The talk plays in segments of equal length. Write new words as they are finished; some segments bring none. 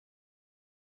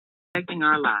affecting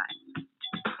our lives.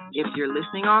 If you're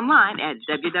listening online at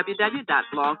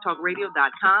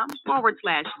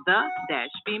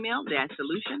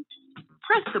www.blogtalkradio.com/the-female-solution,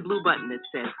 press the blue button that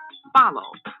says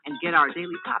follow and get our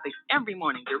daily topics every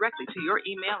morning directly to your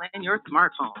email and your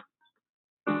smartphone.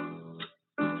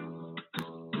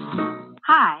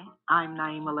 Hi, I'm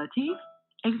Naima Latif,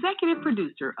 executive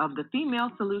producer of the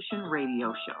Female Solution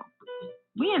Radio Show.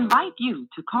 We invite you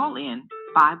to call in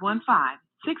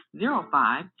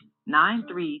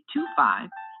 515-605-9325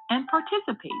 and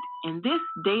participate in this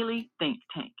daily think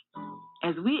tank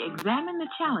as we examine the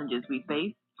challenges we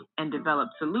face and develop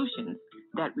solutions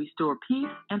that restore peace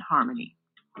and harmony.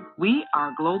 We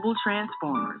are global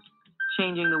transformers,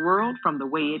 changing the world from the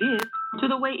way it is to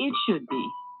the way it should be.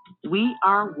 We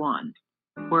are one.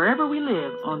 Wherever we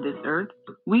live on this earth,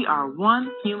 we are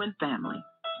one human family.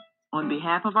 On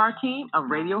behalf of our team of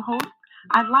radio hosts,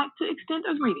 I'd like to extend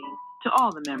a greeting to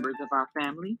all the members of our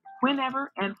family,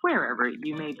 whenever and wherever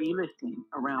you may be listening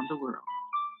around the world.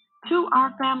 To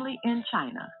our family in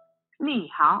China, Ni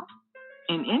Hao.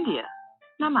 In India,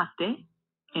 Namaste.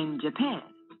 In Japan,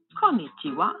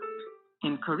 Konnichiwa.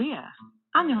 In Korea,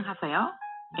 Annyeonghaseyo.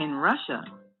 In Russia,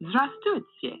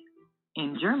 Здравствуйте.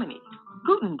 In Germany,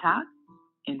 Guten Tag.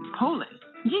 In Poland,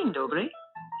 Dzień dobry.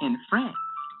 In France,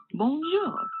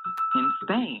 Bonjour. In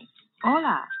Spain,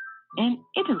 Hola. In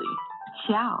Italy,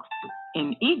 Ciao.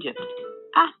 In Egypt,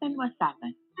 Ahlan wa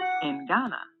sahlan. In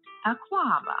Ghana,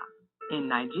 Akwaba. In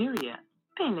Nigeria,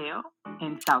 Peleo.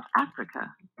 In South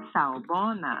Africa,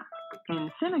 Sawubona.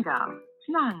 In Senegal,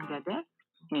 Nangade.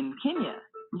 In Kenya,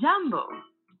 Jambo.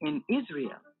 In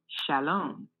Israel,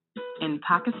 Shalom. In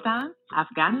Pakistan,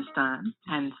 Afghanistan,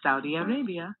 and Saudi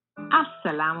Arabia,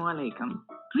 Assalamu alaikum.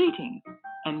 Greetings,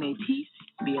 and may peace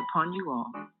be upon you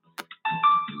all.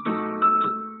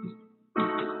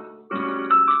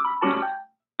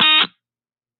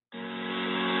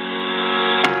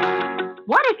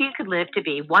 What if you could live to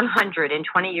be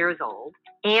 120 years old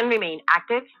and remain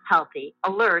active, healthy,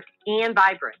 alert, and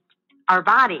vibrant? Our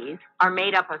bodies are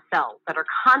made up of cells that are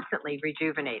constantly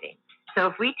rejuvenating. So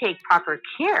if we take proper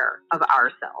care of our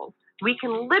cells, we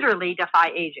can literally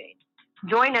defy aging.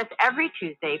 Join us every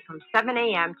Tuesday from 7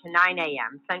 a.m. to 9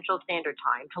 a.m. Central Standard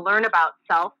Time to learn about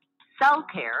cell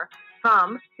care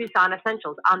from Susan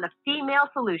Essentials on the Female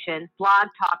Solution Blog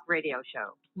Talk Radio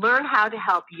Show. Learn how to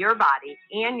help your body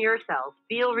and your cells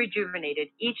feel rejuvenated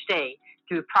each day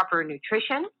through proper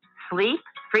nutrition, sleep,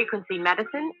 frequency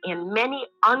medicine, and many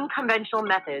unconventional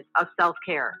methods of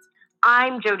self-care.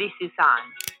 I'm Jody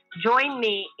Susan. Join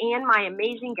me and my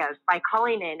amazing guests by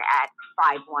calling in at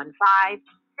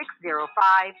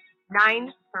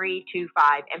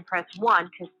 515-605-9325 and press 1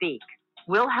 to speak.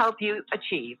 We'll help you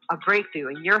achieve a breakthrough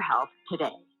in your health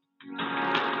today.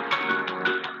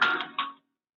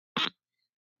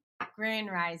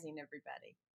 Grand Rising,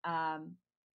 everybody.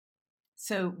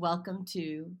 So welcome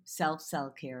to Self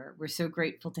Care. We're so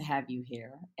grateful to have you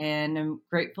here. And I'm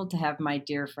grateful to have my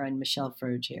dear friend, Michelle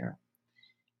Froge here.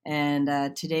 And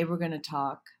today we're going to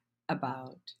talk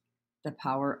about the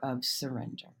power of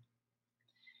surrender.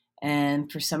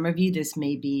 And for some of you, this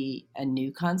may be a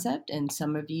new concept, and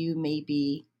some of you may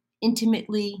be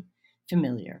intimately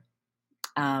familiar.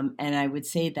 And I would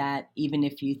say that even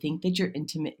if you think that you're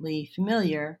intimately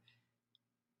familiar,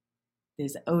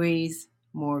 there's always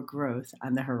more growth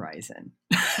on the horizon.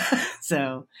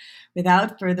 So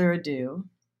without further ado,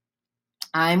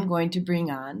 I'm going to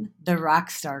bring on the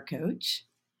Rockstar Coach.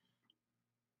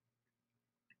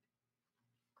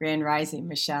 Grand Rising,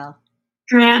 Michelle.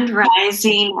 Grand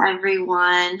Rising,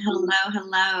 everyone.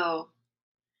 Hello.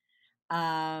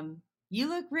 You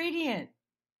look radiant.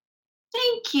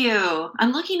 Thank you.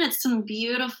 I'm looking at some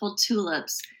beautiful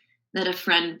tulips that a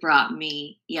friend brought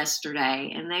me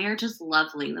yesterday, and they are just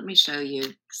lovely. Let me show you,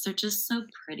 because they're just so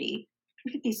pretty.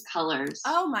 Look at these colors.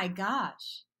 Oh my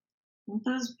gosh. Aren't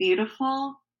those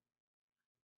beautiful?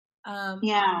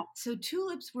 Yeah. So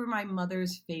tulips were my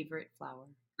mother's favorite flower.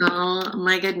 Oh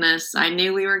my goodness. I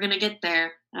knew we were going to get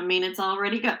there. I mean, it's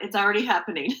already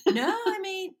happening. No, I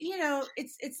mean,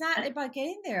 it's not about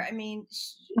getting there. I mean,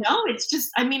 no, it's just,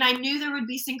 I mean, I knew there would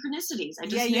be synchronicities. I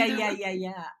just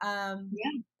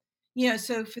Yeah.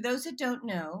 So for those that don't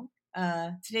know,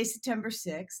 today's September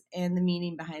 6th, and the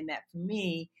meaning behind that for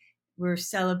me, we're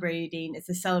celebrating. It's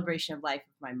a celebration of life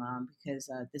of my mom because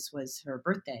this was her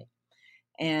birthday,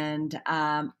 and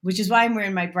which is why I'm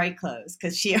wearing my bright clothes,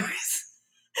 because she always,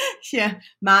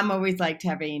 Mom always liked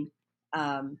having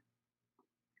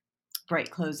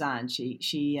bright clothes on.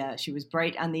 She was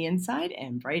bright on the inside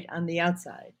and bright on the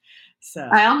outside. So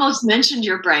I almost mentioned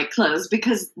your bright clothes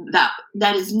because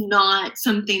that is not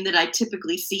something that I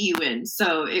typically see you in.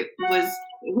 So it was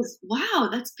wow,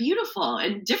 that's beautiful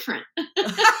and different.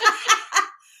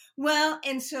 well,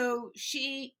 and so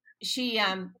she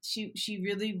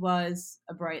really was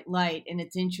a bright light, and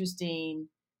it's interesting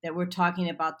that we're talking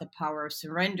about the power of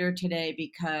surrender today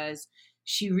because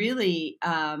she really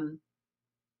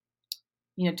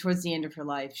towards the end of her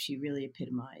life she really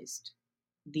epitomized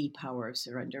the power of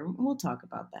surrender. We'll talk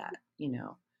about that.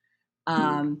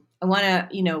 I want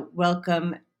to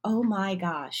welcome. Oh my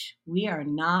gosh, we are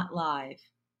not live.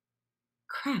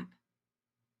 Crap.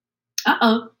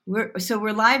 Uh-oh.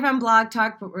 We're live on Blog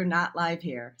Talk, but we're not live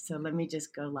here. So let me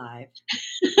just go live.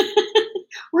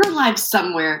 We're alive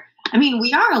somewhere. I mean,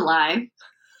 we are alive.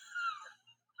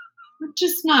 We're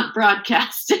just not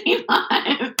broadcasting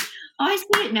live. Oh, I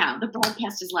see it now. The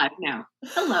broadcast is live now.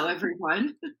 Hello,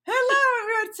 everyone. Hello,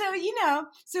 everyone.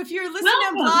 So if you're listening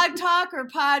on Welcome. Blog Talk or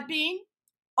Podbean,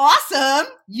 awesome.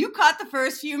 You caught the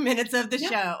first few minutes of the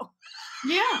show.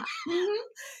 Yeah.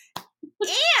 Mm-hmm.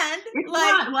 And It's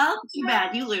not. Well, too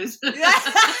bad. You lose.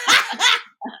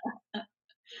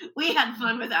 We had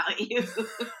fun without you.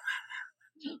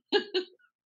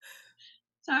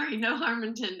 Sorry, no harm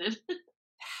intended.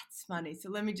 That's funny. So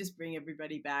let me just bring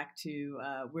everybody back to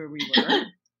where we were.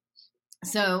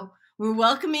 So we're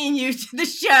welcoming you to the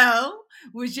show,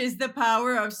 which is the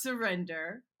power of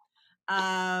surrender.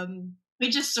 We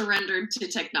just surrendered to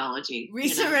technology. We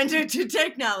surrendered to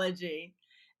technology.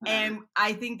 And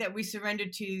I think that we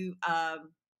surrendered to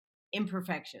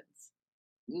imperfections.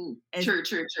 True.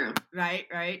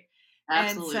 Right.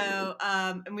 Absolutely. And so,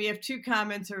 and we have 2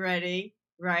 comments already,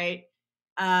 right?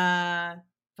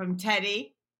 From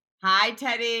Teddy. Hi,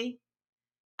 Teddy.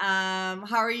 How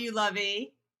are you,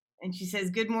 Lovey? And she says,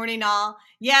 "Good morning, all."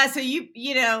 Yeah. So you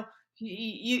beat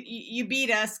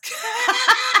us.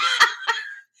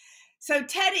 So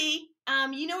Teddy,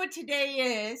 you know what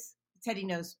today is? Teddy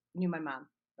knew my mom,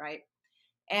 right?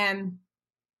 And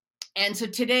so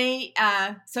today,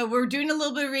 so we're doing a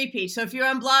little bit of repeat. So if you're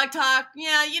on Blog Talk,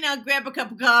 grab a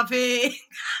cup of coffee.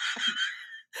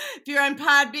 If you're on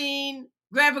Podbean,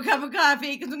 grab a cup of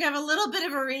coffee because we're going to have a little bit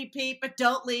of a repeat, but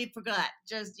don't leave for gut.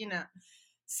 Just,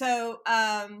 So,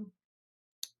 so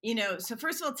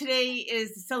first of all, today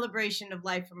is the celebration of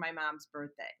life for my mom's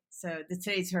birthday. So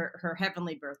today's her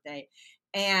heavenly birthday.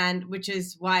 And which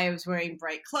is why I was wearing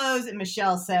bright clothes. And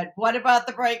Michelle said, "What about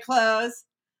the bright clothes?"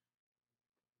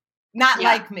 Not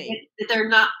like me. They're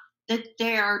not, that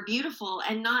they are beautiful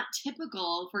and not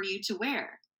typical for you to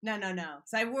wear. No.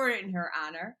 So I wore it in her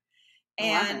honor.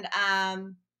 And,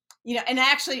 and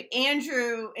actually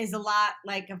Andrew is a lot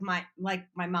like my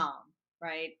mom,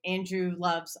 right? Andrew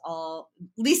loves at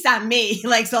least on me, he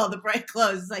likes all the bright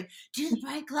clothes. It's like, do the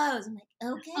bright clothes. I'm like,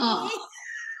 okay.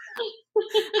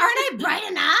 Aren't I bright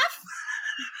enough?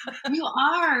 You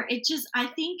are. I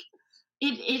think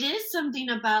it is something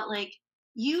about like,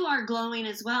 you are glowing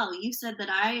as well. You said that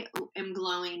I am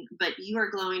glowing, but you are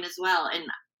glowing as well. And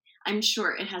I'm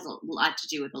sure it has a lot to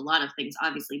do with a lot of things,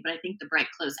 obviously, but I think the bright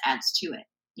clothes adds to it.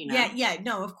 Yeah,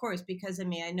 no, of course, because I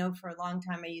mean, I know for a long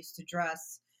time I used to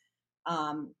dress.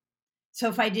 So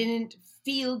if I didn't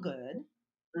feel good,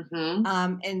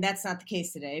 and that's not the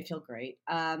case today, I feel great.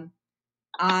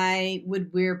 I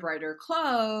would wear brighter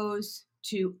clothes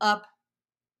to up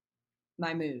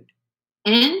my mood.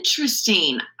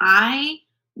 Interesting. I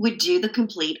would do the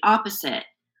complete opposite.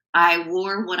 I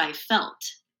wore what I felt.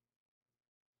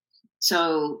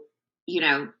 So,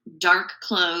 dark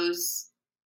clothes.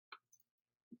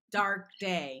 Dark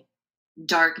day.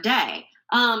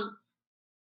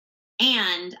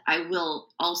 And I will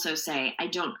also say I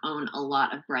don't own a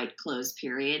lot of bright clothes,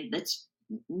 period. That's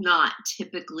not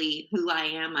typically who I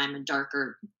am. I'm a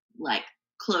darker, like,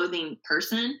 clothing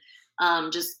person,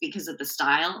 just because of the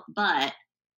style. But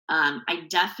I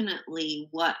definitely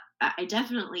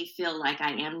feel like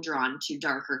I am drawn to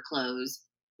darker clothes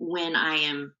when I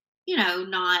am,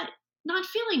 not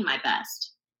feeling my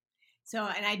best. So,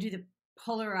 and I do the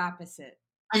polar opposite.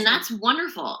 And that's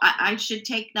wonderful. I should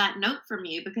take that note from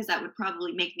you because that would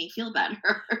probably make me feel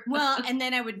better. Well, and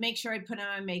then I would make sure I put on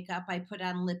my makeup. I put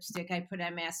on lipstick. I put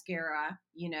on mascara,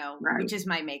 right. Which is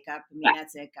my makeup. I mean,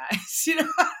 That's it, guys.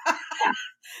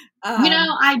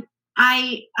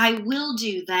 I will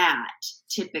do that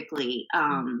typically,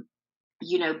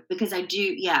 because I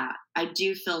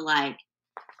do feel like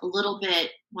a little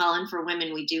bit, well, and for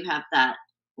women, we do have that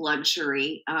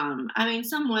luxury. I mean,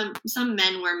 some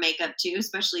men wear makeup too,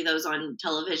 especially those on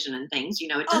television and things. It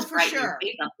does brighten your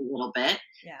face up a little bit.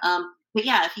 Yeah. But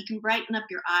yeah, if you can brighten up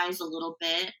your eyes a little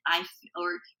bit,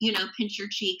 or pinch your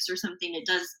cheeks or something, it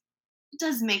does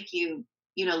does make you,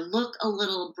 look a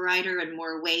little brighter and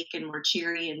more awake and more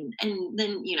cheery. And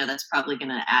then, that's probably going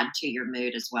to add to your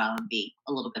mood as well and be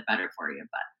a little bit better for you.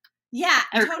 But Yeah,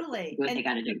 everybody can totally. do what they And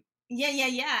got to do.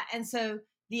 yeah. And so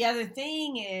the other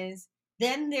thing is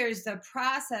then there's the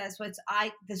process,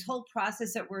 this whole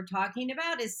process that we're talking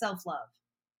about is self-love,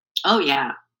 Oh,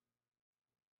 yeah.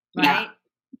 Yeah. right?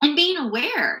 And being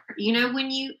aware, when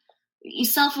you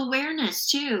self-awareness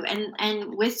too.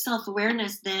 And with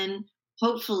self-awareness, then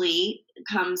hopefully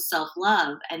comes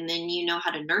self-love. And then you know how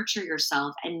to nurture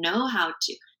yourself and know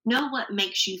what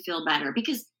makes you feel better.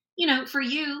 Because, for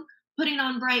you, putting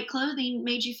on bright clothing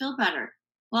made you feel better.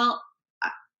 Well, I,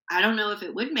 I don't know if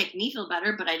it would make me feel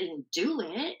better, but I didn't do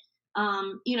it.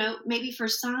 Maybe for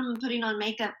some, putting on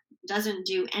makeup doesn't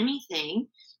do anything,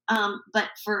 but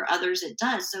for others it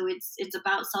does. So it's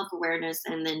about self-awareness,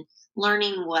 and then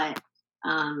learning what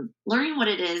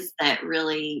it is that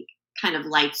really kind of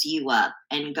lights you up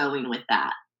and going with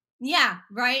that. Yeah,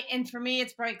 right. And for me,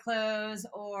 it's bright clothes,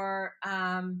 or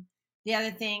the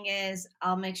other thing is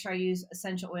I'll make sure I use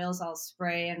essential oils. I'll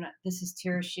spray, and this is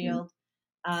TerraShield.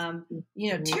 Mhm.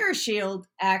 TerraShield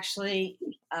actually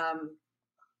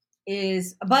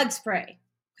is a bug spray.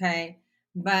 Okay,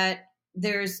 but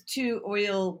there's 2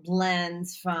 oil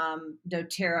blends from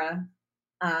DoTerra,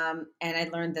 and I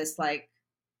learned this like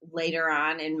later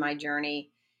on in my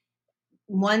journey.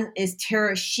 One is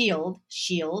Terra Shield.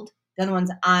 The other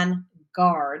one's On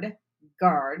Guard,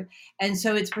 and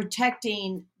so it's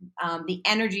protecting the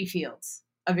energy fields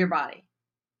of your body.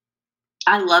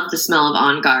 I love the smell of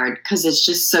On Guard because it's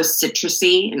just so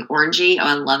citrusy and orangey. Oh,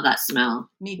 I love that smell.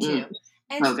 Me too.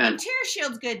 And, So good. and Terra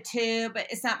Shield's good too, but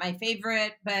it's not my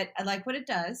favorite. But I like what it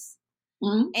does.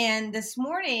 Mhm. And this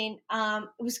morning, it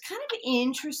was kind of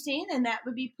interesting, and that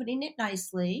would be putting it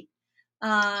nicely.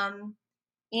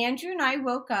 Andrew and I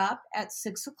woke up at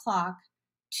 6:00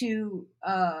 to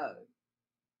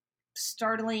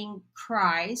startling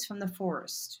cries from the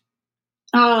forest.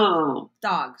 Oh,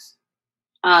 Dogs.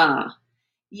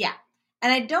 Yeah.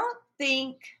 And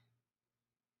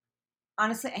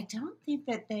honestly, I don't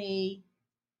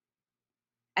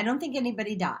think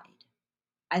anybody died.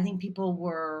 I think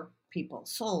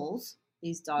souls,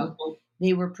 these dogs, mhm.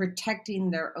 they were protecting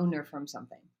their owner from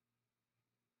something.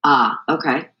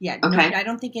 Okay. Yeah. No, Okay. I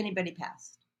don't think anybody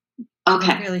passed.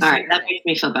 Okay. Really All right. certain That of it. makes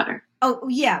me feel better. Oh,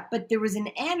 yeah. But there was an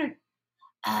energy.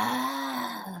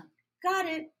 Ah, got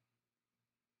it.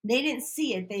 They didn't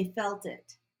see it. They felt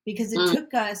it because it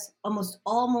took us almost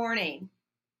all morning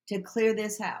to clear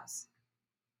this house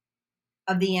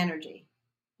of the energy.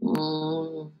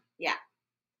 Mm. Yeah.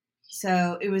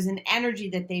 So it was an energy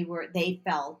that they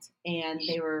felt, and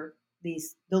they were the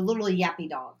little yappy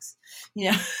dogs,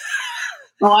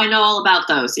 Oh, I know all about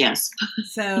those. Yes.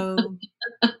 So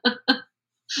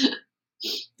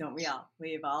don't we all?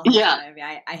 We've all Yeah. I mean,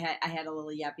 I had a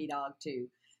little yappy dog too.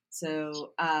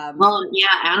 So Well, yeah,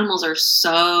 animals are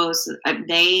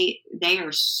they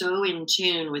are so in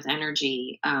tune with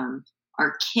energy.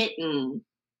 Our kitten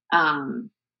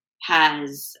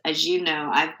has, as you know,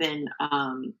 I've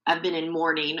been in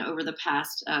mourning over the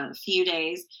past few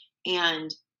days,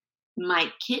 and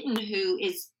my kitten, who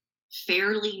is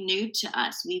fairly new to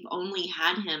us, we've only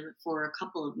had him for a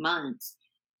couple of months.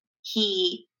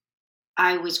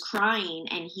 I was crying,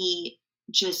 and he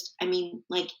just, I mean,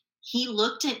 like, he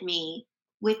looked at me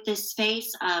with this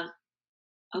face of,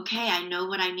 okay, I know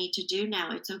what I need to do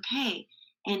now. It's okay.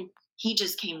 And he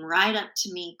just came right up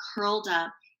to me, curled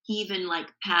up. He even like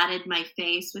patted my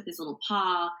face with his little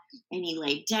paw, and he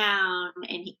laid down,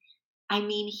 and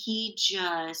he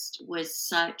just was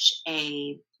such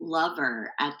a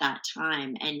lover at that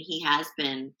time. And he has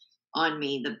been on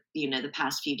me the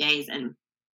past few days. And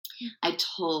I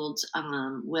told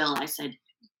Will, I said,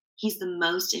 he's the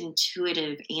most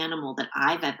intuitive animal that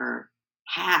I've ever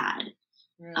had.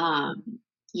 really.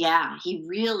 Yeah, he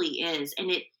really is.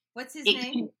 And What's his it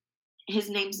name? his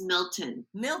name's Milton.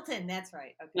 Milton. That's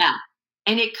right. Okay. Yeah.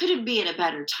 And it couldn't be at a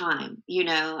better time,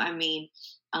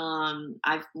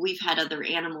 we've had other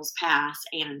animals pass,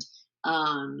 and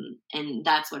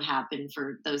that's what happened.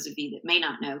 For those of you that may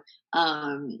not know,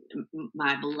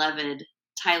 my beloved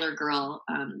Tyler girl,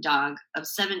 dog of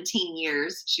 17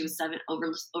 years, she was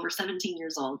over 17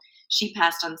 years old. She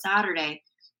passed on Saturday,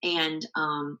 and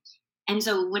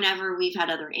so whenever we've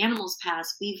had other animals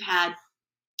pass, we've had,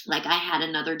 like, I had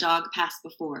another dog pass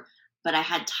before, but I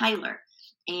had Tyler.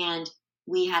 And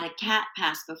we had a cat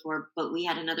pass before, but we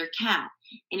had another cat.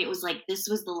 And it was like this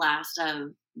was the last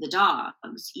of the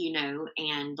dogs,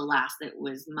 and the last that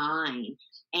was mine.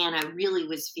 And I really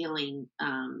was feeling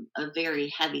a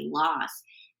very heavy loss.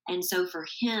 And so for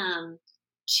him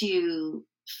to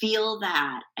feel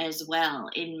that as well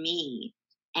in me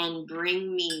and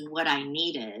bring me what I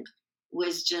needed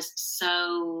was just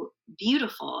so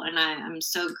beautiful. And I'm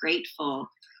so grateful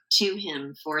to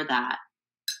him for that.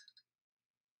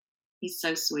 He's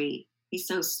so sweet. He's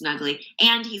so snuggly.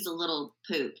 And he's a little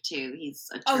poop, too. He's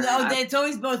a turd. It's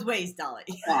always both ways, Dolly.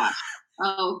 Gosh.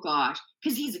 Oh, gosh.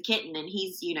 Because he's a kitten and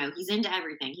he's into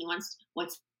everything. He wants,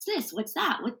 what's this? What's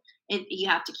that? You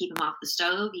have to keep him off the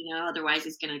stove, otherwise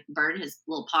he's going to burn his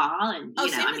little paw. And,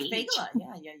 same with Fagala.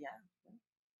 Yeah.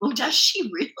 Oh, does she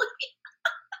really?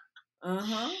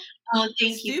 Uh-huh. Oh,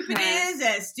 thank you, Stupid Chris. is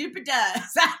as stupid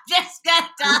does. I just got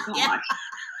done.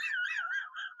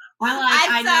 Oh,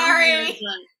 I'm sorry.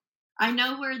 I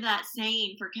know where that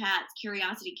saying for cats,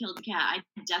 curiosity killed the cat. I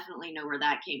definitely know where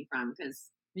that came from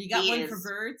because you got one for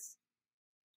birds.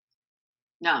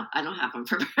 No, I don't have one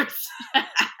for birds.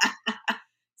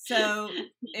 So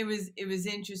it was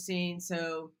interesting.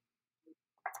 So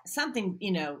something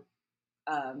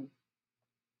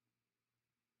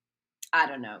I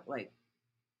don't know, like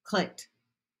clicked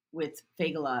with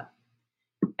Fagala,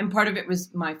 and part of it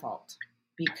was my fault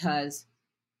because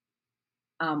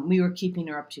we were keeping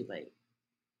her up too late.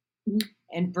 Mm-hmm.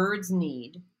 And birds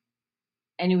need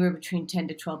anywhere between 10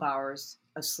 to 12 hours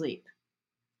of sleep.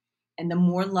 And the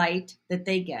more light that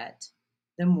they get,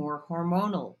 the more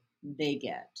hormonal they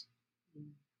get.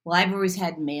 Mm-hmm. Well, I've always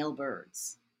had male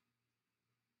birds.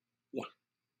 Yeah.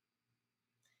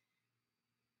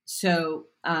 So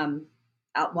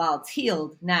while it's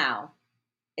healed now,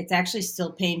 it's actually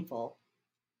still painful.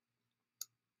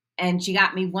 And she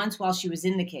got me once while she was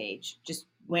in the cage, just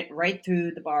went right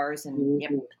through the bars and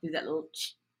through that little.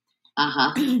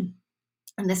 And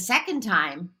the second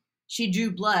time she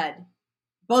drew blood,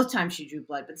 both times she drew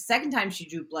blood, but the second time she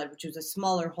drew blood, which was a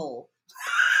smaller hole,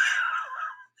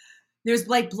 there's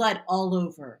like blood all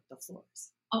over the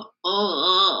floors.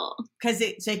 Oh. Because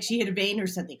it's like she hit a vein or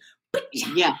something.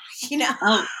 Yeah.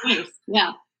 Oh, nice.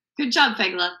 Yeah. Good job,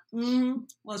 Fagala. Mm-hmm.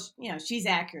 Well, she's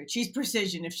accurate. She's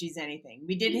precision if she's anything.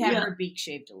 We did have her beak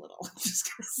shaved a little. Just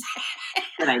gonna say.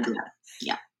 Good idea.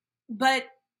 Yeah. But,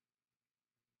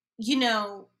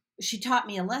 she taught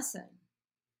me a lesson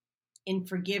in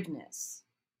forgiveness.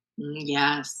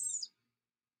 Yes.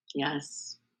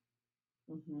 Yes.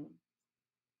 Mm-hmm.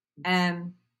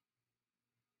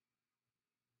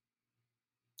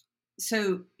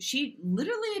 So she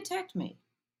literally attacked me.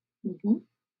 Mm-hmm.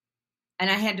 And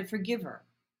I had to forgive her.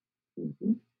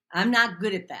 Mm-hmm. I'm not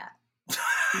good at that.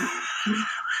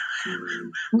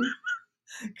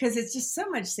 Because it's just so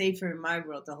much safer in my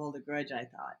world to hold a grudge, I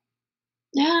thought.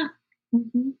 Yeah.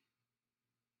 Mm-hmm.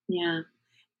 Yeah.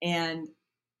 And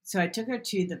so I took her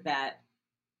to the vet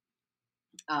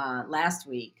last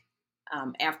week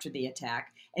after the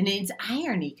attack. And it's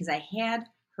irony because I had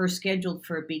her scheduled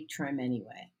for a beak trim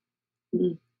anyway.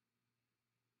 Mm-hmm.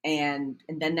 And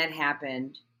then that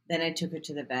happened. Then I took her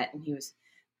to the vet, and he was,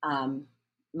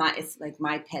 it's like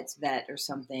My Pet's Vet or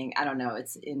something. I don't know.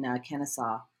 It's in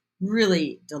Kennesaw.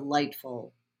 Really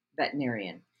delightful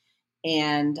veterinarian.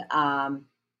 And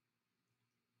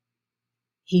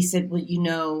he said, well,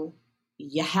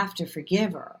 you have to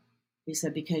forgive her. He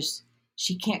said, because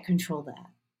she can't control that.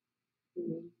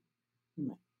 Mm-hmm. I'm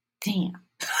like, damn.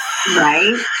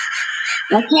 Right?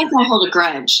 Why can't I hold a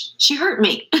grudge? She hurt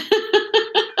me.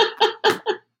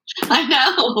 I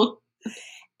know.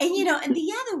 And, and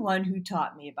the other one who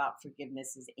taught me about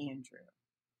forgiveness is Andrew.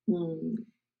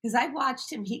 Because I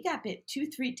watched him. He got bit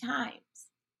 2-3 times.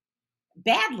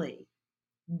 Badly.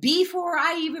 Before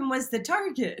I even was the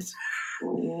target.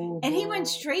 And he went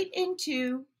straight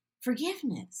into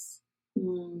forgiveness.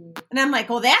 And I'm like,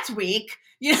 oh, that's weak.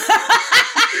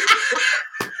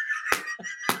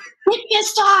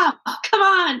 Stop. Come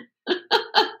on.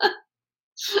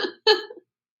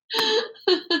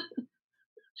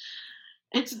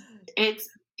 It's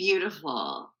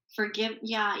beautiful.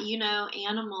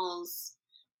 Animals,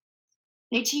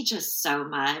 they teach us so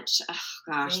much. Oh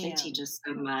gosh, Damn. They teach us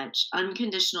so much.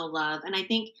 Unconditional love. And I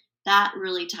think that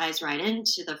really ties right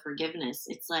into the forgiveness.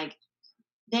 It's like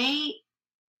they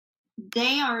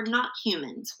are not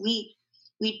humans. We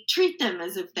treat them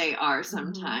as if they are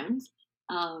sometimes.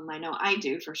 Mm-hmm. I know I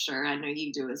do for sure. I know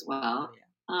you do as well.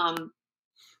 Oh,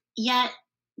 yeah. Yet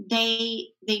they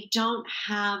don't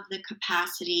have the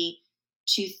capacity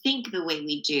to think the way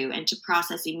we do and to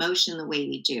process emotion the way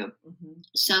we do. Mm-hmm.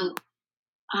 So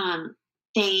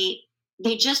they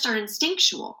just are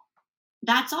instinctual.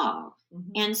 That's all.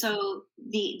 Mm-hmm. And so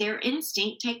their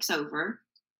instinct takes over.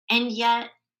 And yet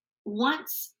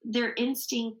once their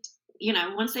instinct,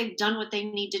 once they've done what they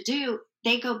need to do,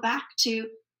 they go back to,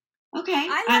 okay,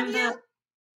 I love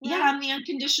you. Yeah, I'm the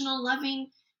unconditional loving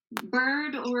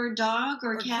bird or dog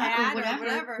or cat or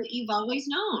whatever that you've always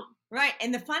known. Right.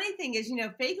 And the funny thing is,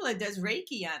 Fagula does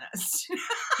Reiki on us.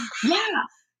 Yeah.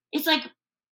 It's like,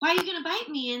 why are you going to bite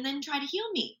me and then try to heal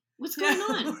me? What's going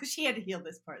on? She had to heal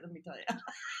this part, let me tell you.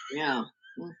 Yeah.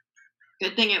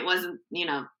 Good thing it wasn't,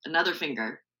 another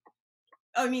finger.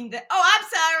 Oh, I mean, I'm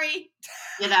sorry.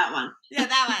 Yeah, that one. Yeah,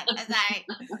 that one. I'm sorry.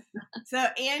 So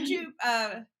Andrew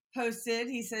posted,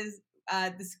 he says,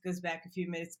 this goes back a few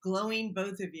minutes, glowing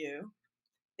both of you.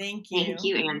 Thank you. Thank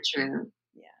you, Andrew.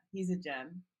 Yeah, he's a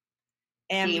gem.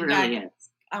 And he really is.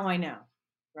 Oh, I know,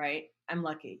 right? I'm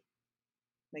lucky.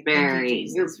 Like,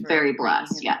 you're very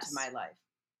blessed. Yes. Into my life.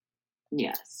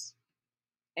 Yes.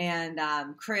 And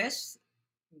Chris,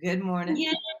 good morning.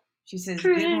 Yeah. She says,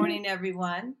 Chris. Good morning,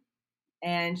 everyone.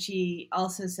 And she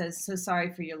also says, so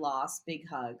sorry for your loss. Big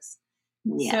hugs.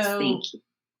 Yes, thank you.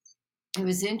 It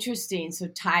was interesting. So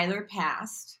Tyler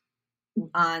passed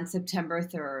on September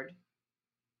 3rd.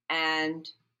 And,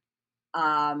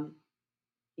 for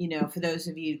those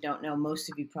of you who don't know, most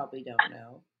of you probably don't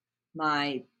know,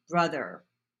 my brother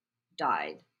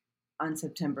died on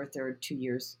September 3rd, 2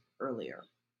 years earlier.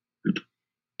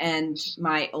 And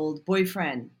my old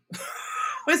boyfriend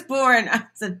was born on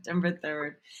September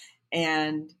 3rd.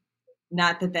 And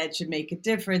not that should make a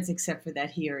difference, except for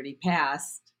that he already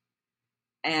passed.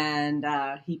 And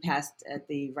he passed at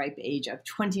the ripe age of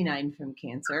 29 from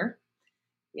cancer.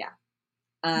 Yeah.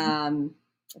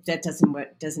 If that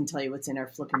doesn't tell you what's in our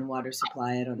flipping water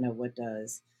supply, I don't know what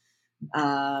does.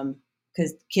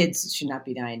 Because kids should not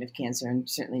be dying of cancer, and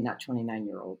certainly not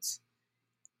 29-year-olds.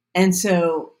 And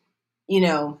so,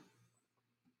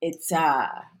 it's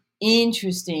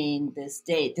interesting, this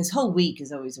date. This whole week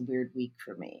is always a weird week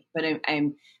for me. But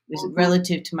I'm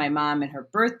relative to my mom and her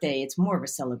birthday, it's more of a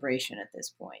celebration at this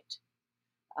point.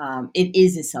 It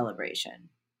is a celebration.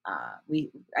 I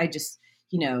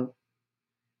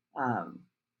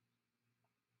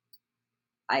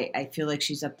feel like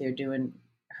she's up there doing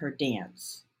her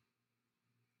dance.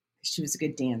 She was a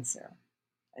good dancer.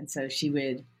 And so she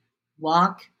would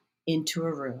walk into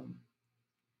a room,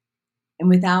 and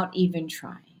without even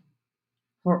trying,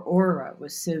 her aura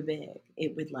was so big,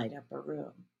 it would light up a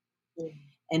room. Mm-hmm.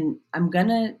 And I'm going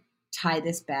to tie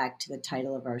this back to the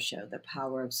title of our show, The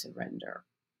Power of Surrender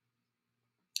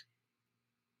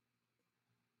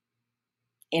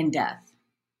and Death.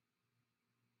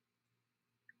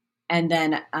 And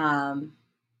then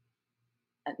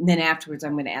afterwards,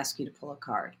 I'm going to ask you to pull a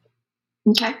card.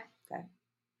 Okay.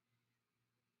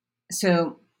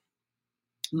 So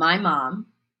my mom,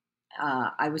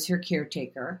 I was her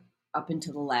caretaker up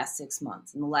until the last 6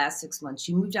 months. In the last 6 months,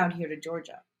 she moved out here to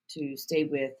Georgia to stay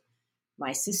with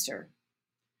my sister.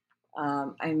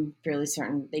 I'm fairly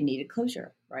certain they needed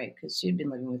closure, right? Because she had been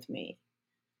living with me.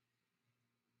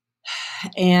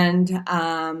 And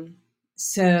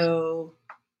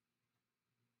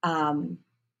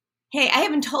hey, I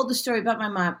haven't told the story about my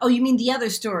mom. Oh, you mean the other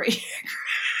story?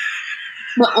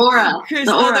 The aura.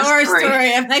 The aura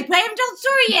story. I'm like, I haven't told the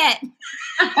story yet.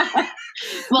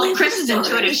 Well, Chris is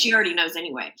intuitive. She already knows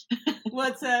anyway.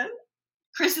 What's that?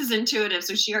 Chris is intuitive,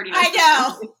 so she already knows.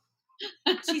 I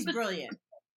know. She's brilliant.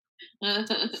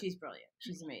 She's brilliant.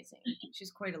 She's amazing.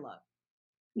 She's quite a love.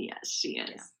 Yes, she is.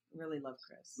 Yeah, really love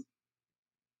Chris.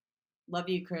 Love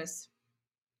you, Chris.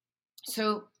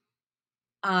 So,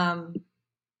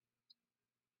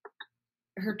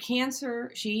 her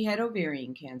cancer, she had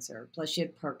ovarian cancer, plus she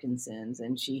had Parkinson's,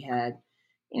 and she had,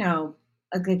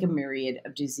 like a myriad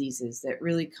of diseases that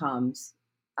really comes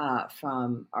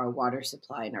from our water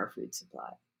supply and our food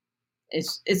supply.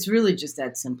 It's really just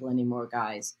that simple anymore,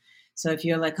 guys. So if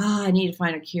you're like, oh, I need to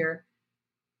find a cure,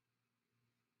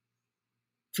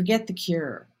 forget the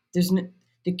cure.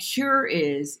 The cure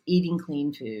is eating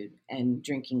clean food and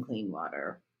drinking clean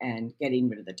water and getting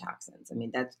rid of the toxins. I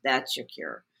mean, that's your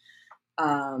cure.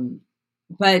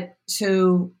 But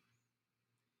so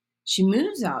she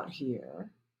moves out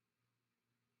here,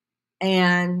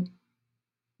 and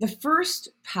the first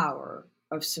power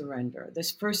of surrender,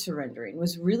 this first surrendering,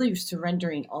 was really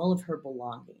surrendering all of her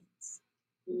belongings,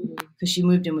 because she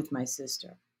moved in with my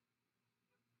sister.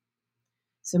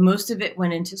 So most of it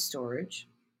went into storage,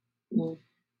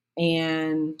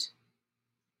 and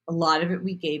a lot of it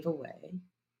we gave away.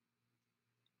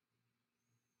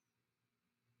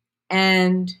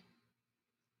 And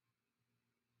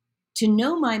to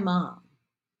know my mom,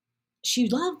 she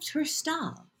loved her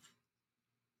stuff.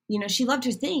 She loved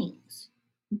her things.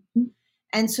 Mm-hmm.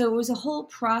 And so it was a whole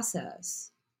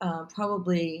process,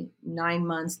 probably 9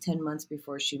 months, 10 months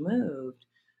before she moved,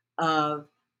 of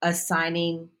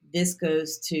assigning this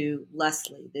goes to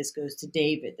Leslie, this goes to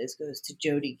David, this goes to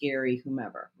Jody, Gary,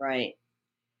 whomever, right?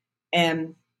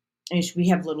 And we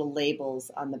have little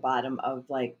labels on the bottom of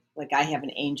like I have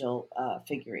an angel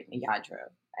figurine, a Yadro,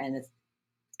 and it's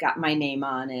got my name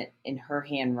on it in her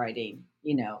handwriting,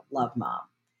 love, Mom.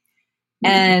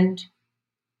 And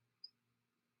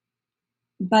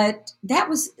but that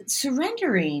was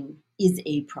surrendering is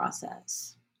a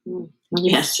process.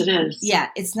 Yes, it is. Yeah,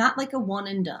 it's not like a one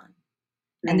and done.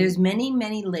 Right. And there's many,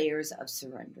 many layers of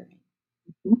surrendering.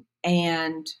 Mm-hmm.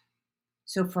 And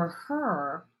so for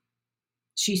her,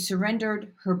 she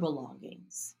surrendered her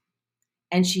belongings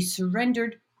and she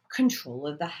surrendered control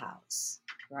of the house,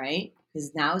 right?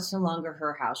 Because now it's no longer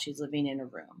her house. She's living in a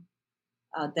room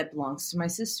that belongs to my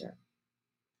sister.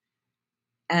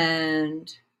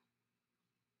 And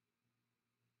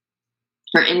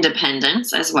her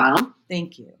independence as well.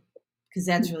 Thank you. Because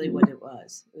that's really what it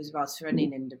was. It was about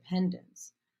surrendering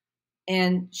independence.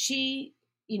 And she,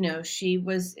 she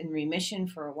was in remission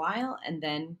for a while, and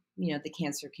then, the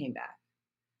cancer came back.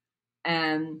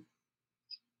 And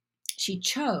she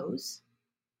chose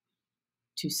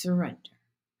to surrender.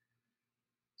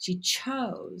 She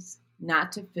chose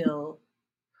not to fill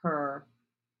her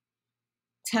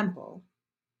temple,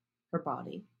 her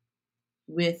body,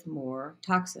 with more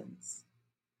toxins.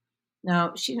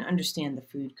 Now, she didn't understand the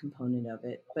food component of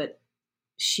it, but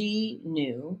she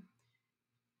knew.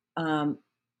 I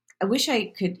wish I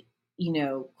could,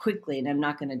 quickly, and I'm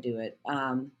not going to do it,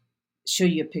 show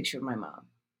you a picture of my mom.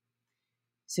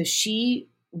 So she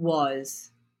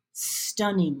was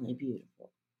stunningly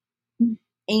beautiful. Mm-hmm.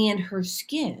 And her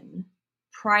skin,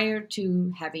 prior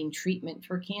to having treatment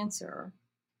for cancer,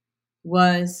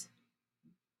 was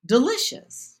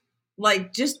delicious.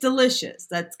 Like, just delicious.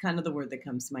 That's kind of the word that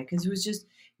comes to mind, because it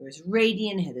was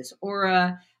radiant, it had this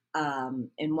aura.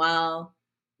 And while,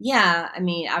 yeah, I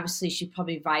mean, obviously she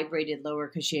probably vibrated lower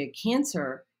because she had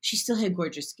cancer, she still had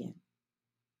gorgeous skin.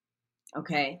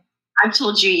 Okay. I've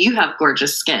told you have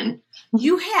gorgeous skin.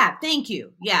 You have. Thank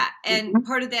you. Yeah. And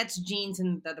part of that's genes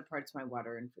and the other part's my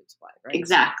water and food supply, right?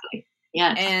 Exactly.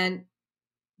 Yes.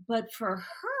 But for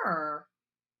her,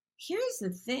 here's the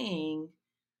thing.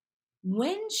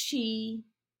 When she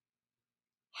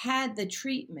had the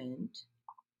treatment,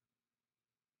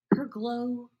 her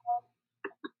glow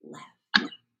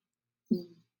left.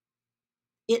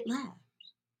 It left.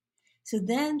 So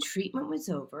then treatment was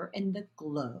over and the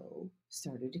glow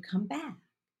started to come back.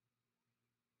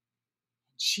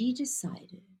 She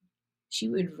decided she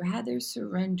would rather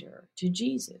surrender to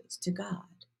Jesus, to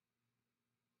God,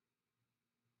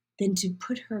 than to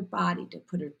put her body, to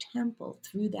put her temple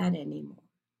through that anymore.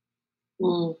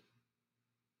 Mm.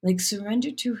 Like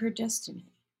surrender to her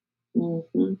destiny.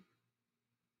 Mm-hmm.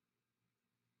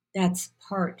 That's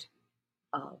part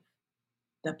of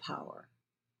the power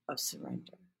of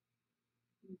surrender.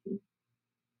 Mm-hmm.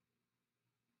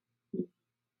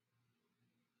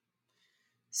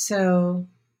 So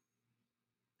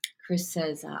Chris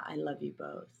says, I love you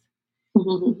both.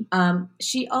 Mm-hmm.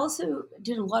 She also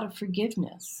did a lot of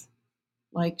forgiveness.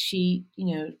 Like she,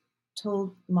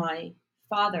 told my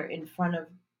father in front of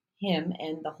him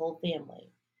and the whole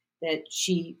family that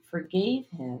she forgave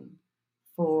him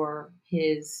for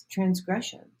his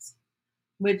transgressions,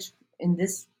 which in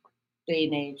this day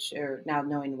and age, or now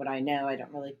knowing what I know, I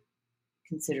don't really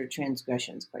consider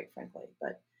transgressions, quite frankly.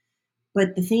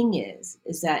 But the thing is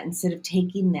that instead of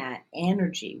taking that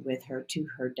energy with her to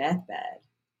her deathbed,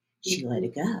 she let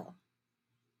it go.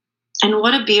 And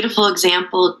what a beautiful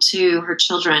example to her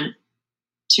children,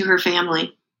 to her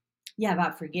family. Yeah,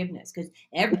 about forgiveness, because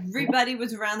everybody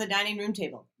was around the dining room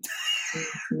table.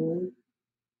 Mm-hmm.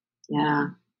 Yeah.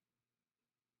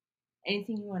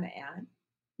 Anything you want to add?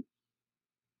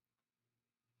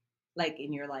 Like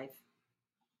in your life?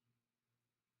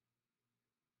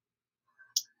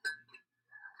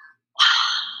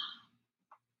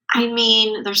 I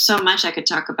mean, there's so much I could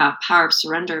talk about power of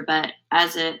surrender, but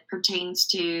as it pertains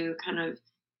to kind of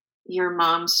your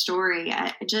mom's story,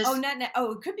 I just...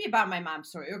 it could be about my mom's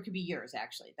story, or it could be yours,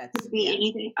 actually. That's could be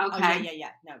anything. Okay. Oh,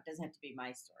 yeah. No, it doesn't have to be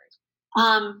my story.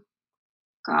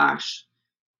 Gosh.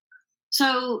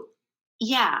 So,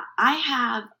 yeah,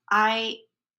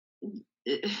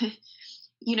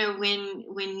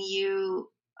 when you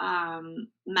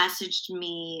messaged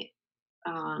me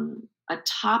a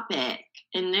topic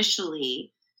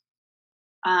initially,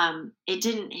 it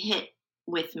didn't hit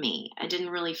with me. I didn't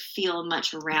really feel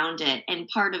much around it. And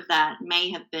part of that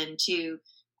may have been too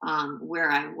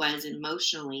where I was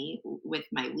emotionally with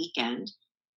my weekend.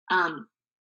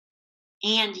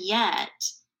 And yet,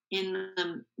 in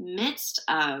the midst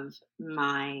of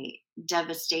my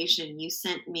devastation, you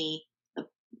sent me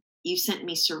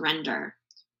surrender.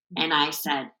 And I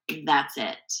said, that's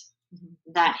it.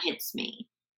 That hits me.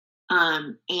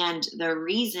 And the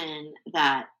reason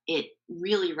that it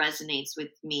really resonates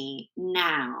with me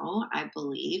now, I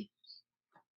believe,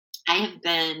 I have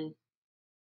been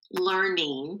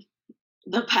learning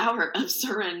the power of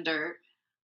surrender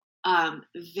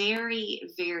very,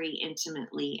 very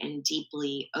intimately and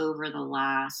deeply over the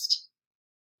last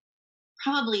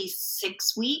probably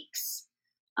 6 weeks.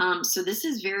 So this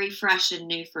is very fresh and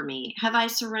new for me. Have I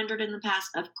surrendered in the past?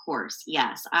 Of course,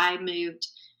 yes.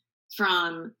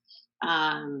 From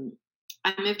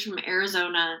I moved from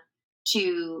Arizona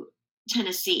to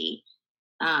Tennessee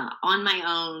on my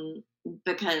own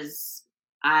because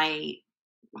I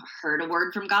heard a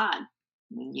word from God.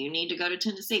 You need to go to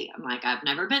Tennessee. I'm like, I've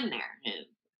never been there.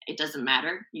 It doesn't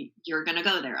matter. You're going to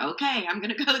go there. Okay, I'm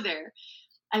going to go there.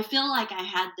 I feel like I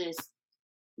had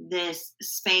this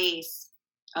space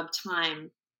of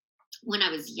time when I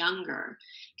was younger,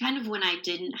 kind of when I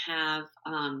didn't have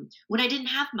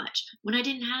much, when I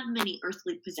didn't have many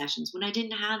earthly possessions, when I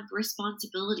didn't have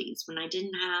responsibilities, when I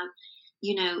didn't have,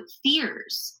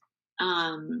 fears,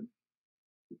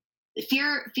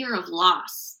 fear of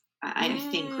loss. I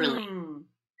think really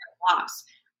loss.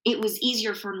 It was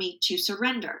easier for me to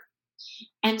surrender,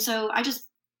 and so I just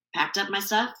packed up my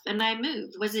stuff and I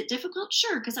moved. Was it difficult?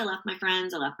 Sure, because I left my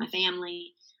friends, I left my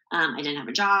family. I didn't have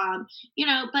a job,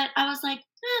 but I was like,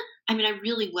 I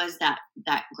really was that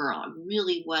girl. I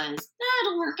really was,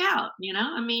 it'll work out,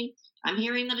 I'm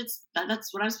hearing that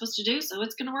that's what I'm supposed to do, so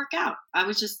it's going to work out. I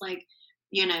was just like,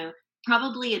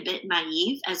 probably a bit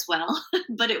naive as well,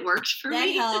 but it worked for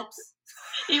me. That helps.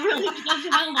 It really does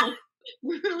help.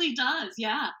 It really does,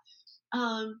 yeah.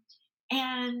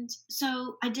 And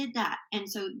so I did that. And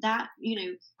so that,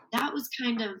 that was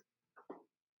kind of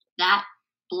that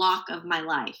block of my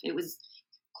life. It was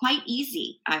quite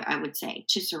easy, I would say,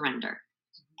 to surrender.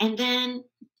 And then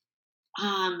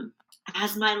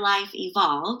as my life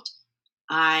evolved,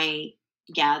 I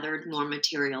gathered more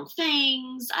material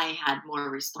things. I had more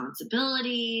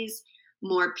responsibilities.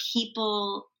 More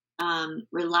people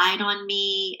relied on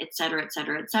me, et cetera, et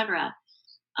cetera, et cetera.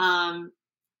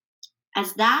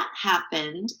 As that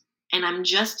happened, and I'm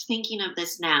just thinking of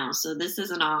this now, so this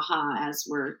is an aha as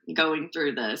we're going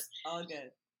through this. All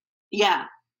good. Yeah.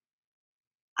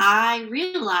 I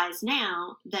realize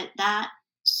now that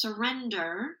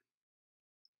surrender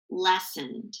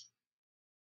lessened.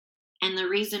 And the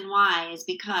reason why is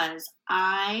because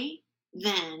I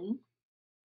then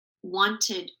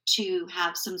wanted to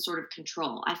have some sort of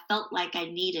control. I felt like I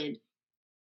needed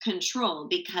control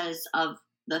because of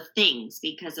the things,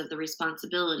 because of the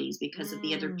responsibilities, because of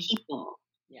the other people.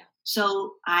 Yeah.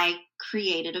 So I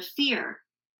created a fear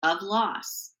of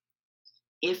loss.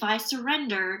 If I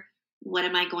surrender, what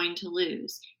am I going to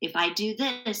lose? If I do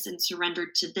this and surrender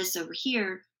to this over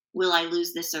here, will I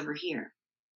lose this over here?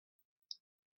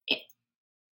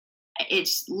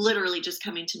 It's literally just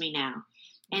coming to me now.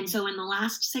 And so in the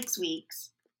last 6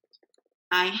 weeks,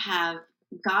 I have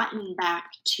gotten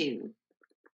back to,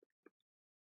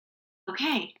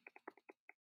 okay,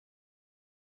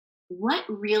 what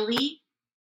really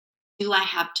do I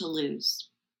have to lose?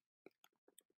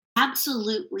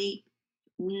 Absolutely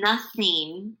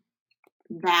nothing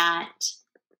that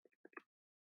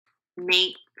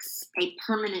makes a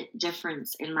permanent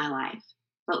difference in my life.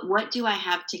 But what do I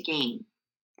have to gain?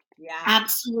 Yeah.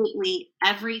 Absolutely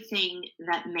everything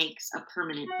that makes a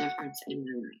permanent difference in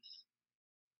my life.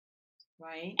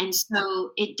 Right. And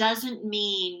so it doesn't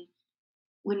mean,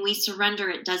 when we surrender,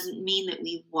 it doesn't mean that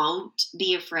we won't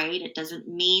be afraid. It doesn't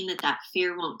mean that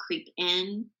fear won't creep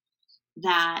in,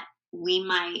 that we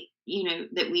might,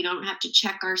 that we don't have to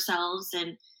check ourselves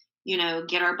and,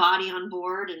 get our body on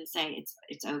board and say,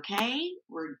 it's okay.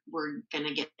 We're going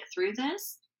to get through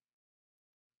this.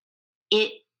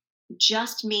 It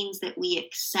just means that we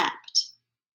accept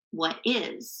what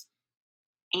is.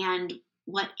 And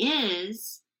what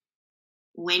is,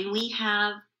 when we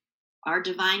have our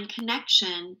divine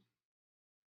connection,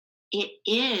 it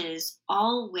is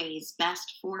always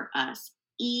best for us,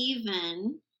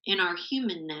 even in our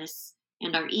humanness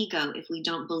and our ego, if we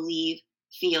don't believe,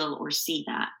 feel, or see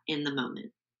that in the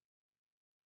moment.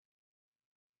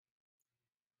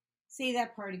 Say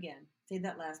that part again. Say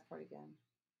that last part again.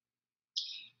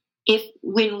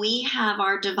 When we have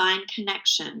our divine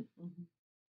connection,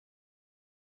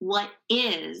 what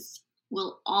is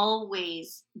will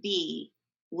always be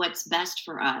what's best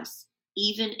for us,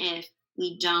 even if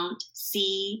we don't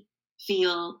see,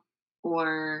 feel,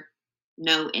 or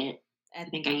know it. I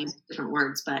think I used different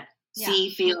words, but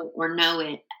see, feel, or know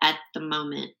it at the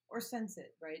moment. Or sense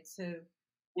it, right? So,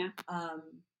 Yeah.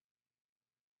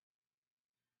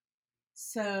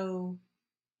 So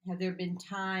have there been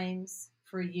times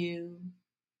for you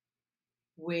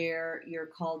where you're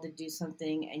called to do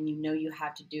something and you know you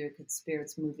have to do it because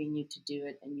Spirit's moving you to do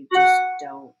it and you just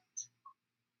don't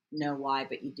know why,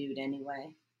 but you do it anyway?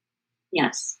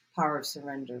 Yes. Power of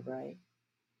surrender, right?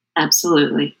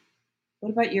 Absolutely.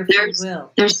 What about your free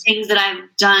will? There's things that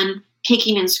I've done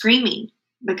kicking and screaming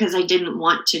because I didn't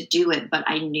want to do it, but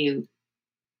I knew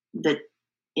that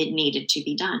it needed to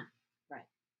be done. Right.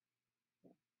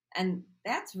 And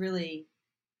that's really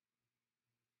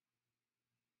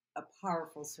a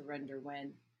powerful surrender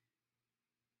when,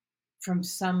 from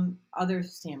some other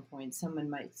standpoint, someone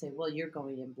might say, well, you're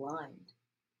going in blind.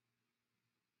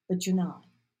 But you're not.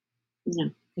 No.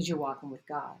 Because you're walking with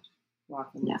God,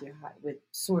 walking with your heart, with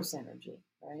source energy,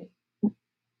 right?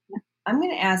 Yeah. I'm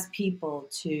going to ask people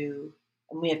to,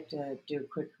 and we have to do a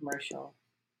quick commercial.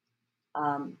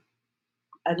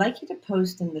 I'd like you to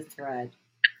post in the thread,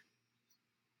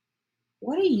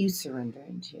 what are you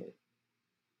surrendering to?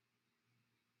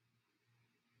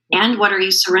 And what are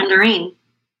you surrendering?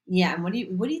 Yeah, and what do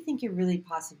you think you're really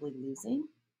possibly losing?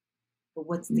 But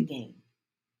what's the gain?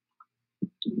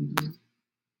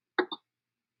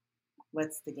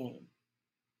 What's the gain?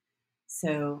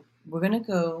 So we're going to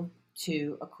go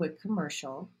to a quick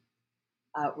commercial.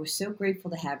 We're so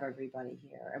grateful to have everybody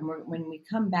here. And when we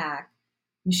come back,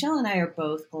 Michelle and I are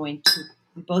both we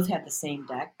both have the same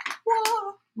deck.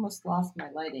 Whoa, almost lost my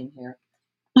lighting here.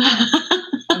 I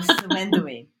was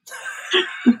surrendering.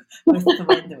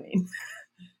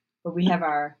 But we have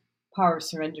our power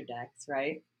surrender decks,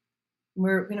 right?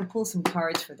 We're going to pull some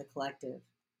cards for the collective.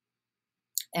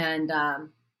 And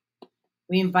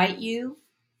we invite you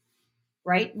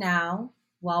right now,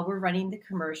 while we're running the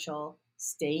commercial,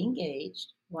 stay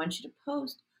engaged. I want you to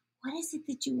post, what is it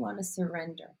that you want to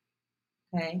surrender?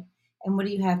 Okay? And what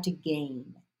do you have to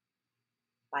gain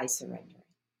by surrendering?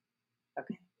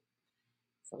 Okay.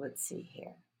 So let's see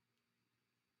here.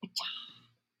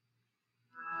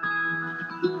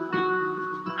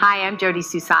 Hi, I'm Jody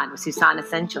Susan with Susan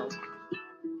Essentials.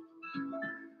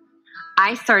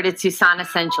 I started Susan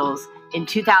Essentials in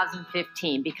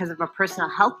 2015 because of a personal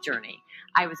health journey.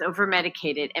 I was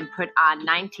over-medicated and put on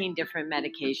 19 different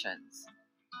medications.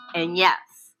 And yes,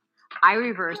 I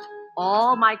reversed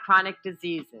all my chronic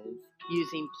diseases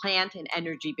using plant and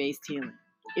energy-based healing.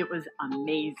 It was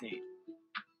amazing.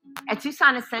 At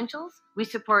Susan Essentials, we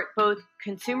support both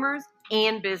consumers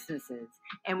and businesses,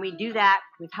 and we do that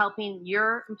with helping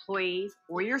your employees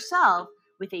or yourself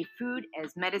with a food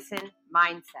as medicine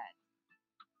mindset.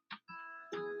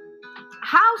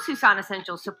 How Susan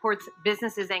Essentials supports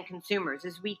businesses and consumers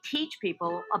is we teach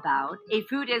people about a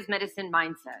food as medicine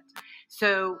mindset.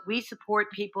 So we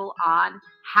support people on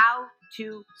how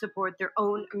to support their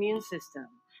own immune system,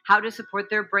 how to support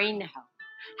their brain health,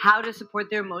 how to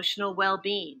support their emotional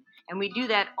well-being. And we do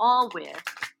that all with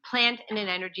plant and an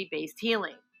energy-based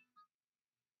healing.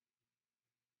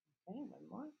 Okay, one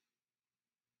more.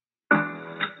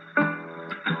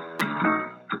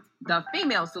 The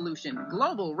Female Solution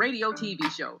Global Radio TV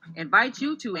Show invites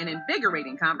you to an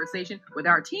invigorating conversation with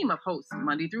our team of hosts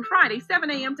Monday through Friday, 7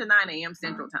 a.m. to 9 a.m.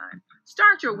 Central Time.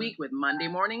 Start your week with Monday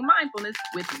Morning Mindfulness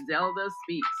with Zelda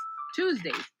Speaks.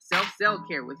 Tuesdays,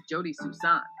 Self-Care with Jody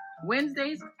Susan.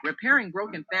 Wednesdays, Repairing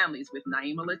Broken Families with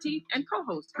Naima Latif and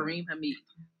co-host Kareem Hamid.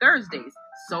 Thursdays,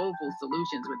 Soulful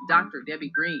Solutions with Dr.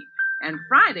 Debbie Green. And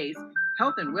Fridays,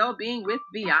 Health and Wellbeing with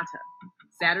Beata.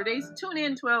 Saturdays, tune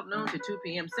in 12 noon to 2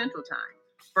 p.m. Central Time.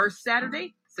 First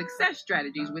Saturday, Success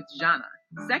Strategies with Jana.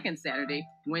 Second Saturday,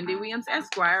 Wendy Williams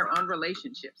Esquire on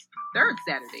relationships. Third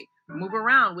Saturday, Move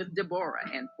Around with Deborah.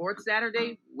 And fourth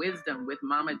Saturday, Wisdom with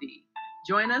Mama D.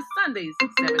 Join us Sundays,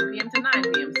 7 p.m. to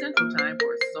 9 p.m. Central Time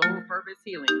for Soul Purpose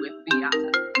Healing with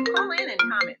Beata. Call in and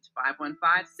comment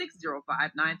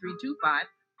 515-605-9325.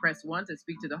 Press 1 to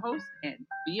speak to the host and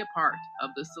be a part of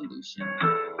the solution.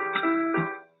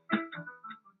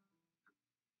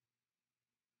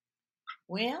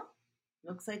 Well,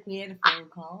 looks like we had a phone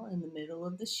call in the middle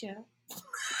of the show.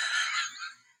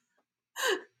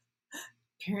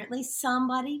 Apparently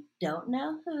somebody, don't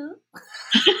know who,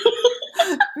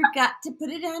 forgot to put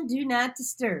it on Do Not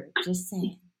Disturb. Just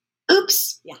saying.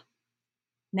 Oops. Yeah.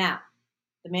 Now,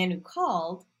 the man who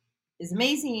called is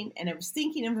amazing, and I was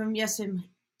thinking of him yesterday. I'm like,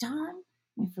 darn,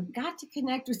 I forgot to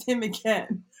connect with him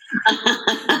again.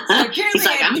 So he's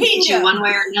like, I'm going to get you one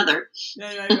way or another.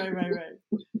 Right.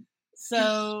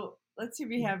 So let's see what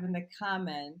we have in the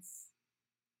comments.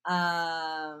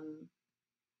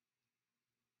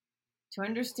 to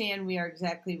understand we are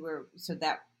exactly where,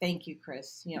 thank you,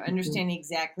 Chris, understanding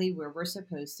exactly where we're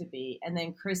supposed to be. And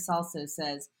then Chris also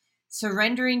says,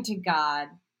 surrendering to God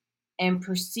and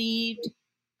perceived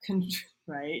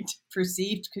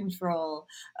control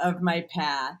of my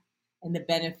path, and the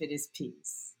benefit is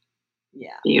peace.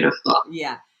 Yeah. Beautiful.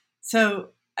 Yeah. So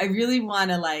I really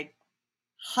want to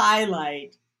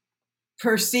highlight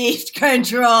perceived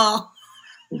control.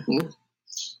 Mm-hmm.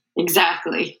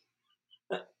 Exactly.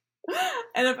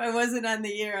 And if I wasn't on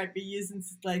the air, I'd be using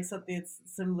something that's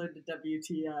similar to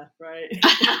WTF, right?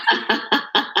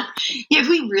 Yeah,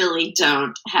 we really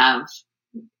don't have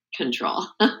control.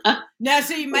 No,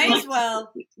 so you might as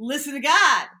well listen to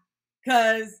God,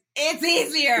 because it's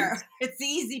easier. It's the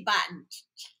easy button.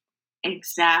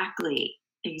 Exactly.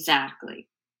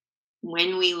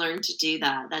 When we learn to do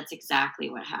that, that's exactly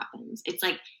what happens. It's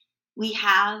like we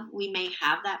may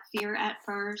have that fear at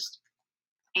first,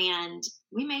 and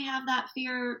we may have that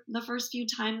fear the first few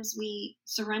times we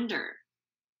surrender.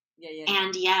 Yeah.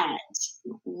 And yet,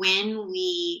 when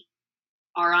we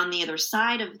are on the other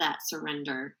side of that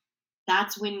surrender,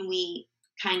 that's when we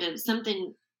kind of,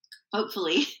 something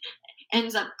hopefully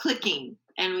ends up clicking,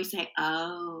 and we say,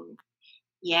 oh,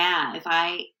 yeah, if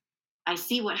I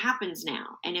see what happens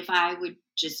now. And if I would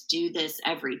just do this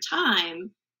every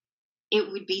time, it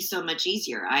would be so much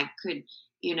easier. I could,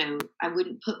 I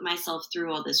wouldn't put myself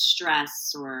through all this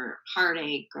stress or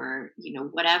heartache or,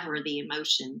 whatever the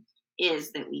emotion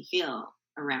is that we feel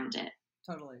around it.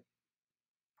 Totally.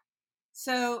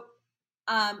 So,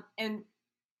 and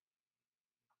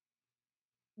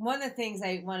one of the things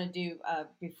I want to do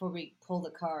before we pull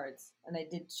the cards, and I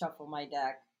did shuffle my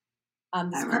deck,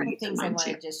 there's a couple of things I want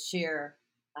to just share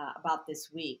about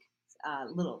this week,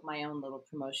 my own little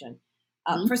promotion.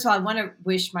 First of all, I want to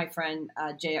wish my friend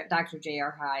Dr.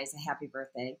 J.R. Highs a happy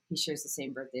birthday. He shares the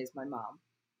same birthday as my mom.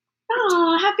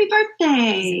 Oh, happy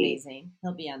birthday. That's amazing.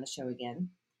 He'll be on the show again.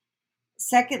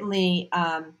 Secondly,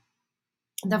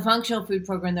 the functional food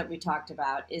program that we talked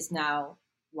about is now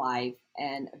live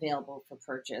and available for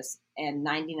purchase, and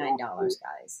 $99,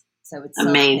 guys. So it's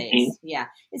amazing. Yeah,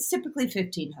 it's typically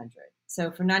 $1,500.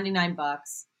 So for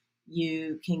 $99,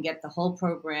 you can get the whole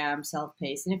program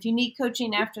self-paced. And if you need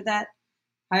coaching after that,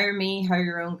 hire me, hire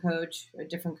your own coach, a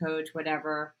different coach,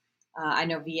 whatever. I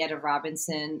know Vieta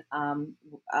Robinson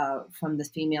from the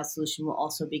Female Solution will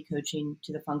also be coaching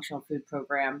to the functional food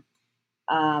program.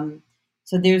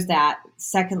 So there's that.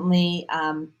 Secondly,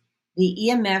 the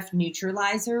EMF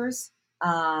neutralizers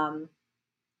are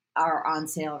on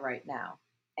sale right now.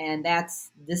 And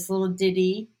that's this little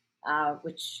ditty,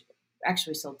 which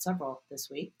actually sold several this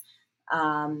week.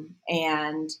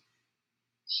 And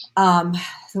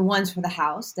the ones for the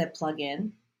house that plug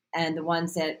in, and the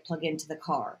ones that plug into the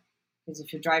car. Because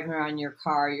if you're driving around in your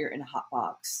car, you're in a hot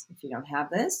box if you don't have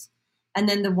this. And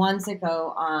then the ones that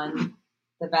go on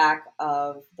the back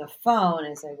of the phone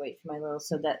as I wait for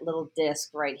that little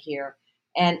disc right here.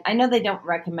 And I know they don't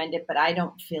recommend it, but I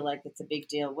don't feel like it's a big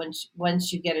deal.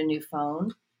 Once you get a new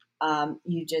phone,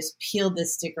 you just peel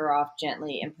this sticker off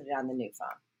gently and put it on the new phone.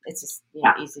 It's just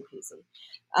easy peasy.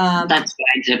 That's what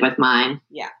I did with mine.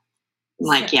 Yeah.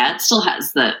 It still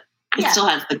has the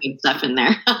good stuff in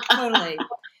there. Totally.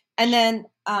 And then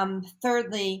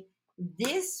thirdly,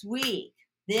 this week,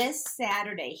 this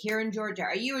Saturday here in Georgia.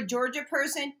 Are you a Georgia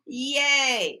person?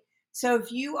 Yay! So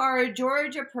if you are a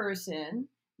Georgia person,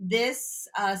 this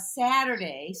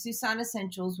Saturday, Susan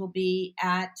Essentials will be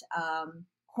at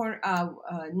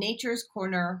Nature's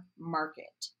Corner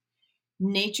Market.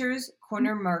 Nature's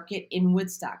Corner Market in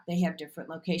Woodstock. They have different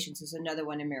locations. There's another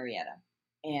one in Marietta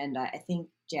and I think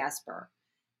Jasper.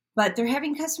 But they're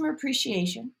having customer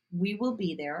appreciation. We will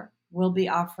be there. We'll be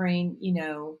offering,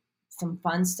 some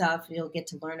fun stuff. You'll get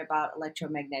to learn about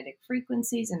electromagnetic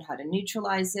frequencies and how to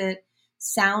neutralize it.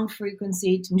 Sound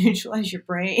frequency to neutralize your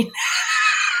brain.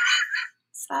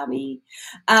 Sorry.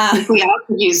 We all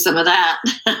could use some of that.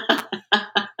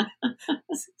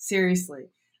 Seriously.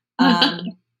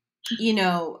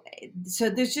 So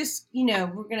there's just, we're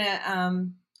going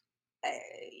to,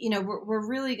 we're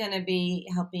really going to be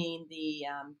helping the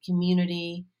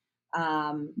community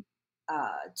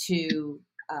to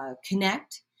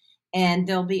connect, and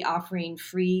they'll be offering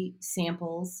free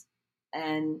samples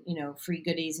and, free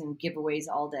goodies and giveaways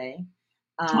all day.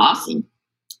 Awesome.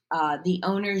 The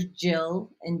owners,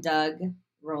 Jill and Doug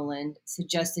Rowland,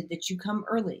 suggested that you come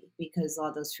early because a lot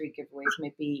of those free giveaways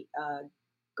may be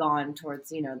gone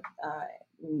towards,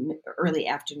 early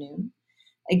afternoon.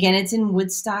 Again, it's in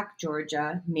Woodstock,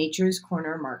 Georgia, Nature's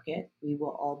Corner Market. We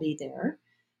will all be there.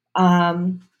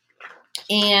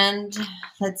 And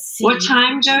let's see. What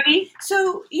time, Jody?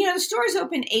 So, the store is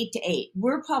open 8 to 8.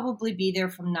 We'll probably be there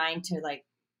from 9 to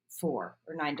 4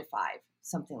 or 9 to 5,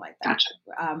 something like that.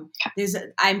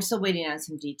 Gotcha. I'm still waiting on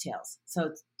some details. So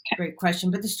it's a great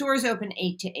question. But the store is open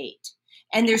 8 to 8.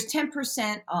 And there's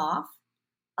 10% off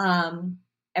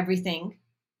everything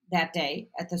that day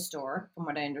at the store, from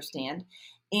what I understand.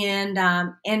 And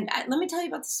let me tell you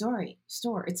about the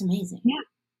store. It's amazing. Yeah.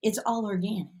 It's all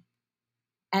organic.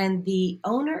 And the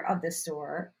owner of the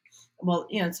store, well,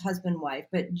 it's husband and wife,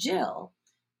 but Jill,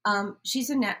 she's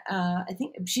I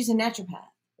think she's a naturopath,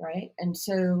 right? And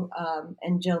so,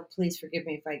 and Jill, please forgive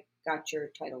me if I got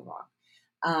your title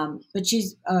wrong. But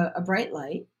she's a bright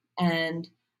light, and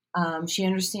she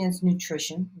understands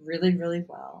nutrition really, really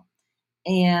well.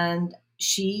 And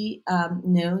she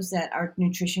knows that our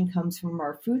nutrition comes from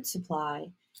our food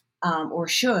supply, or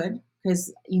should,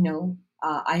 because,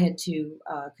 I had to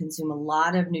consume a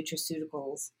lot of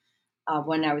nutraceuticals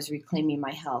when I was reclaiming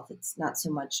my health. It's not so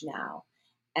much now.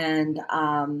 And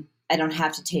I don't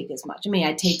have to take as much. I mean,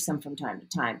 I take some from time to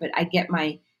time, but I get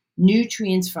my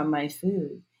nutrients from my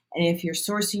food. And if you're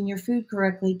sourcing your food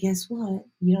correctly, guess what?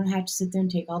 You don't have to sit there and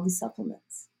take all these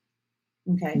supplements.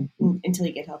 Okay, until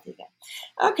you get healthy again.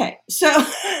 Okay, so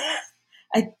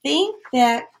I think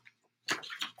that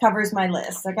covers my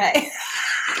list. Okay.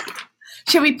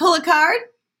 Should we pull a card?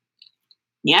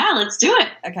 Yeah, let's do it.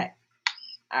 Okay.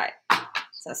 All right.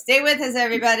 So stay with us,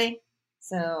 everybody.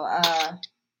 So,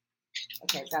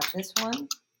 okay, I've got this one.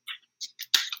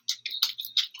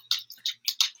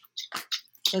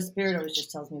 So Spirit always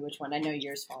just tells me which one. I know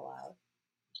yours fall out.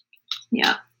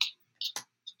 Yeah.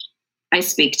 I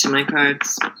speak to my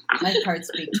cards. My cards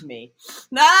speak to me.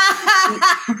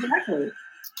 Exactly.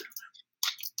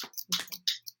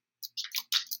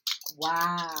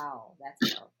 Wow,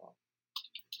 that's powerful.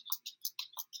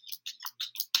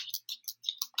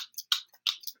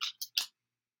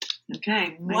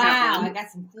 Okay. Wow, I got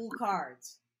some cool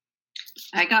cards.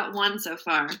 I got one so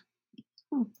far.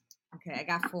 Okay, I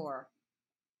got 4.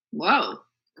 Whoa.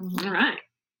 Mm-hmm. All right.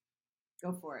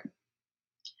 Go for it.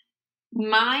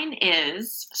 Mine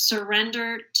is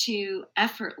surrender to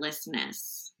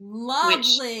effortlessness.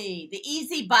 Lovely. The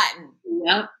easy button.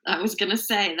 Yep. I was going to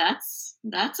say that's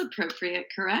appropriate,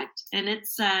 correct? And it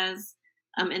says,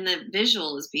 and the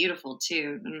visual is beautiful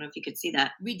too. I don't know if you could see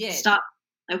that. We did. Stop.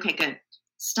 Okay, good.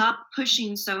 Stop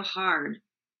pushing so hard.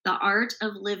 The art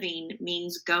of living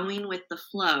means going with the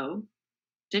flow.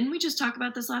 Didn't we just talk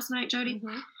about this last night, Jody?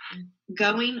 Mm-hmm.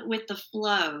 Going with the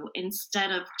flow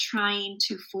instead of trying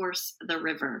to force the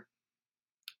river.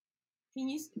 Can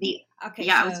you? Okay.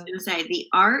 Yeah, I was going to say the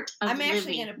art of living. I'm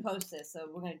actually going to post this, so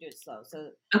we're going to do it slow. So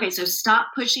okay, so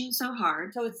stop pushing so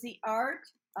hard. So it's the art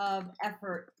of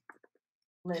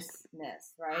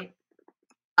effortlessness, right?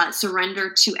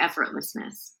 Surrender to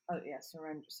effortlessness. Oh yeah,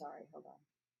 surrender. Sorry, hold on.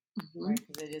 Mm-hmm. Right,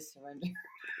 because it is surrender.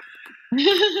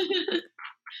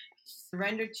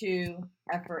 Surrender to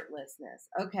effortlessness.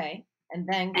 Okay, and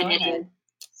then go ahead.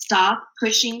 Stop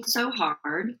pushing so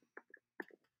hard.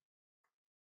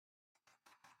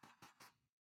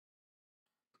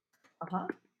 Uh-huh.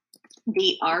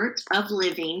 The art of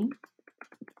living.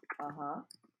 Uh-huh.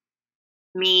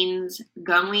 Means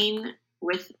going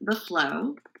with the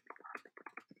flow.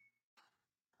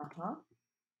 Uh-huh.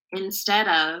 Instead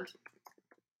of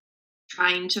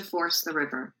trying to force the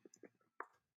river.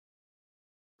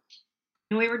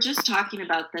 And we were just talking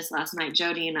about this last night.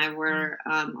 Jody and I were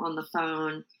on the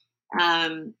phone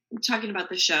talking about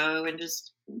the show and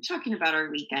just talking about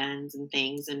our weekends and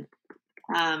things. And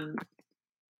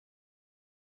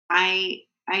I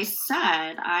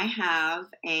said I have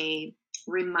a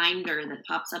reminder that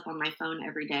pops up on my phone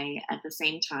every day at the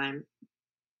same time.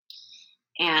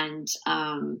 And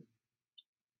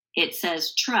it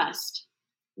says, trust,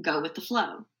 go with the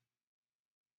flow.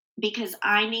 Because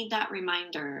I need that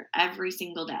reminder every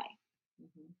single day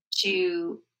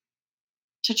to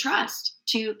trust,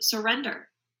 to surrender,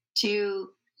 to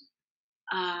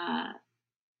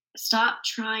stop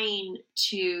trying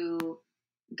to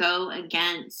go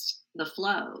against the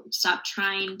flow, stop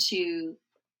trying to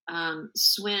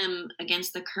swim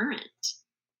against the current.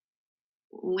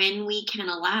 When we can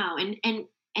allow, and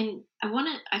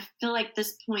I feel like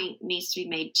this point needs to be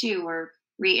made too, or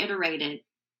reiterated.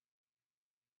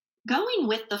 Going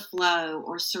with the flow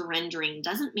or surrendering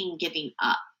doesn't mean giving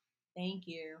up. Thank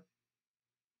you.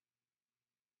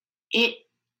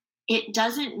 It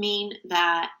doesn't mean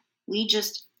that we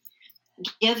just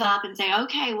give up and say,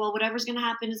 okay, well, whatever's going to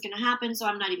happen is going to happen, so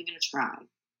I'm not even going to try.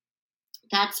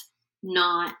 That's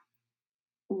not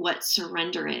what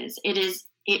surrender is.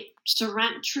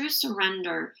 True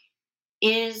surrender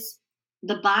is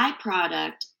the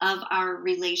byproduct of our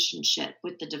relationship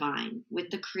with the divine, with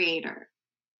the creator.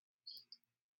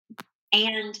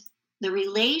 And the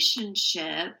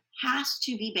relationship has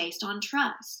to be based on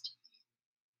trust.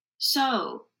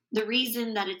 So the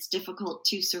reason that it's difficult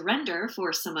to surrender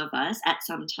for some of us at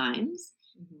some times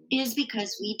is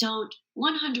because we don't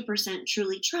 100%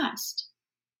 truly trust.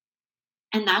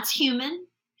 And that's human.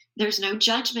 There's no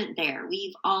judgment there.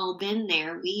 We've all been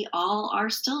there. We all are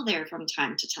still there from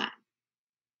time to time.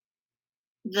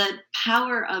 The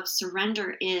power of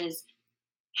surrender is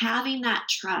having that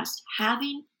trust,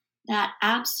 having that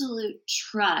absolute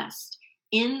trust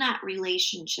in that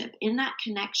relationship, in that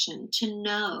connection, to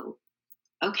know,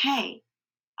 okay,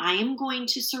 I am going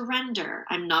to surrender.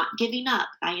 I'm not giving up.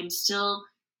 I am still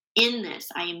in this.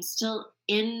 I am still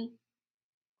in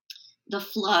the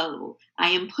flow. I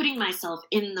am putting myself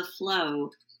in the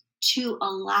flow to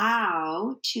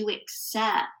allow, to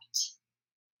accept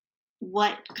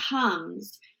what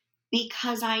comes,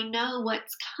 because I know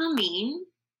what's coming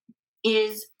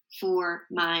is for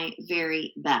my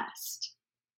very best.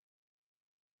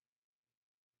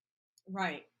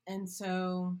 Right. And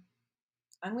so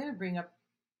I'm going to bring up,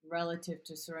 relative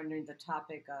to surrendering, the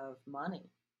topic of money.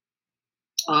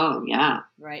 Oh, yeah.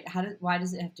 Right. Why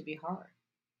does it have to be hard?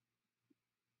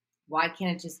 Why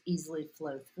can't it just easily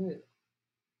flow through?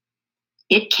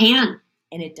 It can.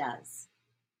 And it does.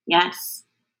 Yes.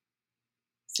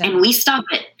 So, and we stop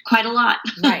it quite a lot.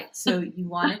 Right. So you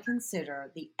want to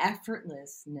consider the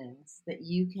effortlessness that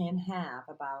you can have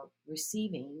about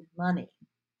receiving money.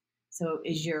 So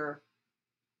is your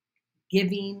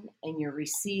giving and your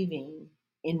receiving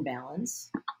in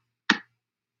balance?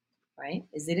 Right?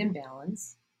 Is it in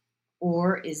balance?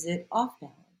 Or is it off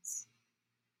balance?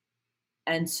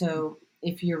 And so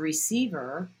if your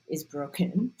receiver is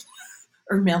broken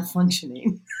or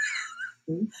malfunctioning,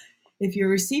 if your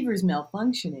receiver is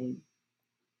malfunctioning,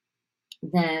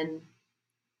 then,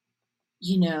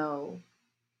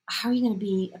 how are you going to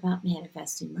be about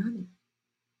manifesting money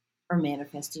or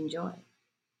manifesting joy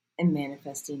and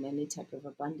manifesting any type of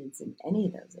abundance in any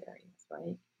of those areas,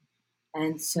 right?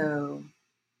 And so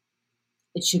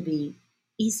it should be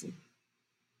easy.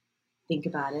 Think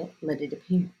about it, let it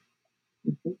appear.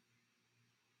 Mm-hmm.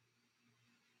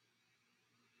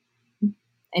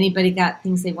 Anybody got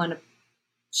things they want to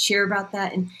share about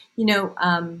that? And,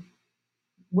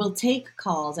 we'll take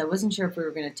calls. I wasn't sure if we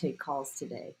were going to take calls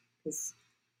today because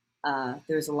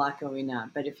there's a lot going on.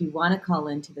 But if you want to call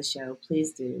into the show,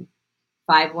 please do.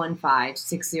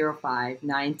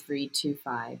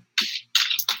 515-605-9325.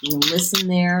 You can listen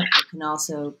there. You can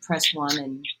also press 1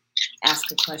 and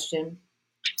ask a question.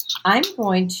 I'm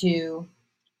going to,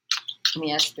 let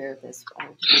me ask Spirit this. Are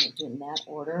we going to do it in that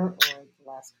order or the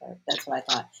last card? That's what I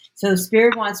thought. So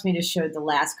Spirit wants me to show the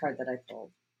last card that I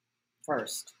pulled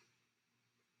first.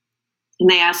 And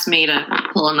they asked me to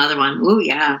pull another one. Ooh,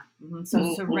 yeah. Mm-hmm.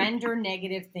 So surrender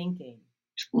negative thinking.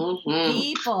 Mm-hmm.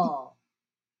 People.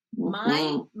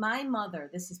 Mm-hmm. My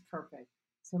mother, this is perfect.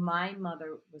 So my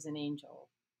mother was an angel,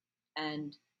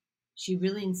 and she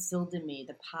really instilled in me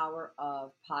the power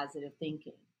of positive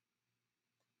thinking.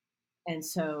 And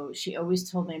so she always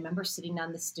told me, I remember sitting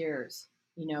on the stairs,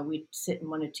 we'd sit in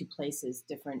one or two places,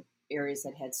 different areas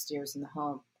that had stairs in the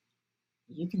home.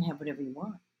 You can have whatever you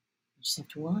want. You just have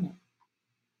to want it.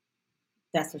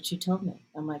 That's what she told me.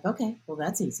 I'm like, okay, well,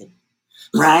 that's easy.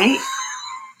 Right?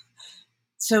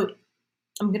 So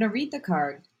I'm going to read the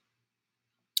card.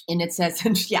 And it says,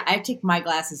 yeah, I take my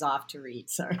glasses off to read.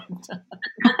 Sorry.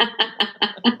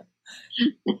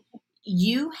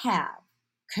 You have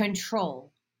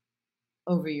control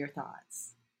over your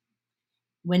thoughts.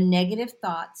 When negative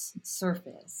thoughts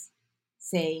surface,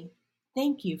 say,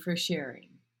 thank you for sharing,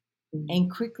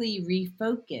 and quickly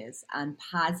refocus on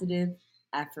positive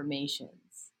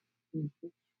affirmations. Mm-hmm.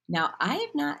 Now, I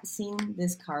have not seen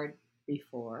this card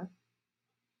before,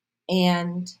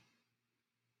 and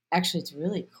actually, it's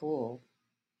really cool.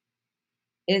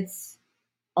 It's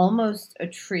almost a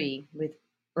tree with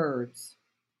birds,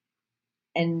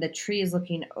 and the tree is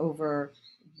looking over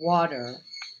water,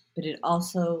 but it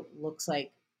also looks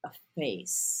like a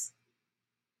face.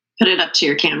 Put it up to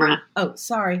your camera. Oh,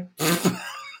 sorry.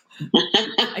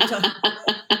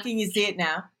 Can you see it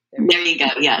now? There you go.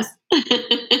 Yes.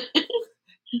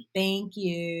 Thank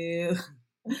you.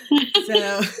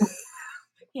 So,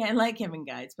 yeah, I like having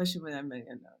guides, especially when I'm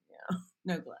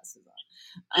no glasses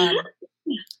on.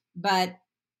 But,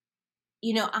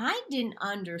 I didn't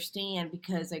understand,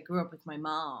 because I grew up with my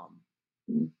mom,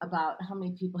 about how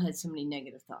many people had so many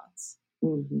negative thoughts.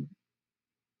 Mm-hmm.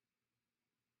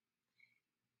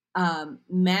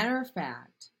 Matter of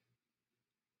fact,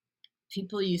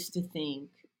 people used to think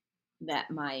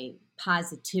that my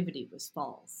positivity was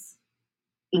false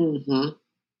Mm-hmm.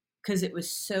 because it was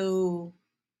so.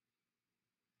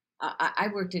 I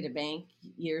worked at a bank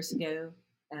years ago,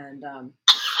 and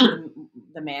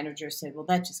the manager said, "Well,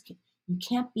 that just you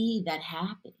can't be that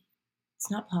happy.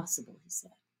 It's not possible," he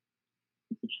said.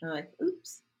 I'm like,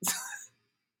 "Oops,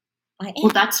 I am."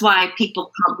 Well, that's why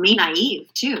people called me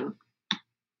naive too.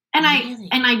 And Really?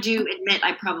 I do admit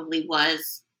I probably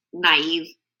was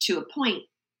naive to a point,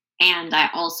 and I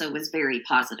also was very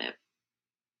positive,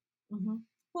 Mm-hmm.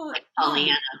 Well, like yeah.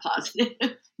 Pollyanna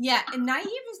positive. Yeah, and naive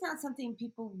is not something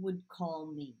people would call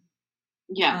me.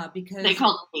 Yeah, because they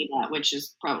called me that, which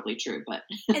is probably true, but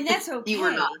and that's okay. you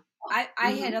were not.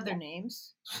 I had other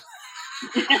names.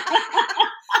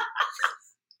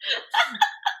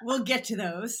 We'll get to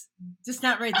those, just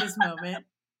not right this moment.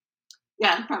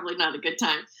 Yeah, probably not a good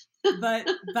time. but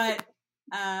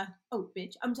oh,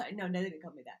 bitch! I'm sorry. No, they didn't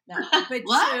call me that. No, but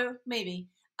What? true, maybe.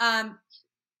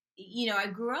 You know, I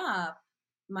grew up.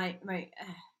 I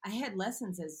had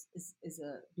lessons as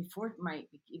a before I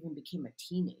even became a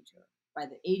teenager. By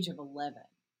the age of 11,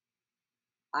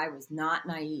 I was not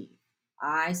naive.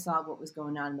 I saw what was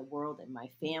going on in the world and my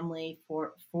family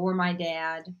for my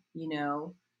dad, you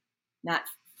know, not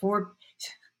for.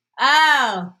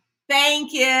 Oh,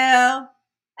 thank you. I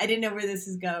didn't know where this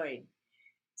is going.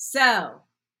 So,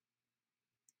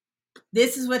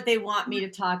 this is what they want me to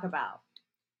talk about.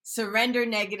 Surrender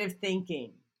negative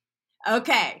thinking.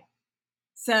 Okay.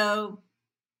 So,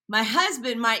 my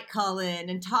husband might call in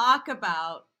and talk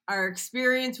about our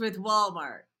experience with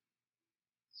Walmart.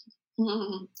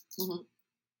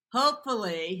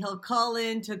 Hopefully, he'll call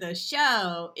into the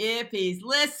show if he's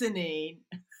listening.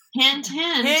 Hint,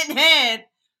 hint. Hint, hint.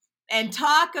 And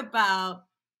talk about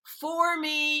for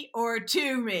me or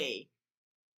to me.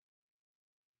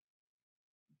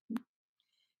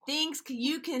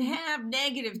 You can have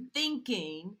negative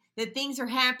thinking that things are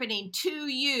happening to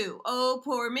you. Oh,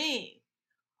 poor me.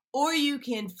 Or you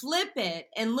can flip it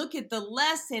and look at the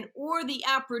lesson or the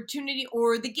opportunity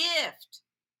or the gift.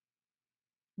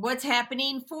 What's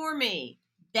happening for me?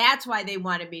 That's why they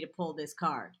wanted me to pull this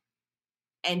card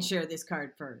and share this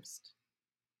card first.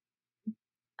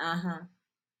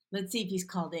 Let's see if he's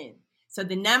called in. So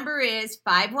the number is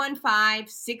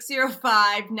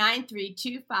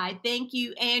 515-605-9325. Thank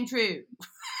you, Andrew.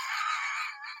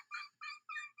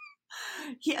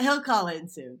 He'll call in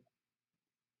soon.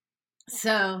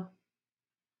 So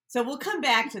we'll come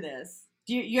back to this.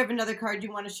 Do you have another card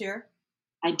you want to share?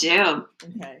 I do.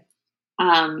 Okay.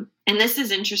 And this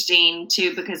is interesting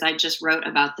too because I just wrote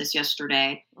about this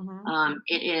yesterday. Mm-hmm.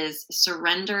 It is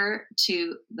surrender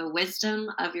to the wisdom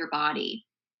of your body.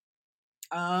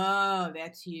 Oh,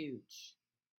 that's huge.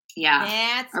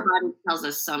 Yeah, our body tells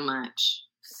us so much.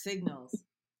 Signals.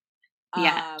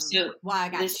 Yeah. So I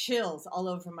got chills all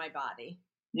over my body.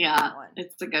 Yeah,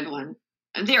 it's a good one.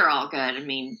 They're all good. I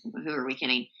mean, who are we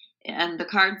kidding? And the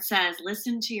card says,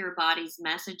 listen to your body's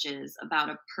messages about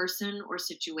a person or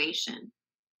situation.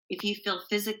 If you feel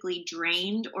physically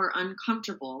drained or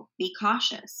uncomfortable, be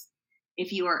cautious.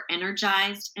 If you are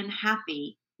energized and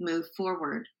happy, move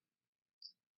forward.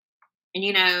 And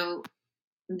you know,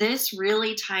 this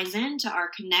really ties into our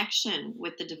connection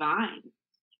with the divine.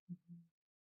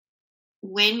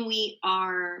 When we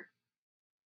are,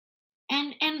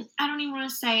 and I don't even want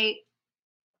to say,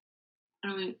 I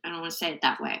don't want to say it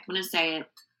that way. I want to say it.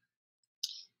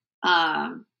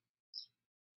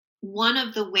 One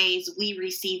of the ways we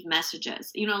receive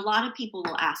messages, you know, a lot of people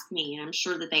will ask me, and I'm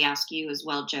sure that they ask you as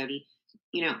well, Jody,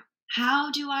 you know,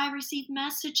 how do I receive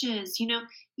messages? You know,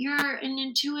 you're an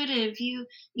intuitive, you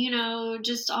know,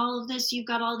 just all of this, you've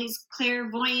got all these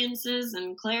clairvoyances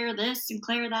and clair this and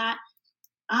clair that.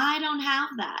 I don't have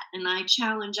that. And I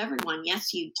challenge everyone.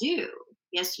 Yes, you do.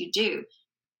 Yes, you do.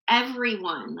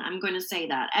 Everyone, I'm going to say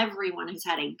that, everyone has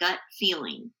had a gut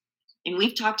feeling. And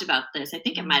we've talked about this. I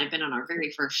think it might have been on our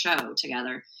very first show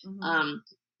together. Mm-hmm.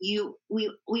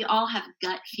 We all have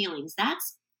gut feelings.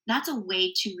 That's a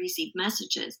way to receive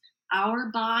messages.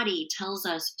 Our body tells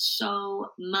us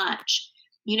so much.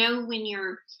 You know, when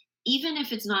you're, even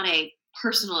if it's not a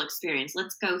personal experience,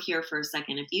 let's go here for a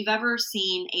second. If you've ever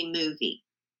seen a movie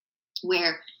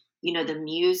where, you know, the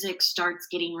music starts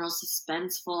getting real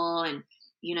suspenseful and,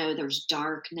 you know, there's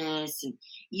darkness and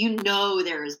you know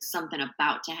there is something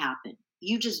about to happen.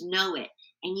 You just know it.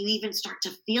 And you even start to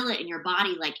feel it in your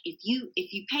body. Like if you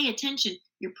pay attention,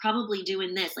 you're probably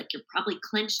doing this. Like you're probably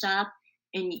clenched up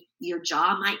and your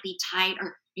jaw might be tight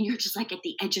and you're just like at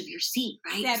the edge of your seat,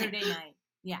 right? Saturday night.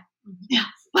 Yeah. Yeah.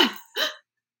 What's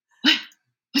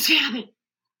going to happen?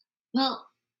 Well,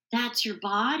 that's your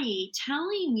body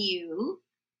telling you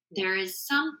there is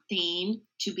something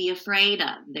to be afraid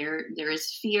of. There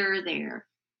is fear there.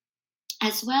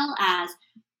 As well as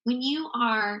when you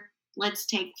are, let's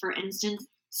take for instance,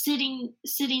 sitting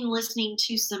listening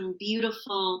to some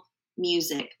beautiful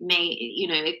music.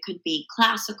 It could be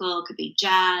classical, it could be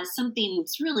jazz, something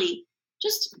that's really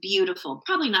just beautiful.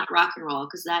 Probably not rock and roll,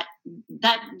 because that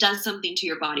does something to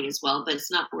your body as well, but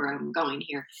it's not where I'm going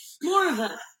here. More of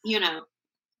a,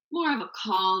 more of a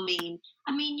calming.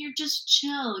 I mean, you're just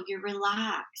chill, you're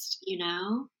relaxed,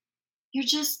 you're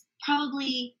just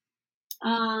probably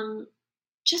um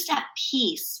just at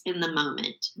peace in the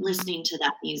moment listening to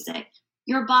that music.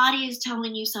 Your body is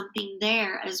telling you something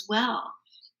there as well.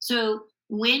 So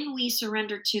when we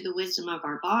surrender to the wisdom of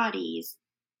our bodies,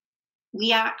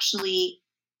 we actually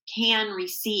can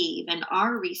receive and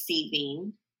are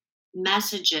receiving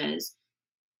messages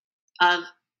of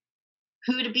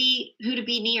who to be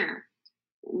near,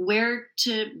 where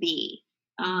to be,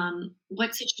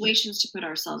 what situations to put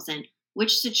ourselves in,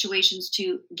 which situations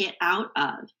to get out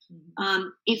of.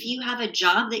 If you have a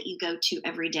job that you go to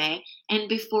every day, and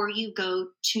before you go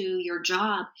to your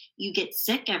job, you get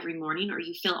sick every morning or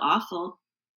you feel awful,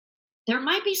 there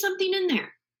might be something in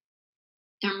there.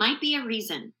 There might be a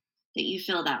reason that you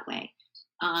feel that way.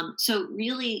 So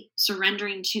really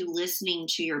surrendering to listening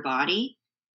to your body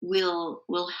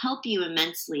will help you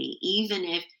immensely, even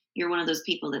if you're one of those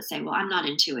people that say, well, I'm not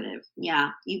intuitive.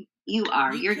 Yeah, you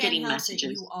are. You're getting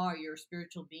messages. You are your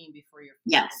spiritual being before your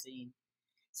physical Yes. being.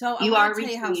 So I you want are to tell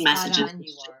you how receiving spot messages, on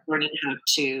you are. learning how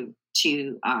to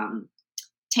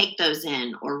take those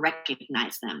in or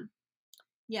recognize them.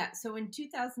 Yeah. So in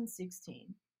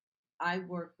 2016, I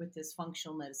worked with this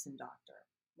functional medicine doctor,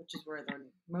 which is where I learned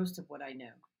most of what I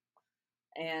know.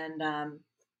 And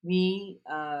we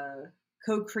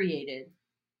co-created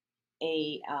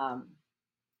a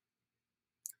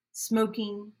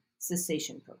smoking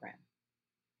cessation program.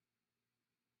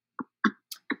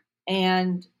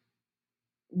 And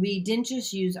we didn't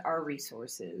just use our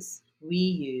resources, we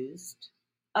used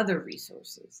other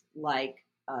resources like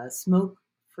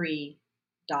smokefree.gov.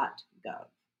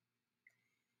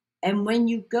 And when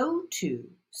you go to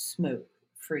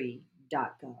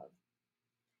smokefree.gov,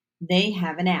 they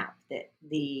have an app that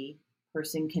the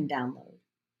person can download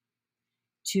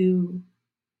to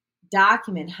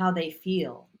document how they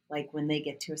feel like when they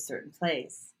get to a certain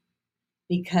place.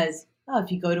 Because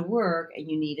if you go to work and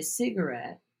you need a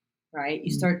cigarette, right,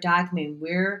 you start documenting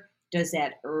where does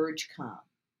that urge come.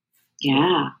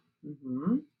 Yeah.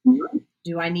 Mm-hmm.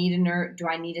 Do I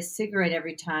need a cigarette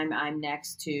every time I'm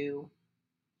next to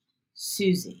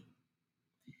Susie?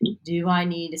 Do I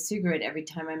need a cigarette every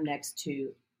time I'm next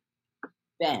to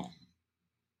Ben?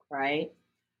 Right?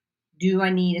 Do I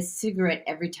need a cigarette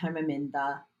every time I'm in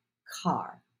the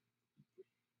car?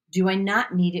 Do I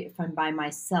not need it if I'm by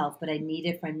myself, but I need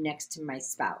it if I'm next to my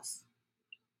spouse?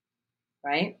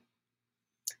 Right?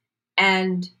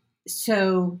 And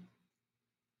so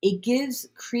it gives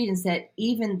credence that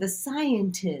even the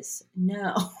scientists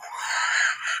know.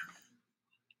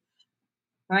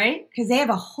 Right? Because they have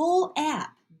a whole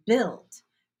app built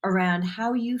around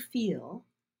how you feel.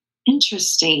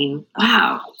 Interesting.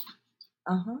 Wow.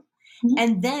 Uh-huh. Mm-hmm.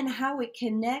 And then how it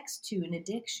connects to an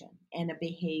addiction and a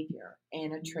behavior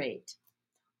and a trait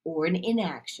or an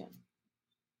inaction.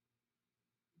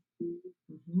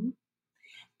 Mm-hmm.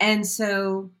 And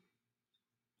so,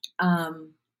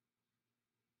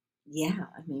 yeah,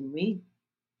 I mean,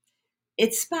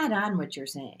 it's spot on what you're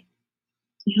saying.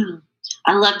 Yeah.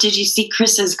 Did you see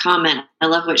Chris's comment? I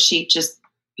love what she just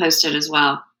posted as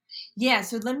well. Yeah,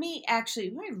 so let me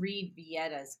read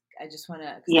Vietta's. I just want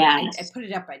to, yes. I put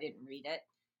it up, I didn't read it.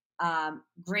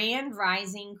 Grand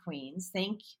Rising Queens,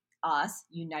 thank us,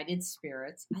 United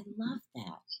Spirits. I love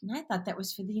that. And I thought that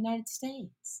was for the United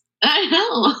States. I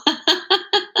know.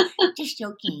 Just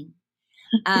joking.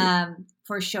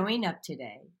 For showing up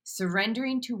today,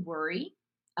 surrendering to worry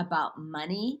about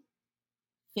money,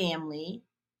 family,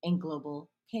 and global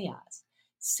chaos.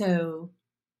 So,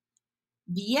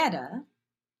 Vietta,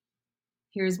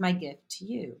 here's my gift to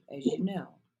you. As you know,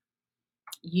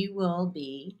 you will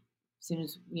be, as soon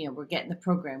as we're getting the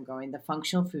program going, the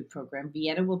functional food program,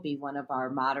 Vietta will be one of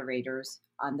our moderators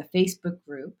on the Facebook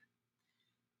group,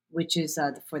 which is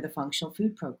for the functional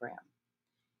food program.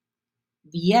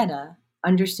 Vietta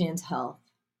understands health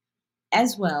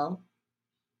as well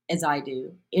as I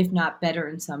do, if not better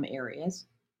in some areas,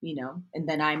 and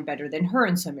then I'm better than her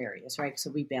in some areas, right?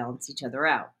 So we balance each other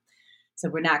out. So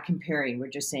we're not comparing, we're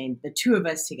just saying the two of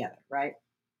us together, right?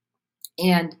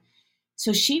 And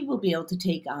so she will be able to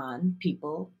take on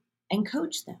people and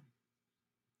coach them.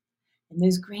 And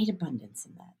there's great abundance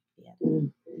in that. Yeah.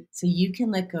 So you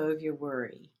can let go of your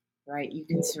worry, right? You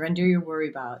can surrender your worry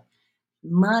about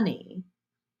money.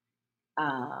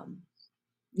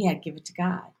 Give it to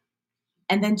God.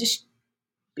 And then just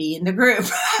be in the group.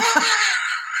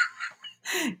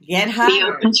 Get hired. Be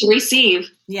open to receive.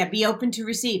 Yeah, be open to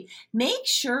receive. Make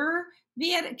sure,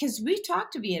 Vieta, because we've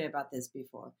talked to Vieta about this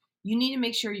before. You need to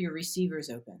make sure your receiver is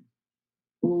open.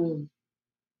 Oh,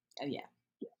 yeah.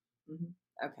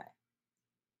 Mm-hmm. Okay.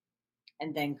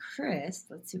 And then Chris,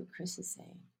 let's see what Chris is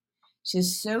saying. She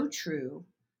says, so true.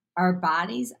 Our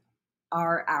bodies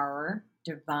are our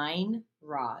divine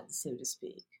rods, so to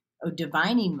speak. Oh,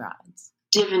 divining rods.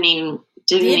 Divining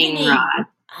rod.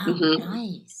 Oh,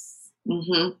 nice.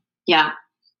 Yeah,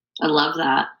 I love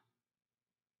that.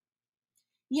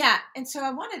 Yeah, and so I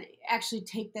wanted to actually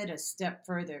take that a step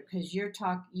further because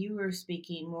you were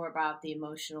speaking more about the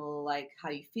emotional, like how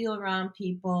you feel around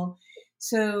people.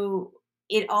 So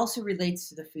it also relates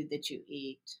to the food that you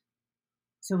eat.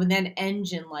 So when that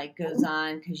engine light goes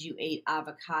on because you ate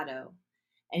avocado,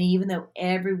 and even though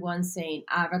everyone's saying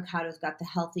avocado's got the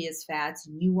healthiest fats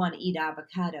and you want to eat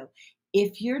avocado,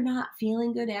 if you're not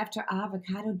feeling good after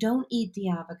avocado, don't eat the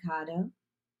avocado.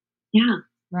 Yeah.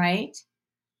 Right?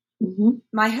 Mm-hmm.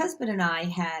 My husband and I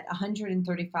had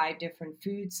 135 different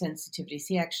food sensitivities.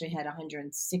 He actually had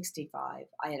 165.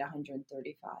 I had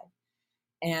 135.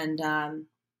 And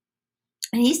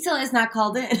he still has not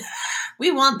called in.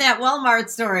 We want that Walmart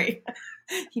story.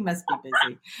 He must be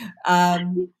busy.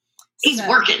 He's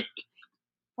working.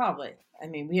 Probably. I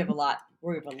mean, we have a lot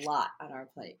on our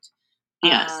plate.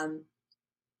 Yes.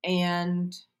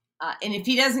 And if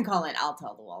he doesn't call in, I'll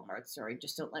tell the Walmart story.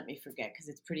 Just don't let me forget because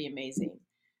it's pretty amazing.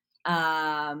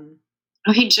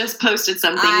 He just posted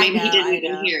something. Maybe he didn't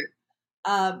even hear.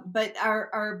 But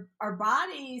our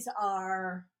bodies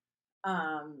are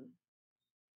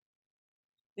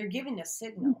they're giving us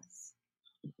signals.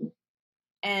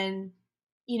 And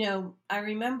I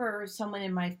remember someone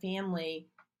in my family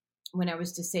when I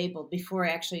was disabled, before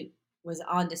I actually was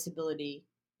on disability,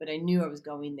 but I knew I was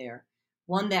going there.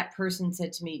 That person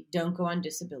said to me, don't go on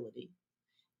disability.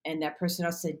 And that person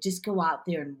else said, just go out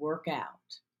there and work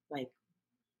out. Like,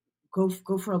 go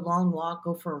for a long walk,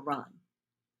 go for a run.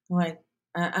 I'm like,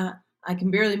 I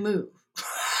can barely move.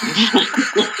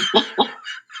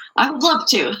 I would love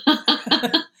to.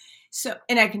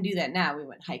 And I can do that now. We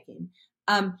went hiking.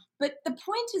 But the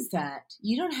point is that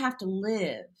you don't have to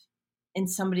live in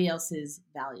somebody else's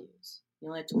values. You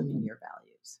only have to live in your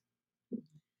values.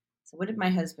 So what did my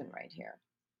husband write here?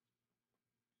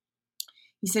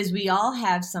 He says, we all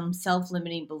have some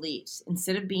self-limiting beliefs.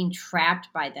 Instead of being trapped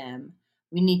by them,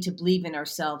 we need to believe in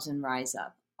ourselves and rise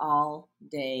up all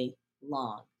day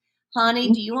long.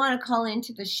 Honey, do you want to call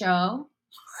into the show?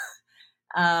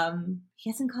 He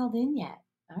hasn't called in yet.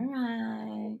 All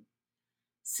right.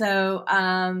 So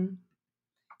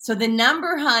the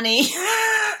number, honey,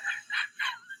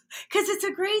 because it's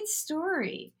a great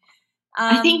story.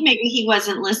 I think maybe he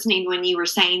wasn't listening when you were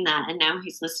saying that, and now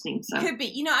he's listening. So could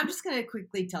be. I'm just going to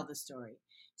quickly tell the story.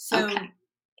 So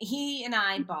he and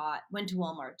I went to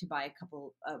Walmart to buy a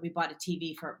couple. We bought a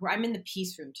TV I'm in the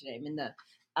Peace Room today. I'm in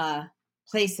the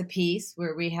Place of Peace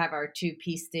where we have our 2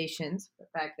 peace stations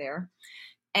back there,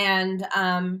 and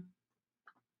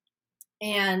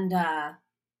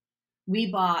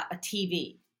we bought a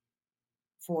TV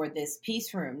for this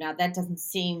Peace Room. Now that doesn't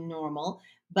seem normal,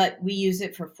 but we use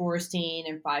it for foresting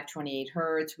and 528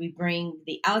 hertz. We bring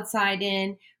the outside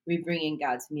in, we bring in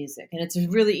God's music. And it's a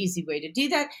really easy way to do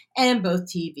that. And both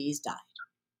TVs died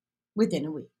within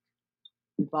a week.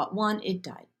 We bought one, it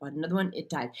died. Bought another one, it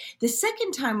died. The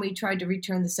second time we tried to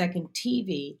return the second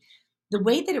TV, the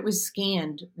way that it was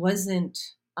scanned wasn't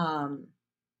done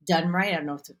right. I don't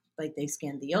know if they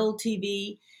scanned the old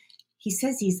TV. He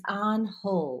says he's on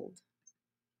hold.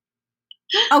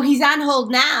 Oh, he's on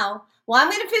hold now. Well, I'm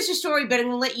going to finish the story, but I'm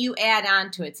going to let you add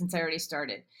on to it since I already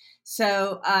started.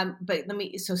 So,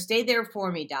 stay there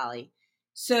for me, Dolly.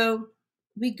 So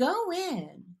we go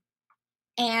in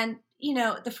and,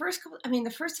 the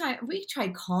first time we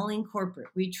tried calling corporate,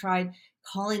 we tried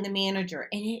calling the manager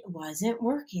and it wasn't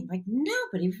working. Like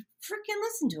nobody freaking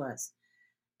listened to us.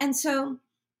 And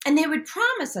they would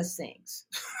promise us things.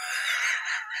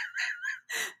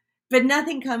 But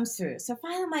nothing comes through. So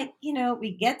finally,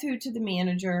 we get through to the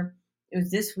manager. It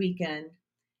was this weekend.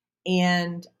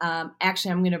 And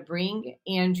actually, I'm going to bring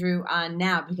Andrew on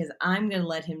now because I'm going to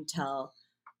let him tell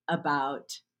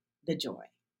about the joy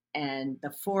and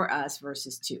the for us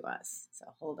versus to us. So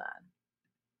hold on.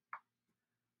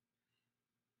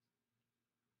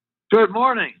 Good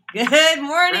morning. Good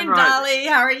morning, Dolly.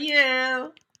 How are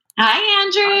you? Hi, I'm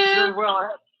Andrew. doing well.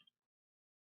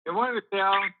 Good morning,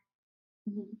 Michelle.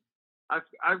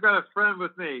 I've got a friend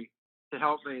with me to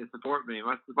help me and support me.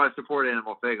 My support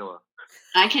animal, Fagala.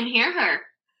 I can hear her.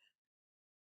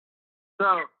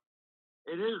 So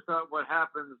it is what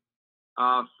happens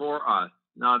for us,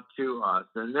 not to us.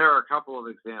 And there are a couple of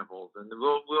examples, and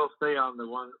we'll stay on the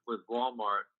one with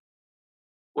Walmart,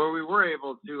 where we were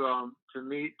able to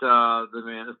meet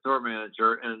the store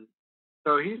manager, and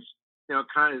so he's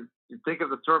kind of, you think of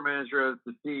the store manager as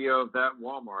the CEO of that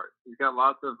Walmart. He's got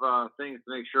lots of things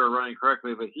to make sure are running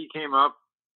correctly. But he came up,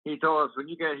 he told us, when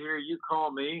you get here, you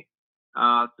call me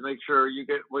to make sure you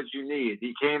get what you need.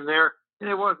 He came there, and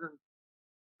it wasn't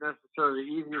necessarily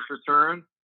the easiest return.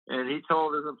 And he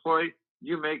told his employee,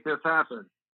 "You make this happen.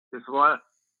 Just what?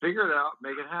 Figure it out,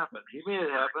 make it happen." He made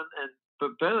it happen, and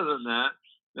but better than that,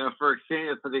 for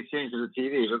the exchange of the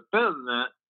TV. But better than that,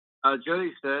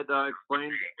 Jody said,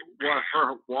 explained what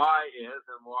her why is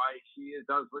and why she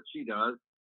does what she does.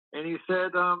 And he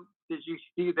said, did you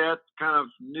see that kind of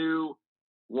new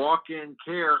walk-in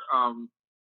care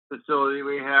facility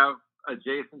we have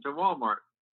adjacent to Walmart?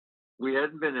 We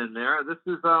hadn't been in there. This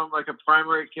is like a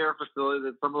primary care facility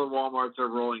that some of the Walmarts are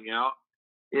rolling out.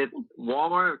 It's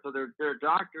Walmart, so they're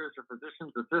doctors or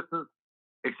physicians, assistants,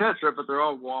 etc., but they're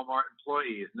all Walmart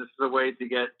employees. And this is a way to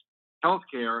get health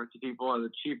care to people in a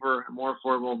cheaper, more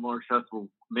affordable, more accessible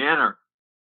manner.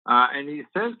 And he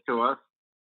says to us,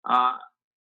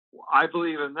 I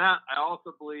believe in that. I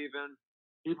also believe in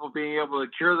people being able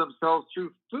to cure themselves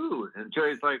through food. And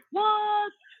Joey's like,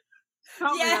 what?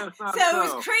 Tell me that's not so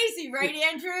it was crazy, right,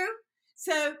 Andrew?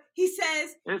 So he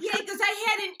says, because I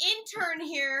had an intern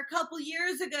here a couple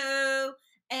years ago,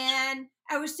 and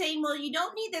I was saying, well, you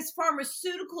don't need this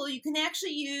pharmaceutical. You can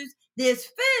actually use this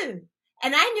food.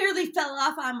 And I nearly fell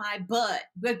off on my butt.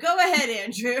 But go ahead,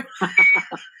 Andrew.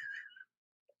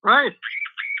 Right.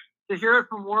 To hear it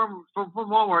from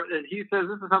Walmart, and he says,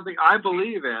 this is something I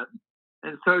believe in.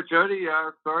 And so Jody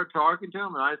started talking to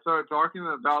him, and I started talking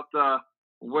to him about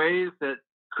ways that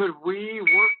could we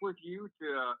work with you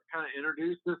to kind of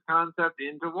introduce this concept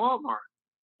into Walmart.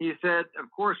 He said, of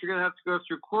course, you're going to have to go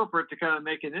through corporate to kind of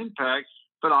make an impact,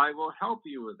 but I will help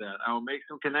you with that. I will make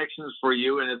some connections for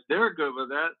you, and if they're good with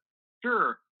that,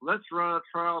 sure, let's run a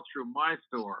trial through my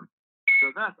store.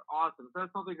 So that's awesome.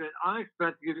 That's something that an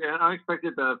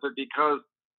unexpected benefit, because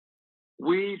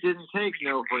we didn't take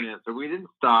no for an answer. We didn't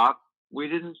stop. We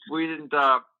didn't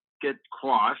get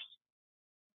quashed.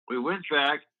 We went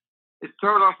back. It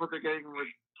started off with getting with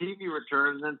TV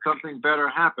returns, and then something better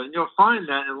happened. You'll find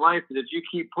that in life, that if you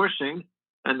keep pushing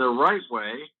in the right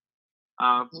way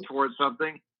towards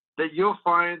something, that you'll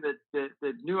find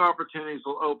that new opportunities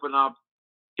will open up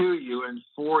to you and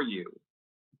for you.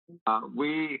 I'm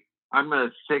going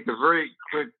to take a very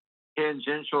quick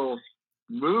tangential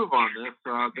move on this.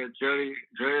 That Jody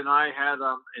and I had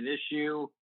an issue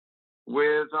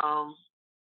with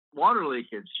water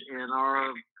leakage in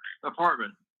our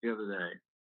apartment the other day,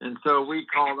 and so we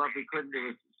called up. We couldn't. It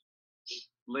was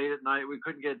late at night. We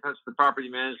couldn't get in touch with the property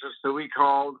manager, so we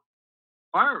called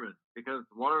firemen because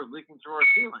water was leaking through our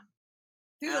ceiling.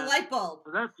 Through the light bulb.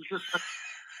 So that's just.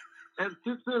 And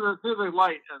through the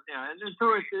light, and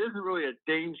so it isn't really a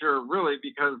danger, really,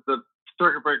 because the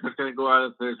circuit breaker is going to go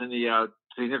out if there's any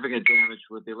significant damage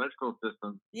with the electrical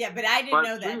system. Yeah, but I didn't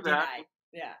know that, did I?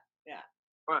 Yeah.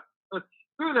 But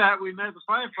through that, we met the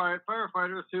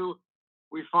firefighters who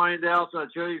we find out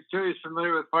Jody's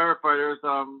familiar with firefighters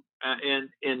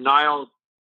in Niles,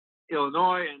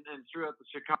 Illinois, and throughout the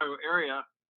Chicago area,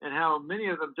 and how many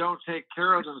of them don't take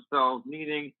care of themselves,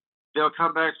 meaning they'll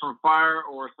come back from fire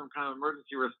or some kind of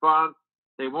emergency response.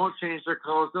 They won't change their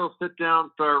clothes. They'll sit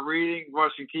down, start reading,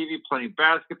 watching TV, playing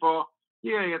basketball.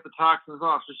 You gotta get the toxins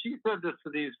off. So she said this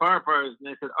to these firefighters, and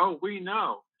they said, "Oh, we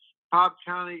know. Cobb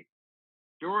County,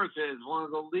 Georgia, is one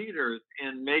of the leaders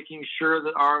in making sure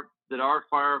that our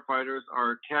firefighters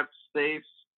are kept safe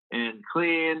and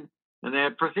clean, and they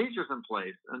have procedures in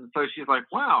place." And so she's like,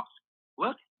 "Wow,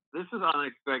 this is an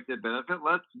unexpected benefit.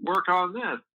 Let's work on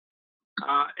this."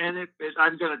 And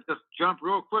I'm going to just jump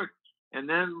real quick. And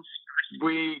then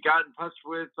we got in touch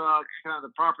with kind of the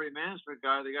property management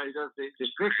guy, the guy who does the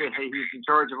fixing. Hey, he's in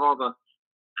charge of all the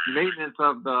maintenance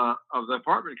of the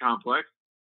apartment complex.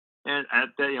 And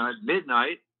at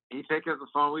midnight, he picked up the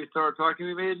phone. We started talking.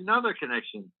 We made another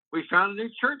connection. We found a new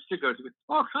church to go to.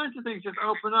 All kinds of things just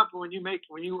open up when you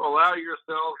allow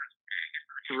yourself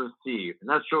to receive. And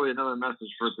that's really another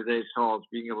message for today's call, is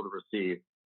being able to receive.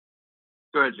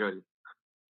 Go ahead, Jody.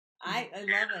 I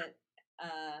love it.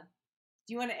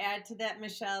 Do you want to add to that,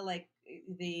 Michelle? Like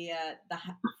the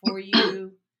for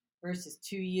you versus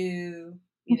to you,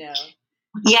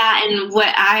 Yeah, and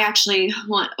what I actually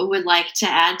would like to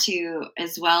add to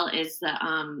as well is that,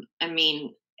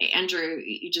 Andrew,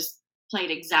 you just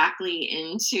played exactly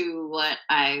into what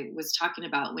I was talking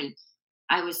about when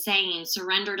I was saying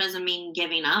surrender doesn't mean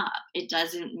giving up. It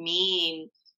doesn't mean,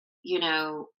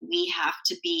 we have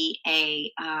to be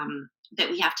that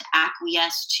we have to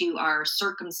acquiesce to our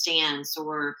circumstance,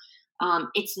 or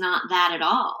it's not that at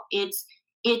all. It's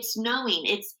knowing,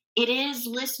 it is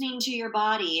listening to your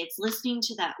body. It's listening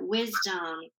to that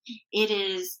wisdom. It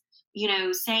is,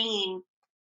 saying,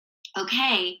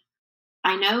 okay,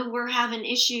 I know we're having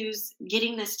issues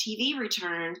getting this TV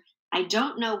returned. I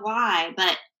don't know why,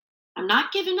 but I'm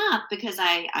not giving up, because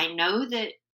I know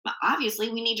that obviously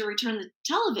we need to return the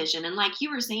television. And like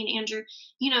you were saying, Andrew,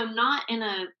 not in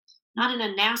a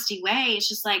nasty way. It's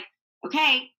just like,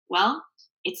 okay, well,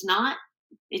 it's not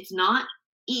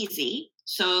easy.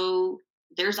 So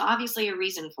there's obviously a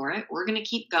reason for it. We're going to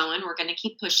keep going. We're going to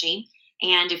keep pushing.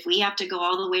 And if we have to go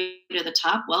all the way to the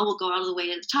top, well, we'll go all the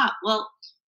way to the top. Well,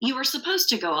 you were supposed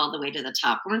to go all the way to the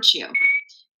top, weren't you?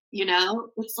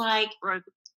 It's like, Right.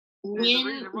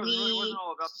 when we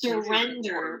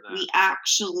surrender, we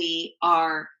actually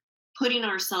are putting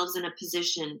ourselves in a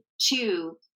position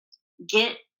to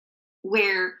get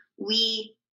where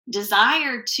we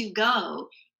desire to go,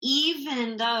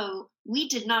 even though we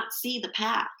did not see the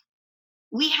path.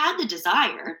 We had the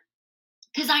desire,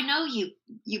 because I know you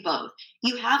both,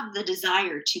 you have the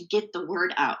desire to get the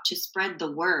word out, to spread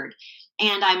the word.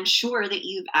 And I'm sure that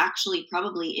you've actually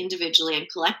probably individually and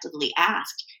collectively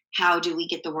asked, how do we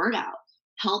get the word out?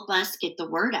 Help us get the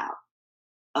word out.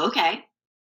 Okay,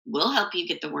 we'll help you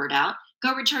get the word out.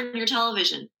 Go return your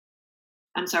television.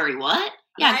 I'm sorry, what?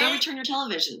 Yeah, go return your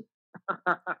television.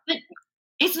 But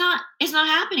it's not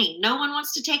happening. No one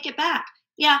wants to take it back.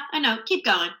 Yeah, I know. Keep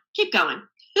going. Keep going.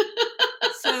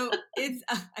 So it's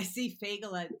I see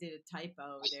Fagala did a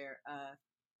typo there.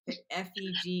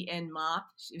 FEGN mop.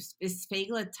 Is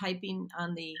Fagala typing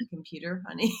on the computer,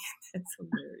 honey? That's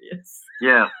hilarious.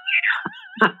 Yeah.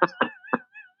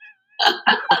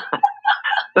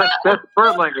 That's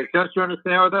bird language. Don't you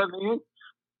understand what that means?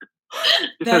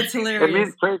 That's hilarious. It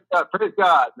means praise God. Praise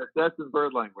God. That's in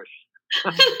bird language.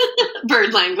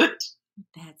 Bird language.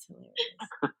 That's hilarious.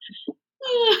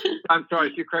 I'm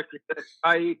sorry, she correctly said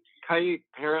Kai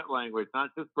parrot language, not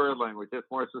just bird language. It's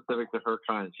more specific to her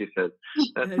kind, she said.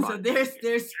 That's so fine.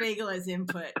 there's Fagala's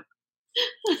input.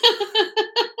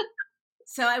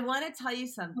 So I want to tell you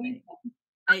something.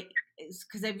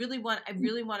 Because I really want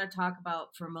to talk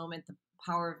about for a moment the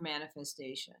power of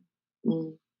manifestation.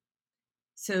 Mm.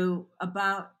 So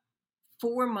about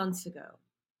 4 months ago,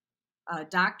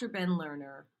 Dr. Ben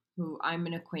Lerner, who I'm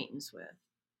an acquaintance with.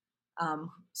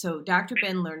 So Dr.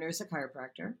 Ben Lerner is a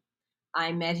chiropractor.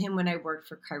 I met him when I worked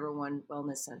for Chiro One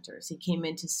Wellness Centers. He came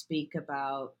in to speak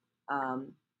about,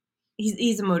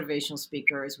 he's a motivational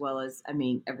speaker as well as,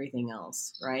 everything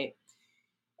else, right?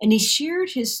 And he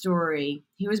shared his story.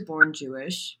 He was born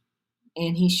Jewish,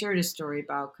 and he shared a story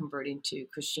about converting to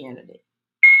Christianity,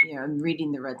 and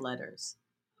reading the red letters.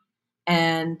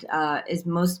 And as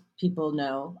most people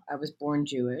know, I was born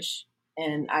Jewish,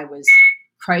 and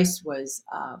Christ was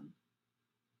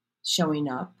showing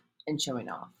up and showing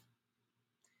off,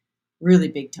 really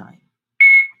big time.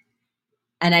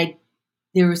 And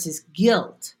there was this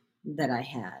guilt that I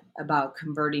had about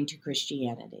converting to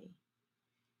Christianity.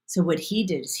 So what he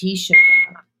did is he showed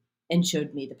up and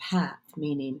showed me the path,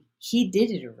 meaning he did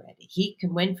it already. He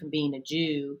went from being a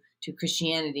Jew to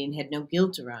Christianity and had no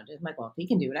guilt around it. I'm like, well, if he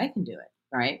can do it, I can do it,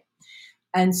 right?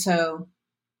 And so,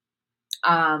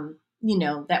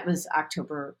 that was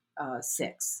October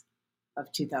 6th of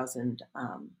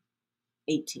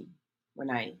 2018 when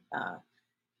I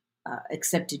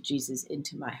accepted Jesus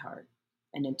into my heart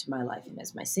and into my life and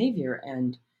as my Savior,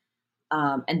 and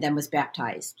then was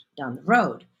baptized down the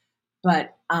road.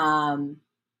 But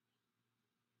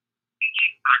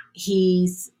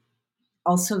he's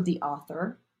also the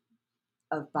author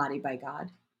of Body by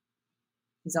God.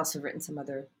 He's also written some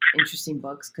other interesting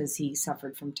books because he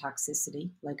suffered from toxicity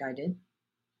like I did.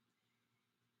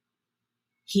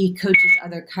 He coaches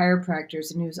other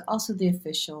chiropractors, and he was also the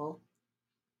official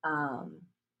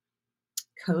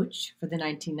coach for the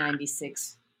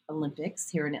 1996 Olympics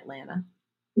here in Atlanta.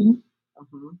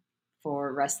 Mm-hmm.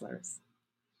 For wrestlers.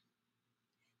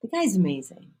 The guy's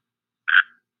amazing.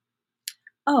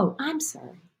 Oh, I'm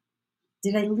sorry.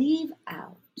 Did I leave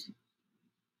out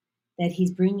that he's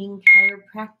bringing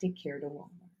chiropractic care to Walmart?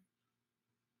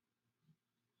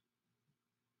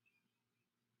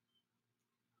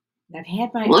 And I've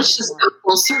had my... Well, it's just go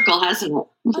full circle, hasn't it?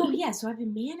 Oh, yeah. So I've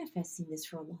been manifesting this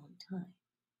for a long time.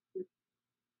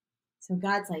 So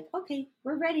God's like, okay,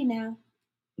 we're ready now.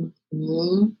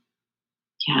 Mm-hmm.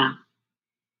 Yeah.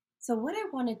 So what I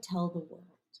want to tell the world.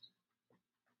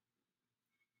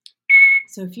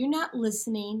 So if you're not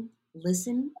listening,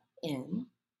 listen in.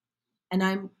 And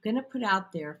I'm going to put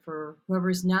out there for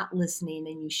whoever's not listening,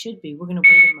 and you should be, we're going to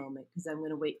wait a moment because I'm going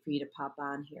to wait for you to pop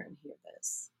on here and hear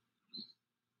this.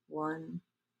 1,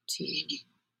 2,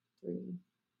 3.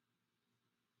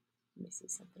 Let me see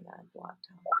something I blocked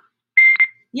out.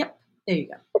 Yep, there you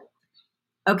go.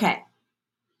 Okay.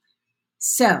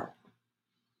 So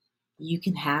you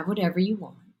can have whatever you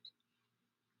want.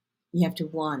 You have to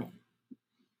want it.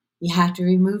 You have to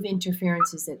remove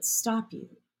interferences that stop you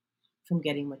from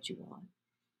getting what you want.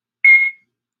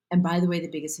 And by the way,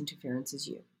 the biggest interference is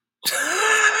you.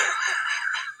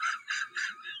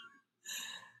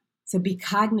 So be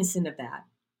cognizant of that.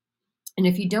 And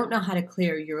if you don't know how to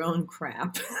clear your own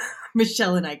crap,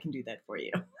 Michelle and I can do that for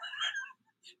you.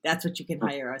 That's what you can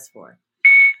hire us for.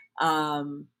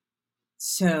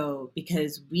 So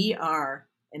because we are,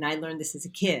 and I learned this as a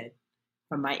kid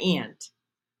from my aunt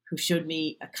who showed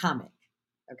me a comic.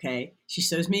 Okay. She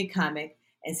shows me a comic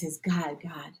and says, God,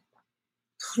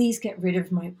 please get rid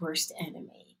of my worst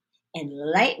enemy. And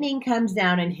lightning comes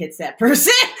down and hits that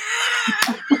person.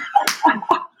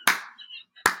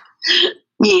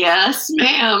 Yes,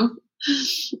 ma'am.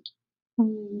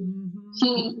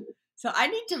 Mm-hmm. So I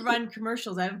need to run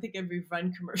commercials. I don't think I've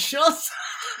run commercials.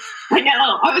 I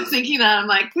know. I was thinking that. I'm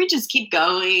like, we just keep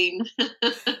going.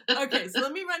 Okay, so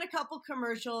let me run a couple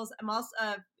commercials. I'm also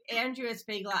Andrea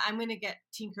Spagla. I'm going to get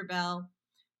Tinkerbell.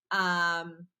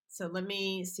 So let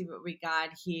me see what we got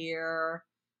here.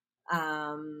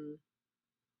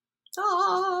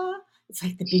 It's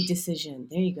like the big decision.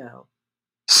 There you go.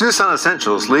 Susan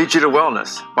Essentials leads you to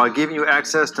wellness by giving you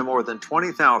access to more than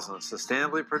 20,000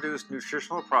 sustainably produced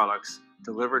nutritional products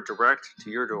delivered direct to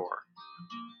your door.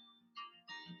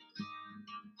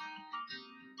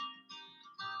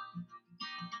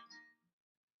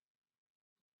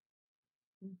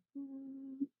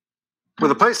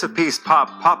 With a Place of Peace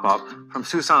pop-up from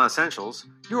Susan Essentials,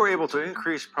 you are able to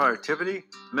increase productivity,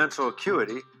 mental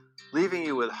acuity, leaving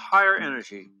you with higher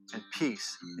energy and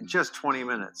peace in just 20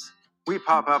 minutes. We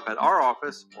pop up at our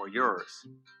office or yours.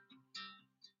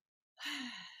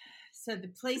 So the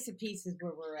Place of Peace is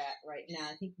where we're at right now.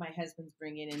 I think my husband's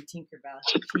bringing in Tinkerbell.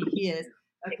 He is.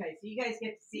 Okay, so you guys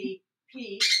get to see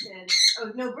Peace and,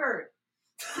 oh, no bird.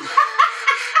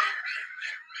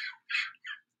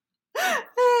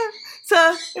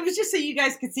 So it was just so you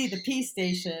guys could see the Peace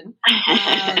Station.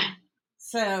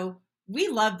 So we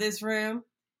love this room.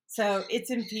 So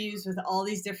it's infused with all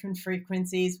these different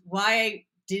frequencies. Why I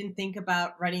didn't think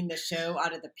about running the show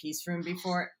out of the Peace Room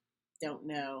before, don't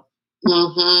know.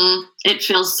 Mm-hmm. It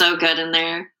feels so good in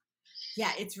there.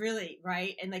 Yeah, it's really,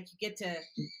 right? And like you get to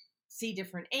see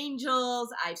different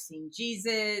angels. I've seen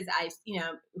Jesus.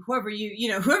 Whoever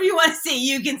you want to see,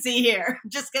 you can see here. I'm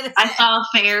just going to say. I saw a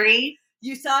fairy.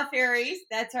 You saw fairies.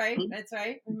 That's right. That's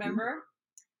right. Remember?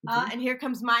 And here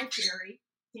comes my fairy,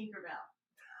 Tinkerbell.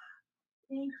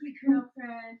 Thank you,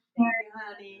 girlfriend. Thank you,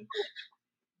 honey.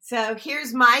 So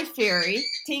here's my fairy,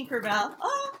 Tinkerbell.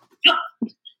 Oh.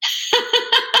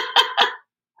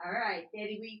 All right,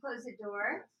 Daddy, will you close the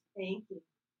door? Thank you.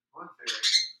 One fairy.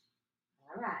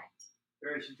 All right.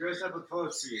 Fairy, she dressed up with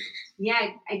clothes for you.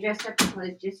 Yeah, I dressed up with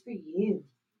clothes just for you.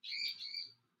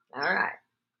 All right.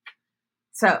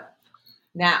 So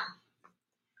now.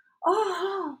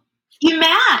 Oh. You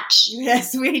match.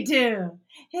 Yes, we do.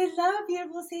 Hello,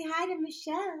 beautiful. Say hi to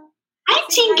Michelle. Hi,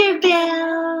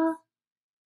 Tinkerbell.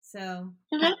 So.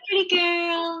 Hello, pretty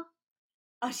girl.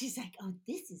 Oh, she's like, oh,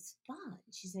 this is fun.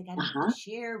 She's like, I don't have to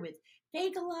share with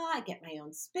Fagala. I get my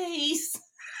own space.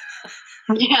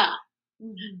 Yeah.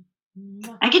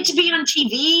 Mm-hmm. I get to be on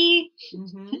TV.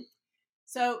 Mm-hmm.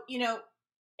 So,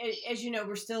 as you know,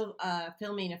 we're still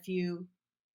filming a few,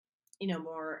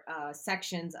 more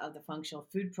sections of the functional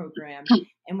food program.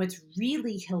 And what's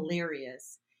really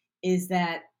hilarious is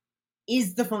the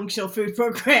functional food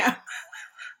program.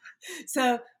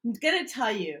 So I'm going to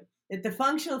tell you that the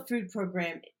functional food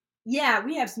program, yeah,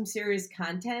 we have some serious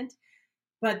content,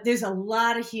 but there's a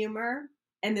lot of humor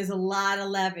and there's a lot of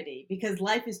levity because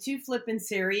life is too flippin'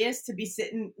 serious to be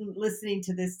sitting listening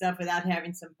to this stuff without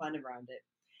having some fun around it.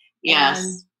 Yes.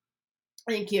 And,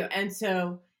 thank you. And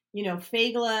so,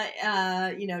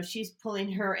 Fagla, she's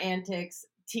pulling her antics,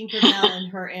 Tinkerbell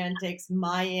and her antics,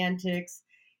 my antics,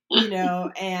 and,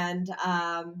 so,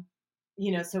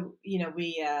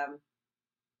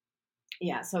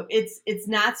 so it's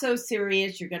not so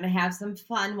serious. You're going to have some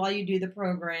fun while you do the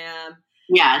program.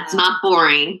 Yeah, it's not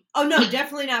boring. Oh, no,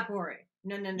 definitely not boring.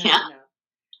 No.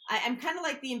 I'm kind of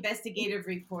like the investigative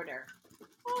reporter.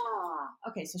 Oh,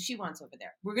 okay, so she wants over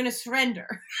there. We're gonna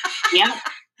surrender. Yeah.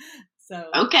 So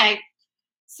Okay.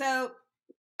 So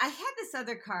I had this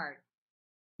other card,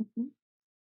 Mm-hmm.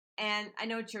 and I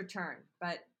know it's your turn,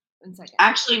 but 1 second.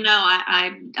 Actually, no,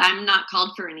 I'm not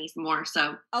called for any more.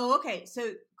 So. Oh, okay.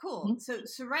 So cool. Mm-hmm. So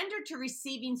surrender to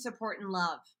receiving support and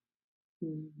love.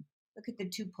 Mm-hmm. Look at the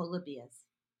two Polybias.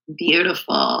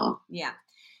 Beautiful. Yeah.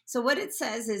 So what it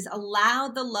says is allow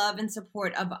the love and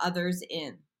support of others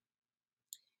in,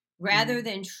 rather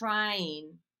than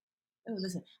trying. Oh,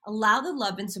 listen. Allow the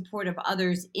love and support of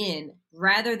others in,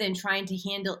 rather than trying to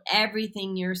handle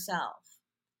everything yourself.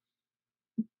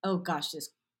 Oh gosh, this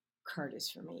card is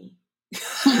for me.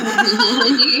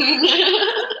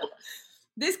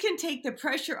 This can take the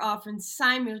pressure off and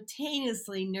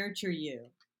simultaneously nurture you.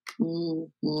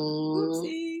 Mm-hmm.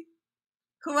 Oopsie.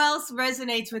 Who else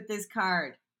resonates with this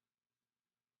card?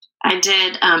 I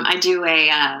did. I do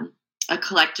a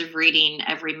collective reading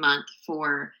every month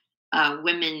for a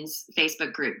women's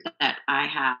Facebook group that I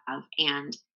have,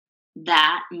 and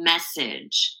that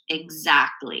message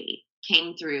exactly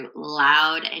came through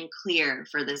loud and clear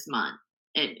for this month.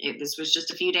 This was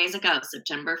just a few days ago,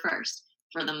 September 1st,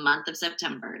 for the month of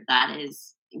September. That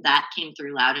came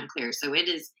through loud and clear. So it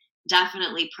is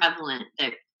definitely prevalent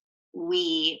that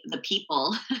we, the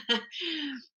people,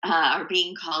 are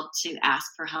being called to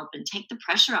ask for help and take the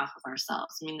pressure off of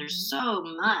ourselves. I mean, there's so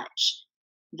much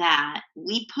that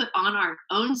we put on our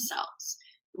own selves.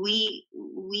 We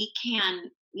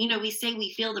can, we say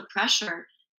we feel the pressure,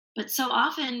 but so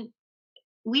often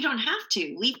we don't have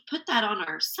to. We put that on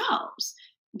ourselves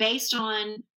based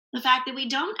on the fact that we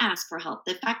don't ask for help,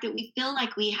 the fact that we feel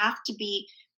like we have to be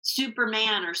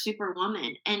Superman or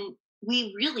Superwoman, and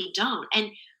we really don't.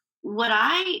 And what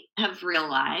I have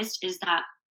realized is that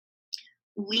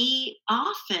we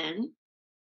often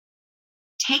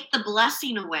take the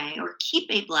blessing away or keep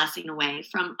a blessing away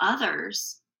from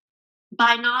others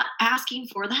by not asking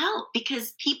for the help,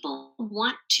 because people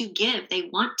want to give, they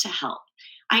want to help.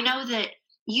 I know that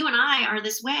you and I are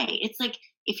this way. It's like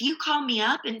if you call me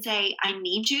up and say, I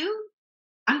need you,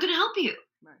 I'm going to help you.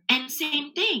 Right. And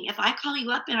same thing, if I call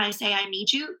you up and I say, I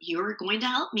need you, you're going to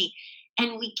help me.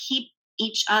 And we keep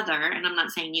each other, and I'm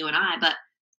not saying you and I, but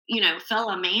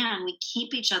fellow man, we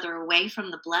keep each other away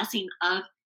from the blessing of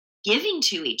giving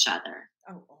to each other.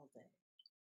 Oh,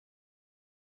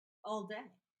 all day,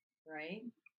 right?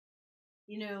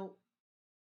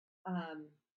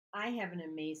 I have an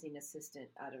amazing assistant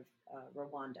out of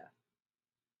Rwanda.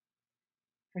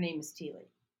 Her name is Tili,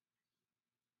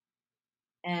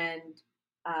 and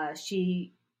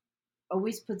she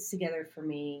always puts together for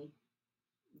me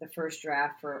the first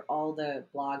draft for all the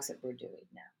blogs that we're doing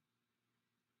now.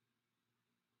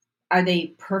 Are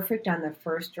they perfect on the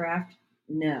first draft?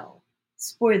 No.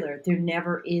 Spoiler, there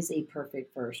never is a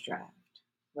perfect first draft,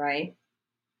 right?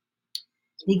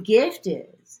 The gift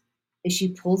is she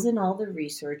pulls in all the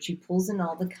research, she pulls in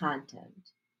all the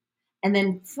content. And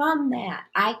then from that,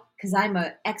 because I'm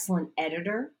an excellent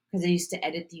editor, because I used to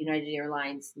edit the United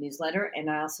Airlines newsletter, and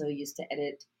I also used to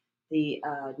edit the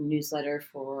newsletter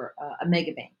for a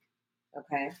mega bank,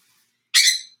 okay?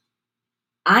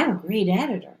 I'm a great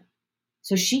editor.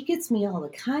 So she gets me all the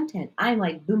content. I'm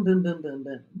like, boom, boom, boom, boom,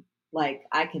 boom. Like,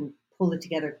 I can pull it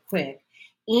together quick.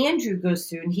 Andrew goes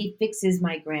through and he fixes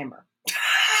my grammar.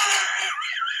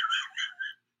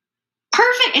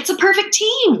 Perfect. It's a perfect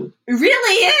team. It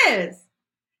really is.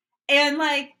 And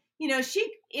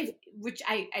which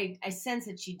I sense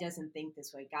that she doesn't think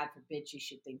this way. God forbid she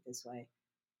should think this way.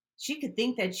 She could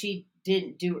think that she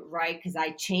didn't do it right because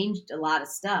I changed a lot of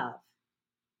stuff.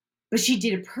 But she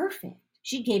did it perfect.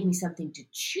 She gave me something to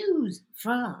choose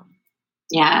from.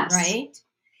 Yes. Right?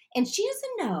 And she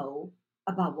doesn't know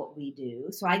about what we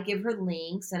do. So I give her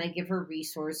links and I give her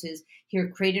resources. Here,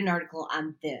 create an article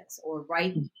on this, or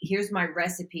here's my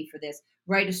recipe for this.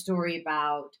 Write a story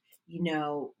about,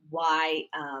 why,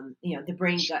 the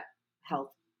brain-gut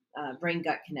health,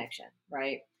 brain-gut connection,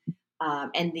 right?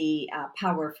 And the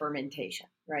power of fermentation,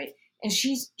 right? And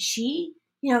she,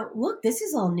 look, this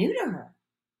is all new to her.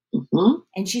 Mm-hmm.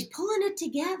 And she's pulling it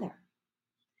together.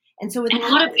 And so, what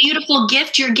a beautiful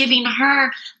gift you're giving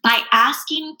her by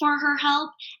asking for her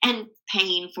help and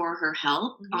paying for her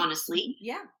help, honestly.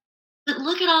 Yeah. But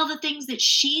look at all the things that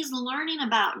she's learning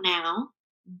about now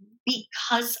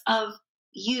because of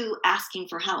you asking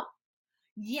for help.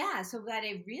 Yeah, so that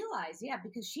I realized,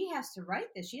 because she has to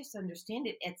write this. She has to understand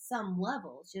it at some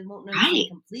level. She won't understand it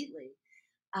completely.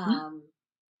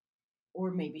 Or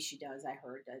maybe she does. I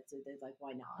heard that. So they're like,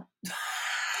 why not?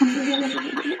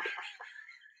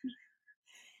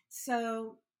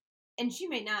 So and she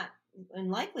may not,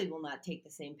 and likely will not take the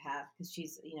same path because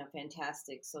she's, a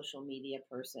fantastic social media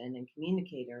person and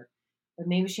communicator. But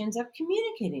maybe she ends up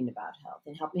communicating about health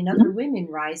and helping other women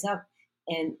rise up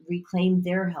and reclaim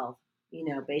their health,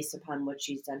 based upon what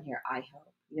she's done here. I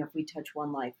hope, if we touch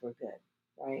one life, we're good,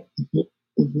 right?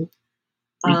 Mm-hmm.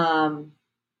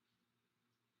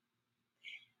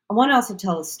 I want to also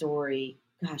tell a story.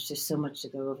 Gosh, there's so much to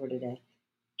go over today.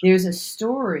 There's a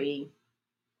story.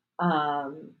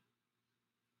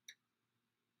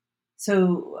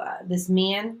 So this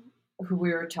man who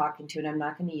we were talking to, and I'm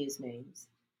not going to use names,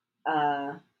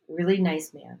 really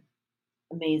nice man,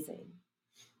 amazing.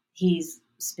 He's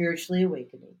spiritually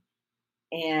awakening.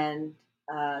 And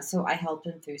so I helped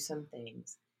him through some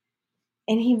things.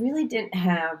 And he really didn't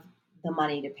have the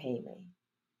money to pay me.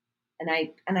 And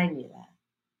I knew that.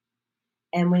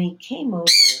 And when he came over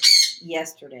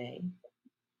yesterday,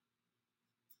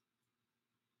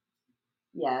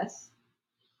 yes.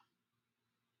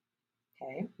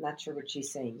 Okay, not sure what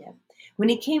she's saying yet. When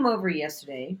he came over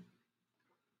yesterday,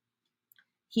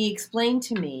 he explained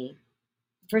to me,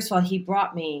 first of all, he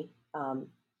brought me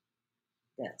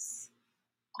this.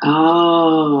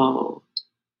 Oh,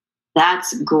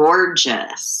 that's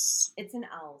gorgeous. It's an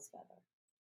owl's feather.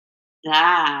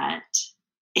 That,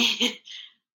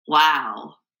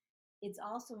 wow. It's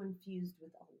also infused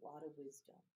with a lot of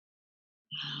wisdom.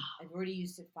 I've already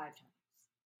used it 5 times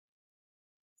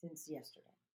since yesterday.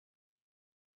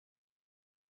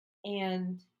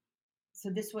 And so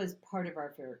this was part of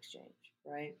our fair exchange,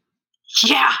 right?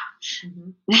 Yeah,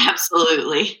 Mm-hmm.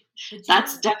 Absolutely.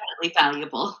 That's definitely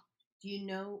valuable. Do you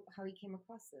know how he came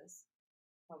across this?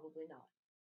 Probably not.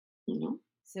 Mm-hmm.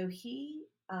 So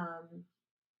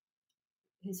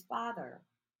his father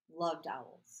loved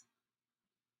owls,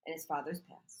 and his father's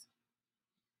passed.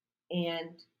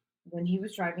 And when he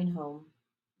was driving home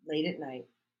late at night,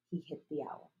 he hit the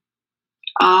owl.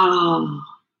 Oh.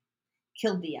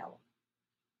 Killed the owl.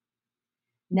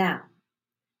 Now,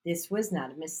 this was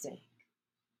not a mistake.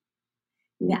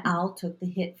 The owl took the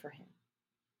hit for him.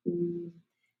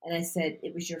 And I said,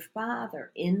 it was your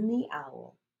father in the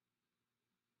owl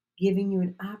giving you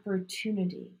an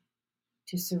opportunity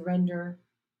to surrender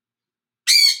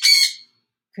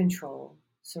control,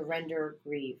 surrender,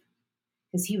 grieve.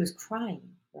 Because he was crying,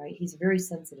 right? He's a very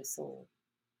sensitive soul.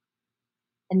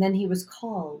 And then he was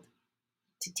called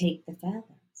to take the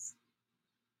feathers.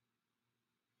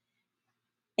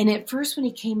 And at first, when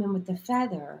he came in with the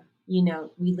feather, we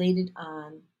laid it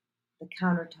on the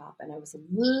countertop, and I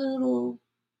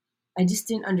just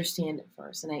didn't understand at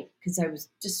first, because I was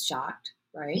just shocked,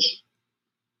 right?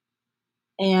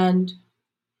 And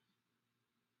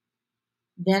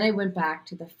then I went back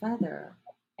to the feather,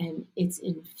 and it's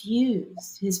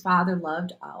infused. His father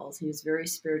loved owls. He was very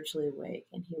spiritually awake,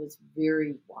 and he was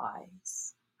very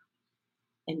wise.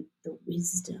 And the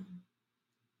wisdom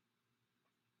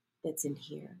that's in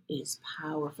here is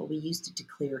powerful. We used it to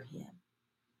clear him.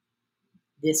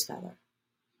 This feather.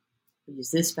 We use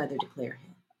this feather to clear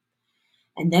him.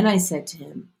 And then I said to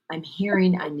him, I'm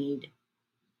hearing I need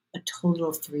a total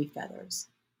of 3 feathers.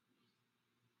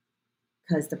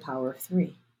 Because the power of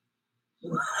 3.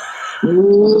 The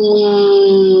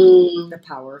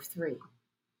power of 3.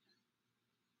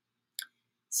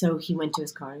 So he went to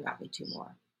his car and got me 2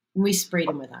 more. And we sprayed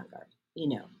him with On Guard,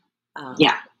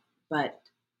 Yeah. But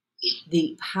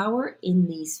the power in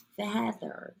these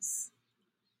feathers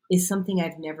is something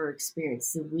I've never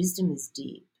experienced. The wisdom is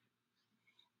deep.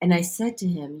 And I said to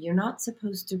him, you're not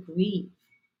supposed to grieve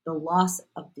the loss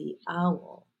of the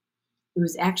owl. It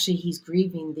was actually, he's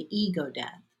grieving the ego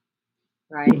death,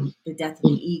 right? The death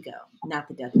of the ego, not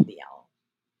the death of the owl.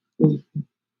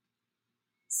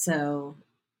 So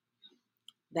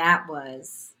that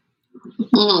was,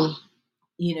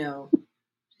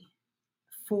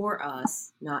 for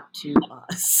us, not to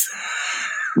us.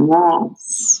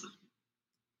 Yes.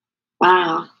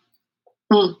 Wow.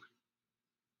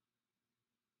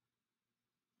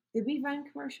 Did we run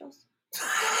commercials?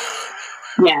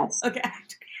 Yes. Okay.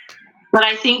 But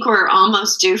I think we're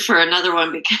almost due for another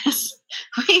one because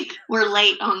we're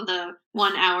late on the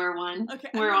 1 hour one. Okay,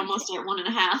 we're almost at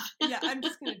 1.5. Yeah, I'm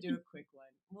just gonna do a quick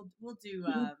one. We'll do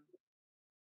the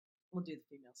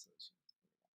female solution.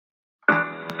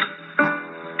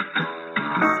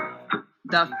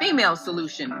 The Female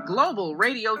Solution Global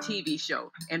Radio TV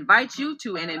Show invites you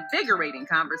to an invigorating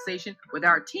conversation with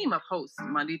our team of hosts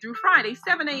Monday through Friday,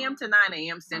 7 a.m. to 9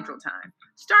 a.m. Central Time.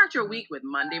 Start your week with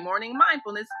Monday Morning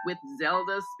Mindfulness with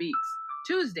Zelda Speaks.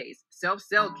 Tuesdays,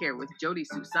 Self-Care with Jody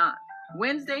Susan.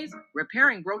 Wednesdays,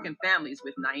 Repairing Broken Families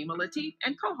with Naima Latif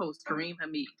and co-host Kareem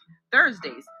Hamid.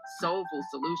 Thursdays, Soulful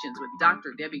Solutions with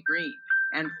Dr. Debbie Green.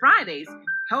 And Fridays,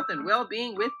 Health and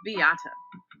Well-Being with Beata.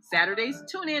 Saturdays,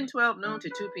 tune in 12 noon to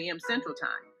 2 p.m. Central Time.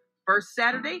 First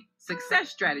Saturday, Success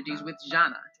Strategies with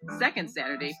Jana. Second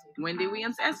Saturday, Wendy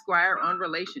Williams Esquire on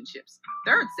relationships.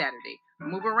 Third Saturday,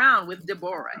 Move Around with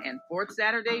Deborah. And fourth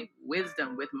Saturday,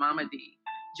 Wisdom with Mama D.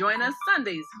 Join us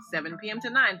Sundays, 7 p.m. to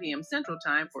 9 p.m. Central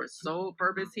Time for Soul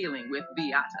Purpose Healing with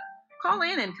Beata. Call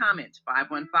in and comment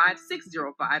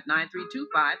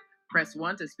 515-605-9325. Press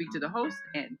 1 to speak to the host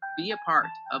and be a part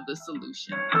of the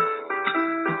solution.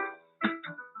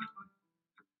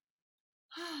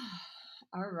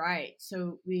 All right.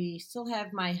 So we still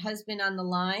have my husband on the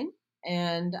line.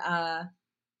 And I'll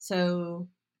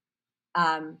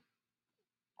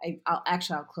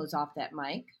close off that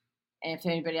mic. And if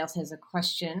anybody else has a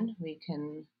question, we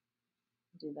can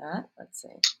do that. Let's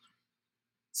see.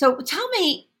 So tell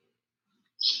me,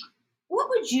 what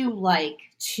would you like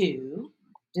to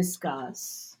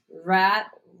discuss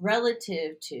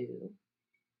relative to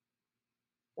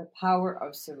the power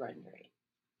of surrendering?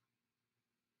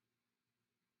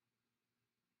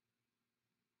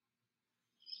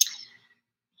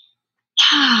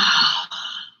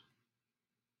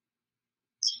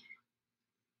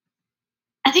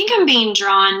 I think I'm being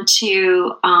drawn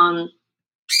to, I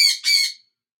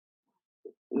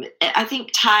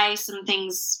think, tie some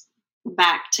things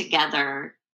back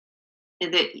together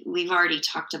that we've already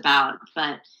talked about.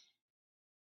 But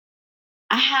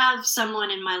I have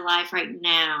someone in my life right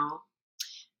now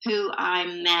who I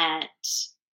met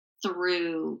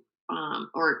through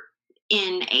or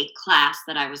in a class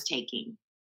that I was taking.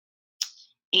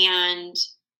 And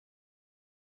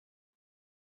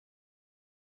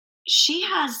she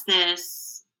has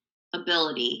this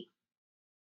ability,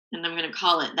 and I'm going to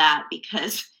call it that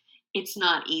because it's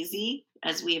not easy.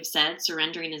 As we have said,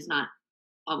 surrendering is not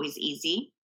always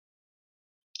easy.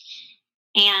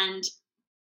 And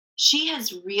she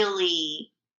has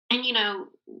really, and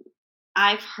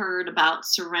I've heard about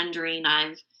surrendering.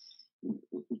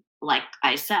 Like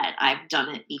I said, I've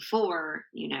done it before,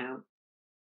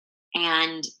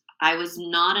 and I was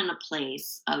not in a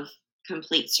place of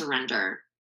complete surrender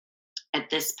at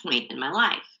this point in my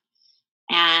life.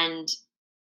 And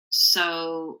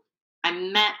so I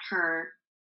met her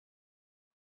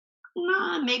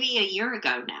maybe a year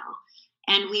ago now,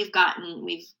 and we've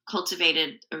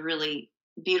cultivated a really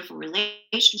beautiful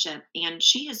relationship. And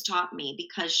she has taught me,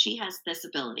 because she has this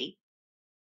ability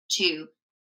to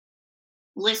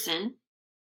listen,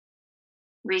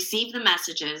 receive the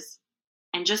messages,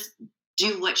 and just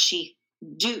do what she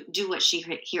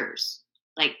hears.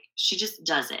 Like, she just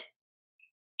does it.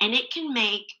 And it can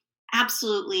make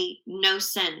absolutely no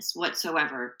sense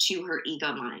whatsoever to her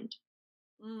ego mind,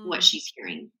 what she's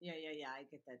hearing. Yeah. I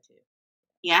get that too.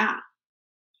 Yeah.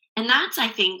 And that's, I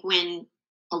think, when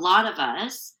a lot of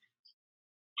us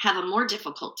have a more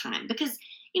difficult time, because,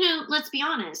 let's be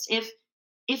honest, if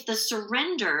the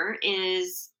surrender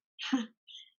is,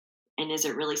 and is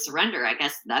it really surrender? I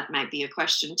guess that might be a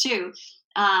question too.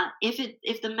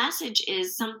 If the message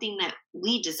is something that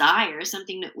we desire,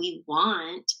 something that we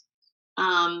want,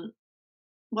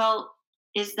 well,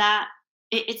 it's not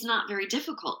very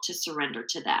difficult to surrender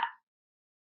to that,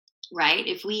 right?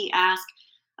 If we ask,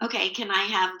 okay, can I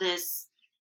have this,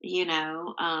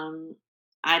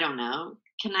 I don't know,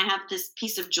 can I have this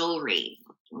piece of jewelry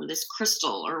or this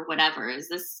crystal or whatever? Is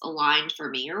this aligned for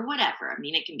me or whatever? I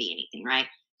mean, it can be anything, right?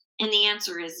 And the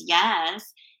answer is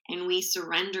yes. And we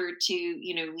surrender to,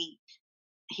 we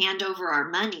hand over our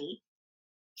money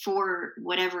for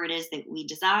whatever it is that we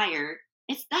desire.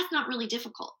 That's not really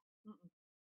difficult. Mm-mm.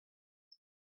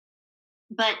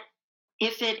 But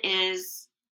if it is,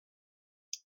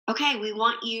 okay, we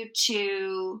want you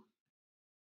to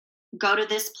go to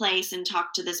this place and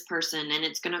talk to this person, and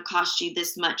it's going to cost you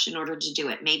this much in order to do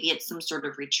it. Maybe it's some sort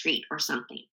of retreat or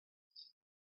something.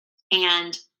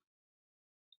 And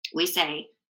we say,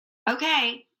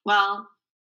 okay, well,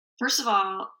 first of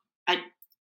all, I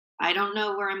don't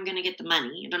know where I'm going to get the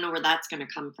money. I don't know where that's going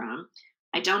to come from.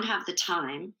 I don't have the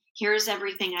time. Here's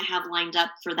everything I have lined up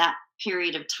for that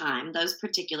period of time, those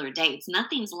particular dates.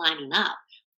 Nothing's lining up.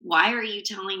 Why are you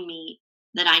telling me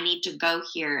that I need to go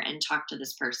here and talk to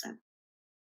this person?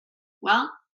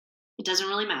 Well, it doesn't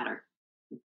really matter.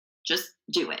 Just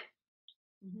do it.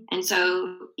 Mm-hmm. And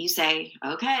so you say,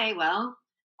 okay, well,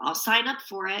 I'll sign up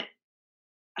for it.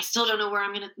 I still don't know where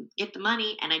I'm going to get the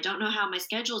money, and I don't know how my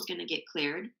schedule is going to get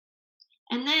cleared.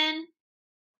 And then,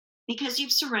 because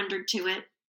you've surrendered to it,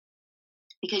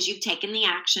 because you've taken the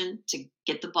action to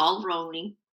get the ball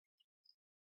rolling,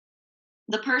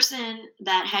 the person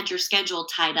that had your schedule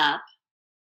tied up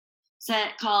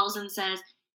calls and says,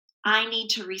 I need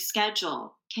to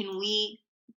reschedule. Can we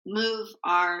move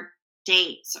our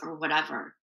dates or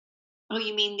whatever? Oh,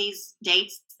 you mean these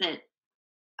dates that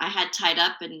I had tied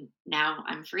up and now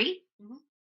I'm free?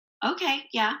 Mm-hmm. Okay,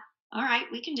 yeah. All right,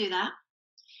 we can do that.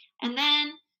 And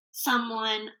then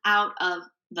someone out of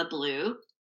the blue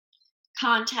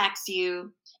contacts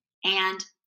you, and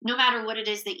no matter what it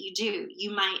is that you do,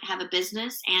 you might have a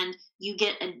business and you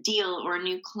get a deal or a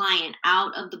new client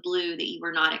out of the blue that you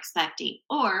were not expecting,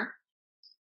 or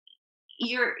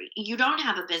you don't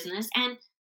have a business and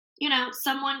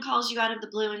someone calls you out of the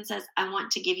blue and says, I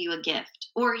want to give you a gift,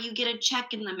 or you get a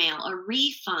check in the mail, a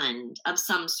refund of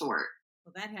some sort.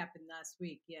 Well, that happened last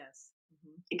week. Yes.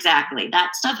 Mm-hmm. Exactly.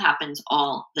 That stuff happens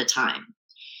all the time.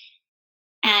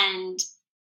 And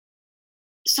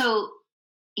so,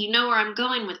 you know where I'm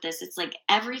going with this. It's like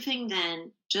everything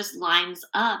then just lines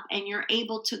up and you're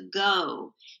able to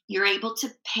go. You're able to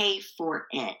pay for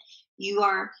it.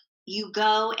 You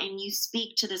go and you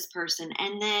speak to this person,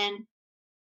 and then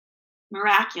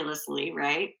miraculously,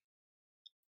 right?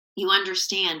 You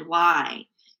understand why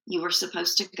you were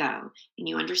supposed to go, and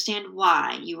you understand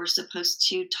why you were supposed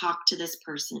to talk to this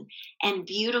person, and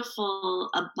beautiful,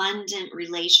 abundant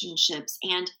relationships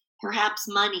and perhaps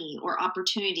money or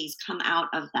opportunities come out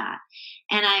of that.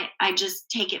 And I just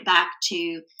take it back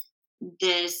to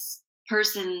this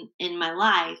person in my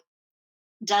life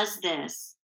does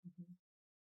this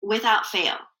without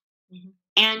fail. Mm-hmm.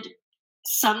 And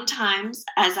sometimes,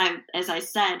 as I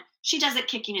said, she does it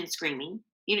kicking and screaming.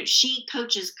 She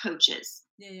coaches coaches.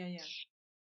 Yeah.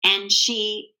 And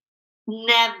she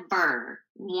never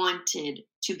wanted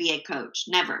to be a coach.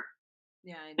 Never.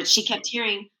 Yeah. But she kept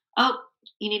hearing, oh,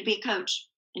 you need to be a coach.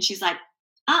 And she's like,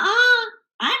 I'm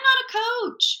not a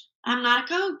coach. I'm not a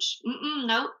coach.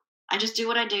 Nope. I just do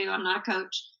what I do. I'm not a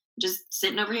coach. Just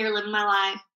sitting over here living my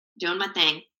life, doing my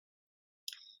thing.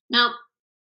 Nope.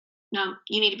 No,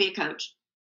 you need to be a coach.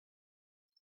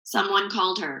 Someone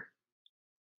called her,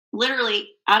 literally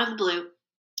out of the blue.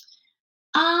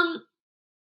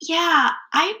 Yeah,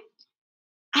 I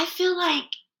feel like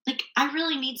I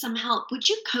really need some help. Would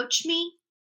you coach me?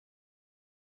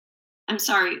 I'm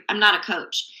sorry, I'm not a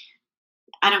coach.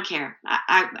 I don't care.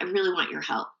 I really want your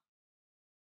help.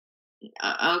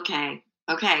 Okay.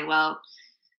 Well,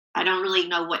 I don't really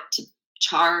know what to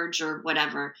charge or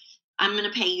whatever. I'm going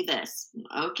to pay you this.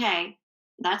 Okay.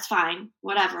 That's fine.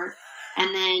 Whatever.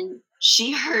 And then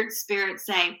she heard Spirit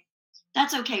say,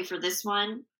 that's okay for this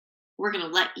one. We're going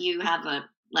to let you have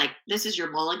this is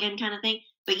your mulligan kind of thing,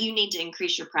 but you need to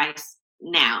increase your price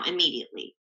now,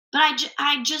 immediately. But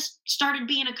I just started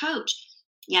being a coach.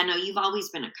 Yeah, no, you've always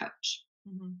been a coach.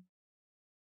 Mm-hmm.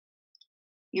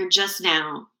 You're just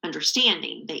now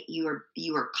understanding that you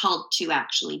are called to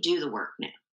actually do the work now.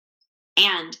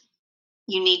 And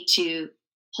you need to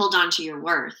hold on to your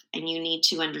worth, and you need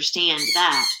to understand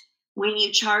that when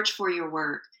you charge for your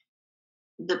work,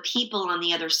 the people on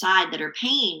the other side that are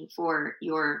paying for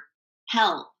your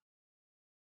help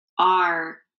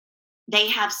they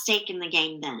have stake in the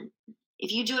game then.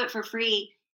 If you do it for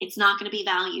free, it's not going to be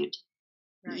valued.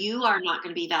 Right. You are not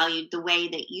going to be valued the way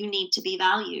that you need to be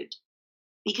valued,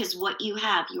 because what you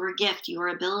have, your gift, your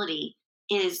ability,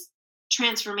 is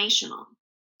transformational.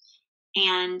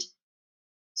 And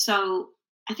so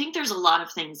I think there's a lot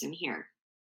of things in here,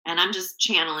 and I'm just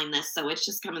channeling this, so it's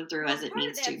just coming through as it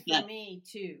needs to. For me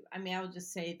too. I mean, I would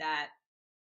just say that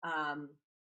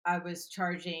I was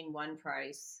charging one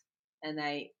price, and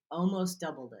I almost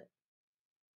doubled it.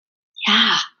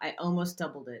 Yeah, I almost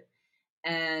doubled it,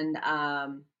 and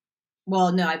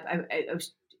well, no, I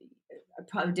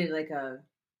probably did like a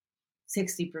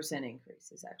 60%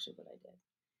 increase is actually what I did.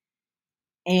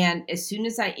 And as soon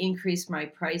as I increased my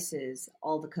prices,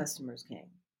 all the customers came.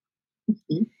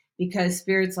 Mm-hmm. Because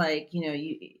Spirit's like,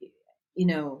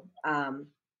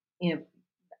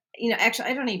 actually,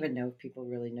 I don't even know if people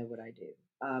really know what I do.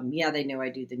 Yeah, they know I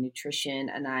do the nutrition,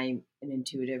 and I'm an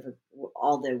intuitive,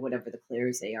 all the whatever the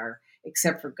clairs they are,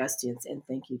 except for Gustians, and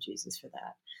thank you, Jesus, for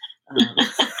that.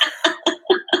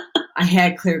 I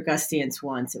had clear Gustians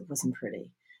once. It wasn't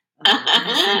pretty.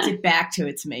 I sent it back to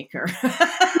its maker.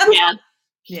 Yeah.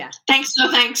 Yeah. Thanks, no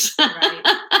thanks. Right.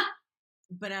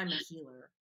 But I'm a healer.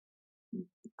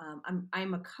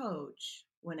 I'm a coach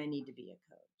when I need to be a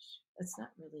coach. That's not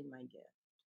really my gift.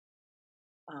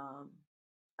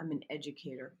 I'm an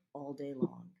educator all day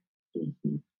long.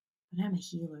 Mm-hmm. But I'm a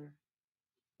healer.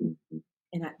 Mm-hmm.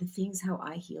 And the things how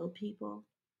I heal people,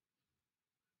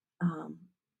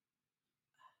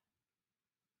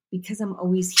 because I'm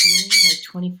always healing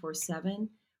like 24/7,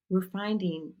 we're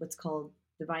finding what's called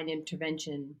divine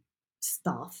intervention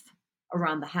stuff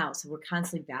around the house. And we're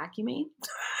constantly vacuuming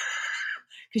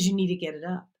because you need to get it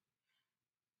up.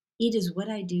 It is what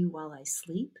I do while I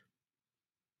sleep,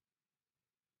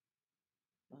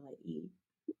 while I eat,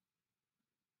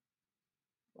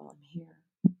 while I'm here.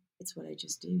 It's what I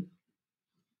just do.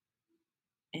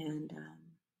 And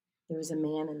there was a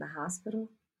man in the hospital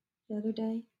the other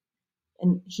day,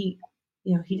 and he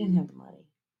didn't have the money,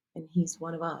 and he's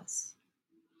one of us.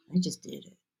 I just did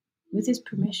it with his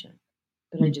permission,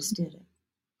 but I just did it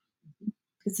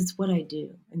because it's what I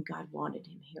do, and God wanted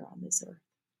him here on this earth.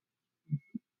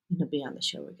 And he'll be on the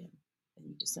show again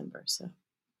in December, so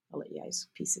I'll let you guys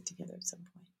piece it together at some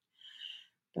point.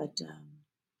 But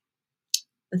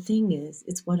the thing is,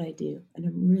 it's what I do, and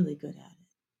I'm really good at it.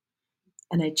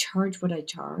 And I charge what I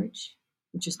charge,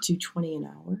 which is $2.20 an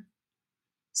hour,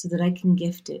 so that I can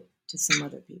gift it to some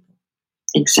other people.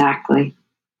 Exactly.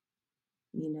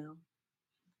 You know?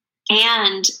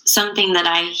 And something that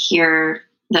I hear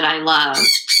that I love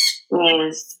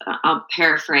is, I'll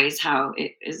paraphrase how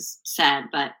it is said,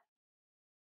 but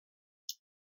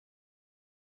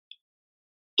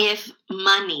if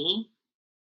money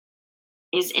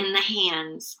is in the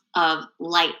hands of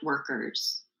light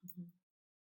workers,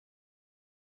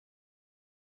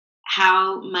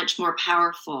 how much more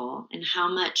powerful and how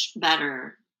much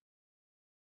better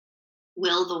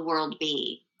will the world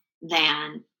be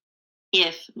than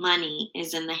if money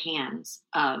is in the hands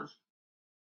of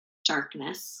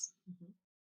darkness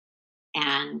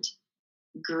and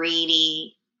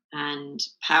greedy and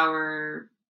power,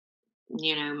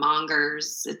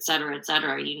 mongers, et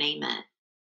cetera, you name it.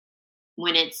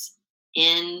 When it's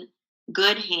in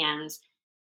good hands,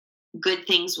 good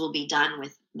things will be done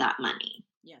with that money.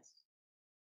 Yes.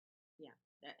 Yeah.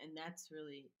 And that's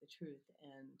really the truth.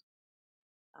 And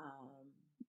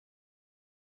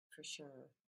for sure.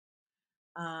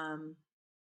 Give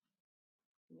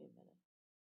me a minute.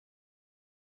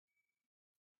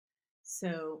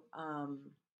 So I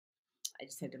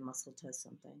just had to muscle test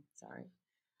something. Sorry.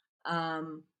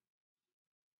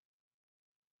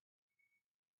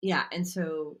 Yeah, and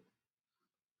so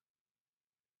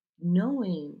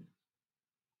knowing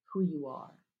who you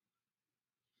are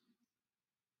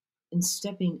and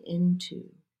stepping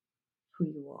into who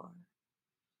you are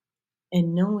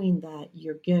and knowing that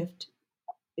your gift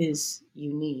is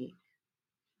unique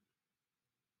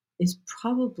is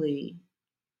probably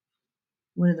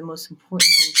one of the most important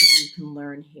things that you can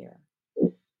learn here.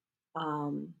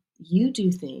 You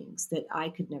do things that I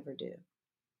could never do,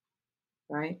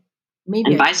 right?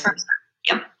 Maybe and vice versa.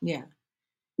 Yep. Yeah.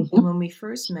 And when we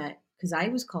first met, because I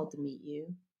was called to meet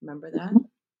you, remember that?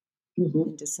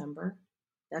 In December.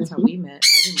 That's how we met.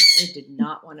 I did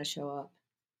not want to show up.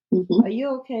 Are you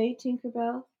okay,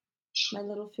 Tinkerbell, my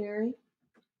little fairy?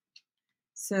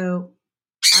 So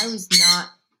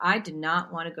I did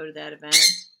not want to go to that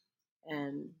event,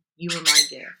 and you were my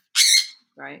gift,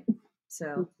 right?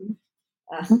 So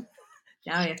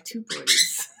now I have two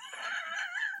birdies.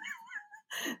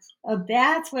 Oh,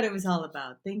 that's what it was all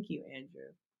about. Thank you,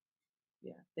 Andrew.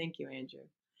 Yeah, thank you, Andrew.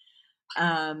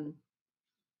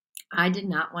 I did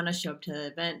not want to show up to the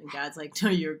event, and God's like, "No,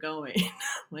 you're going."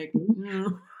 Like,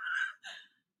 no.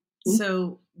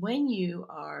 So when you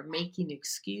are making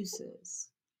excuses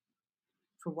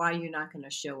for why you're not going to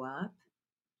show up,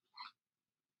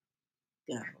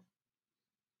 go.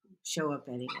 Show up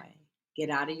anyway. Get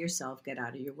out of yourself. Get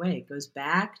out of your way. It goes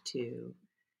back to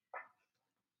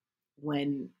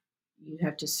when you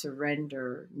have to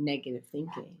surrender negative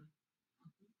thinking.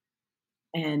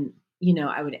 And,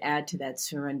 I would add to that,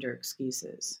 surrender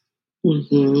excuses.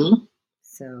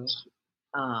 So,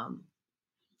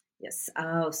 yes.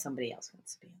 Oh, somebody else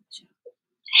wants to be on the show.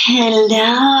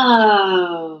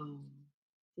 Hello.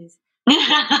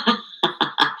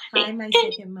 Hi, my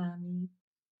second mommy.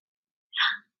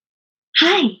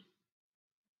 Hi.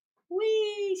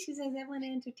 Wee, she says, I want to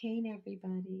entertain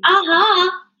everybody.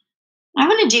 I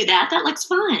want to do that. That looks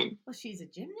fun. Well, she's a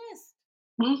gymnast.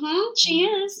 She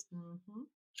is.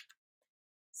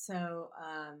 So,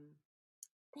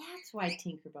 that's why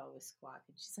Tinkerbell was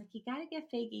squawking. She's like, you got to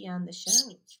get Faggy on the show.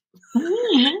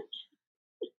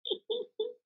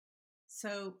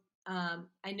 So,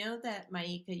 I know that,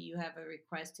 Maika, you have a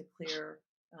request to clear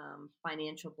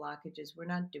financial blockages. We're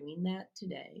not doing that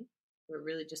today. We're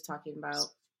really just talking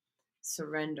about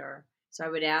surrender. So I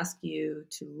would ask you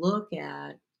to look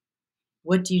at,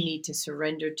 what do you need to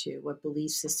surrender to? What belief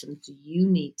systems do you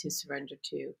need to surrender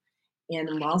to?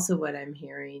 And also what I'm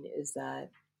hearing is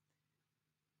that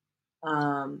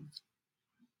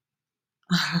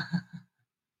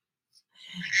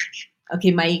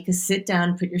Okay, Maika, sit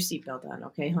down. Put your seatbelt on,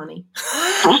 okay, honey?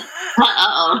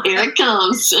 Uh-oh, here it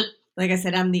comes. Like I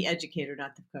said, I'm the educator,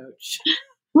 not the coach.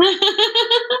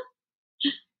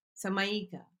 So,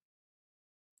 Maika,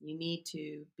 you need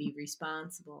to be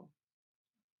responsible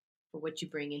for what you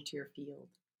bring into your field.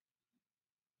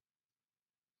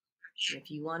 And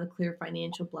if you want to clear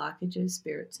financial blockages,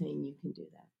 Spirit's saying you can do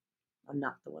that. I'm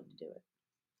not the one to do it.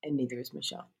 And neither is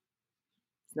Michelle.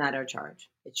 It's not our charge.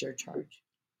 It's your charge.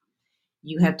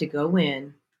 You have to go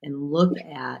in and look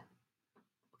at,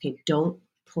 okay, don't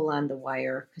pull on the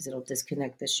wire because it'll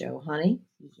disconnect the show, honey.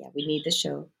 Yeah, we need the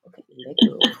show. Okay, let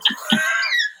go.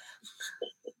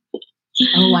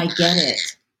 Oh, I get it.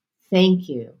 Thank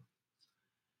you.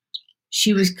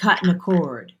 She was cutting a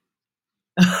cord.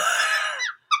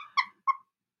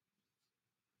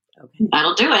 Okay.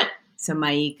 That'll do it. So,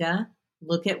 Maika,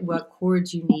 look at what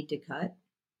cords you need to cut.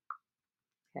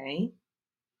 Okay.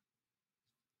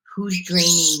 Who's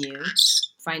draining you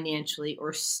financially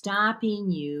or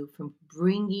stopping you from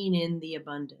bringing in the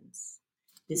abundance?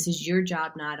 This is your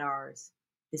job, not ours.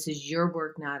 This is your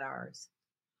work, not ours.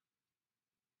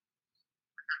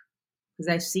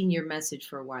 Because I've seen your message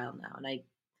for a while now, and I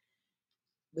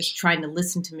was trying to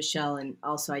listen to Michelle, and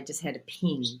also I just had a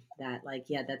ping that, like,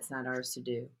 yeah, that's not ours to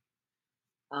do.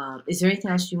 Is there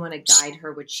anything else you want to guide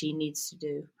her what she needs to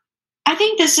do? I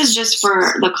think this is just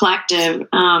for the collective,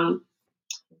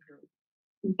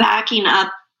 backing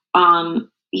up.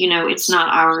 It's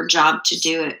not our job to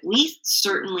do it. We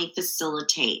certainly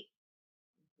facilitate.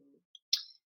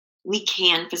 We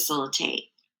can facilitate.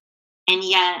 And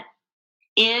yet,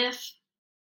 if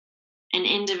an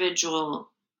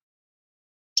individual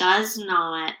does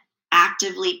not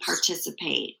actively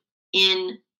participate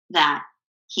in that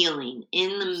healing,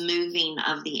 in the moving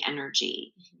of the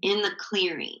energy, in the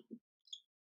clearing,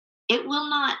 it will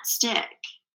not stick.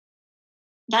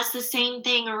 That's the same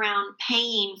thing around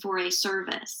paying for a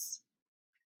service.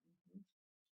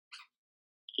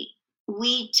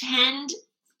 We tend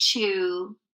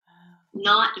to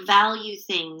not value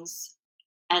things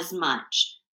as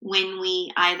much when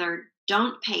we either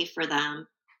don't pay for them,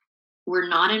 we're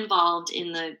not involved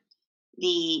in the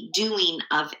doing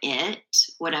of it,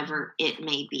 whatever it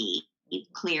may be,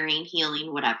 clearing,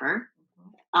 healing, whatever.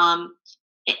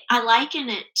 I liken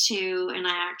it to, and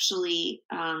I actually,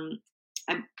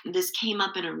 this came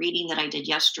up in a reading that I did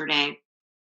yesterday.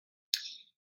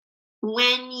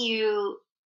 When you,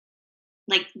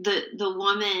 like the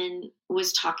woman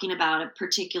was talking about a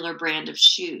particular brand of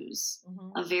shoes,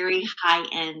 a very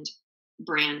high-end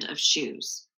brand of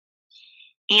shoes.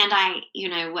 And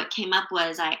what came up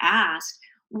was I asked,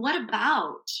 what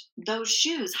about those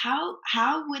shoes? How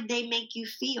would they make you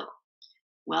feel?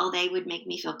 Well, they would make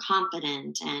me feel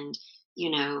confident and,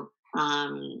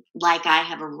 like I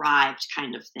have arrived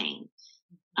kind of thing.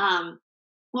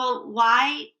 Well,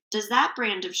 why does that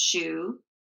brand of shoe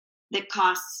that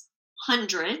costs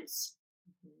hundreds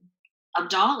of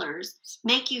dollars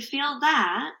make you feel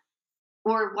that?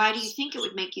 Or why do you think it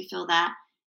would make you feel that?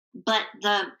 But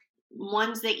the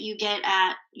ones that you get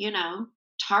at,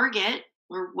 Target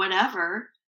or whatever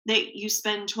that you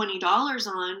spend $20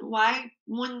 on, why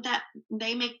wouldn't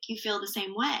they make you feel the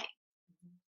same way?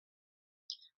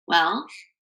 Well,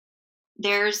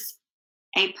 there's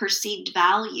a perceived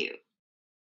value.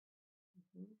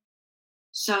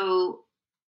 So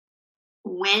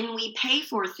when we pay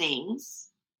for things,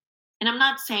 and I'm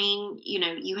not saying,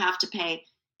 you have to pay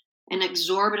an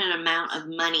exorbitant amount of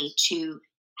money to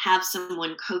have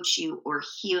someone coach you or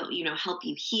heal, help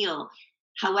you heal.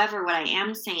 However, what I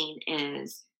am saying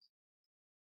is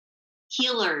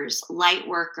healers, light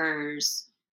workers,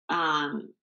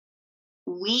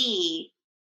 we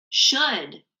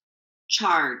should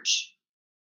charge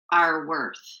our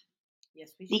worth.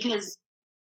 Yes, we should.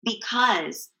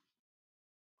 Because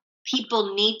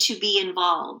people need to be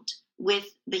involved with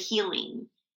the healing.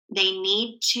 They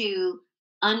need to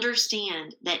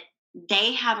understand that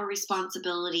they have a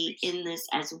responsibility in this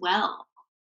as well.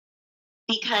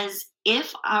 Because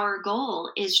if our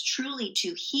goal is truly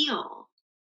to heal,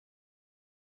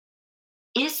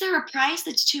 is there a price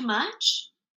that's too much?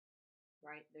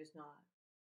 Right, there's not.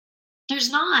 There's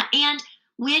not. And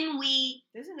when we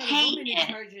there's another pay woman who it,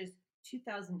 charges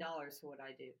 $2,000 for what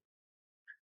I do.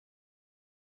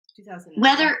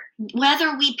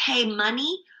 Whether we pay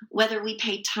money, whether we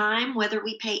pay time, whether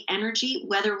we pay energy,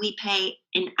 whether we pay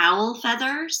in owl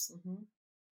feathers,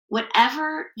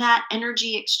 whatever that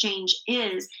energy exchange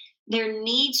is, there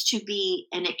needs to be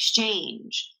an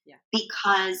exchange,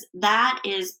 because that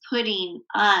is putting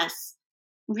us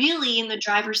really in the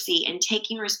driver's seat and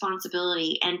taking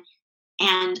responsibility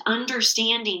and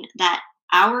understanding that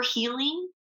our healing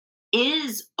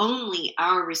is only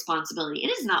our responsibility. It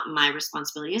is not my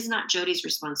responsibility. It is not Jody's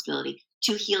responsibility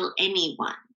to heal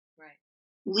anyone. Right.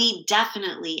 We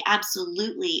definitely,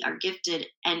 absolutely are gifted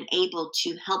and able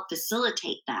to help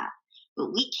facilitate that,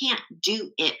 but we can't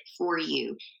do it for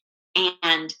you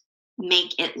and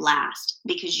make it last,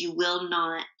 because you will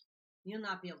not. You'll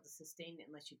not be able to sustain it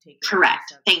unless you take it.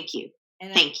 Correct. Thank you.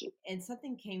 And Thank you. And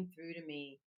something came through to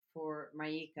me for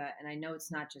Maika, and I know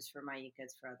it's not just for Maika,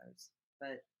 it's for others.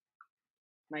 But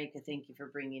Maika, thank you for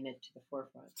bringing it to the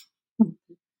forefront.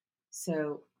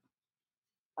 So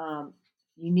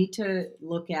you need to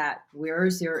look at, where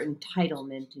is your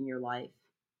entitlement in your life?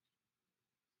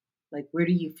 Like, where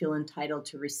do you feel entitled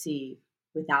to receive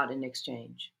without an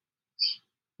exchange?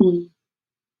 Mm.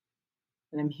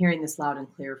 And I'm hearing this loud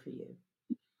and clear for you.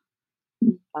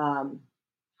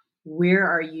 Where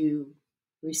are you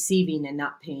receiving and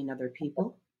not paying other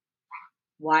people?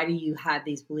 Why do you have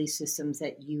these belief systems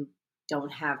that you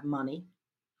don't have money?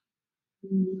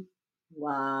 Mm.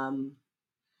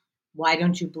 Why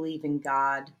don't you believe in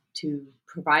God to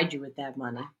provide you with that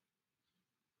money?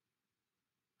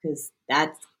 Because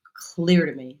that's clear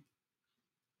to me.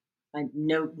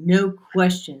 No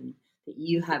question that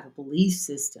you have a belief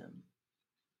system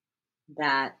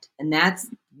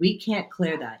we can't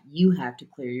clear that. You have to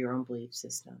clear your own belief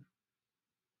system.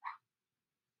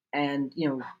 And,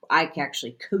 I can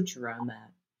actually coach around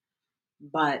that.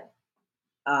 But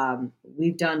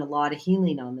we've done a lot of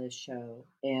healing on this show,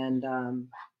 and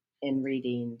in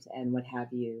readings and what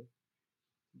have you.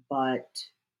 But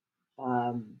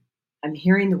I'm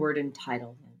hearing the word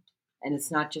entitlement, and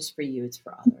it's not just for you, it's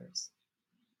for others.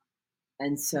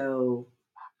 And so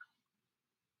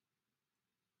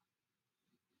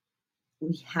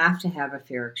we have to have a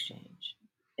fair exchange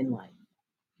in life.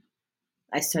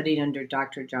 I studied under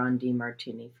Dr. John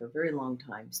Demartini for a very long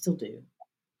time, still do.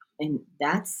 And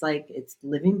that's like, it's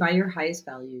living by your highest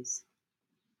values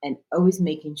and always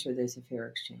making sure there's a fair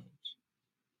exchange.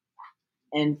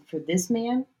 And for this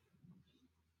man,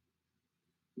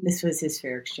 this was his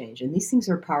fair exchange. And these things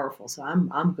are powerful, so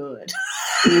I'm good.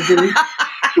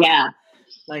 Mm-hmm. Yeah.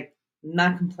 Like,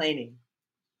 not complaining.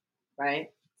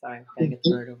 Right? Sorry, I gotta get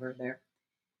the bird over there.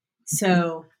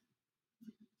 So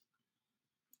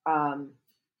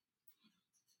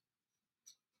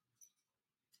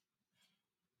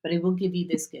but I will give you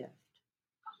this gift.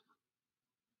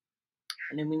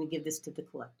 And I'm going to give this to the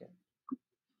collective.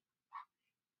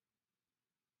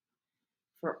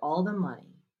 For all the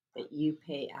money that you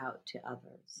pay out to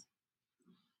others,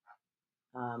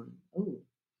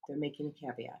 they're making a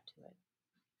caveat to it.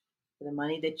 For the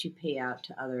money that you pay out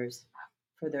to others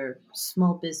for their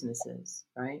small businesses,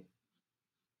 right?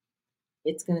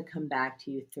 It's going to come back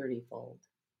to you 30-fold.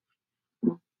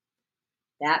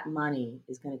 That money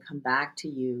is going to come back to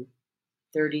you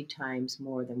 30 times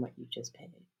more than what you just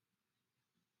paid.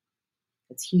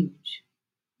 It's huge.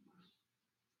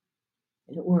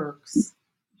 And it works.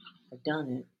 I've done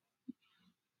it.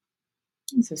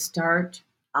 So start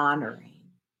honoring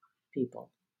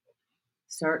people.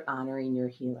 Start honoring your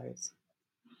healers.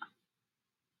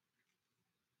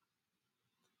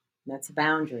 That's a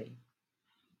boundary.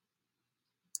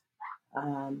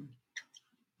 And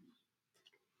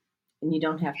you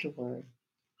don't have to worry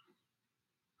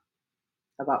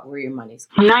about where your money's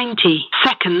going. 90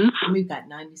 seconds. We've got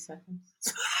 90 seconds.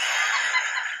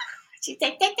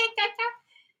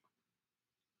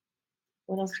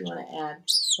 What else do you want to add?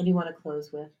 What do you want to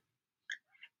close with?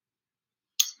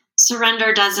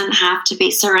 Surrendering doesn't have to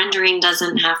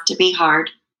be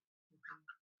hard.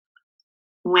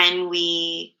 When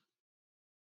we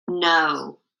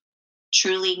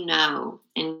truly know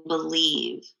and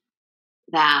believe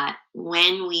that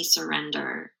when we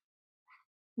surrender,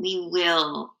 we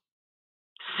will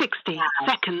 60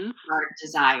 seconds. Our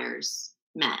desires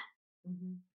met.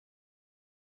 Mm-hmm.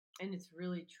 And it's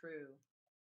really true.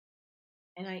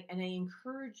 And I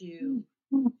encourage you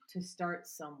to start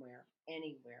somewhere,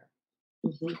 anywhere.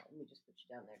 Mm-hmm. Let me just put you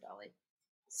down there, Dolly.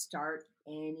 Start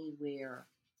anywhere.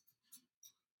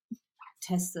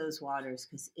 Test those waters,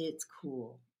 because it's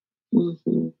cool.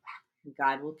 Mm-hmm.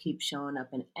 God will keep showing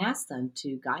up, and ask them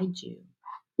to guide you.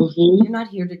 Mm-hmm. You're not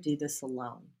here to do this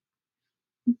alone.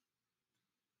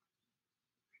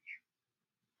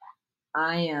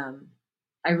 I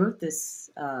wrote this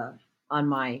on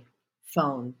my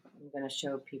phone. I'm going to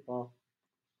show people.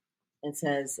 It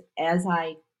says, as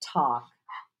I talk,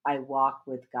 I walk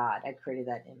with God. I created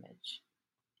that image.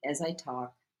 As I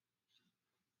talk,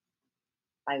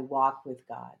 I walk with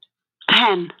God.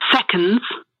 10 seconds.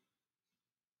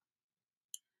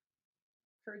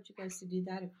 I encourage you guys to do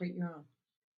that and create your own.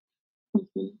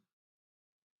 Mm-hmm.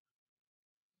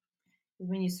 Because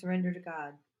when you surrender to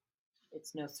God,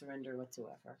 it's no surrender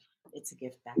whatsoever. It's a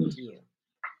gift back to you.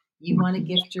 You want to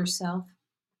gift yourself?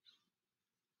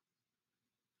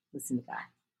 Listen to God.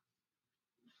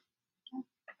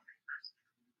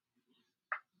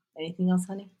 Anything else,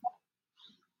 honey?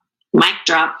 Mic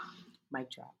drop. Mic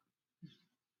drop.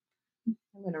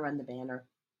 I'm going to run the banner.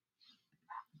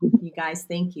 You guys,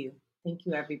 thank you. Thank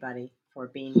you, everybody, for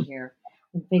being here.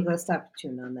 And Big, let's stop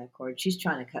tuning on that cord. She's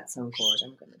trying to cut some cord.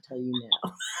 I'm going to tell you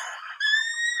now.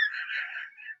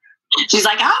 She's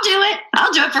like, I'll do it.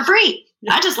 I'll do it for free.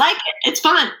 I just like it. It's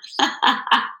fun. So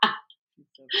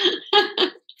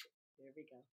there we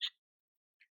go.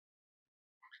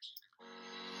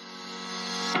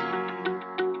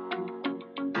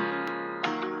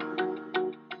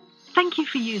 Thank you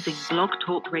for using Blog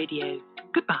Talk Radio.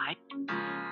 Goodbye.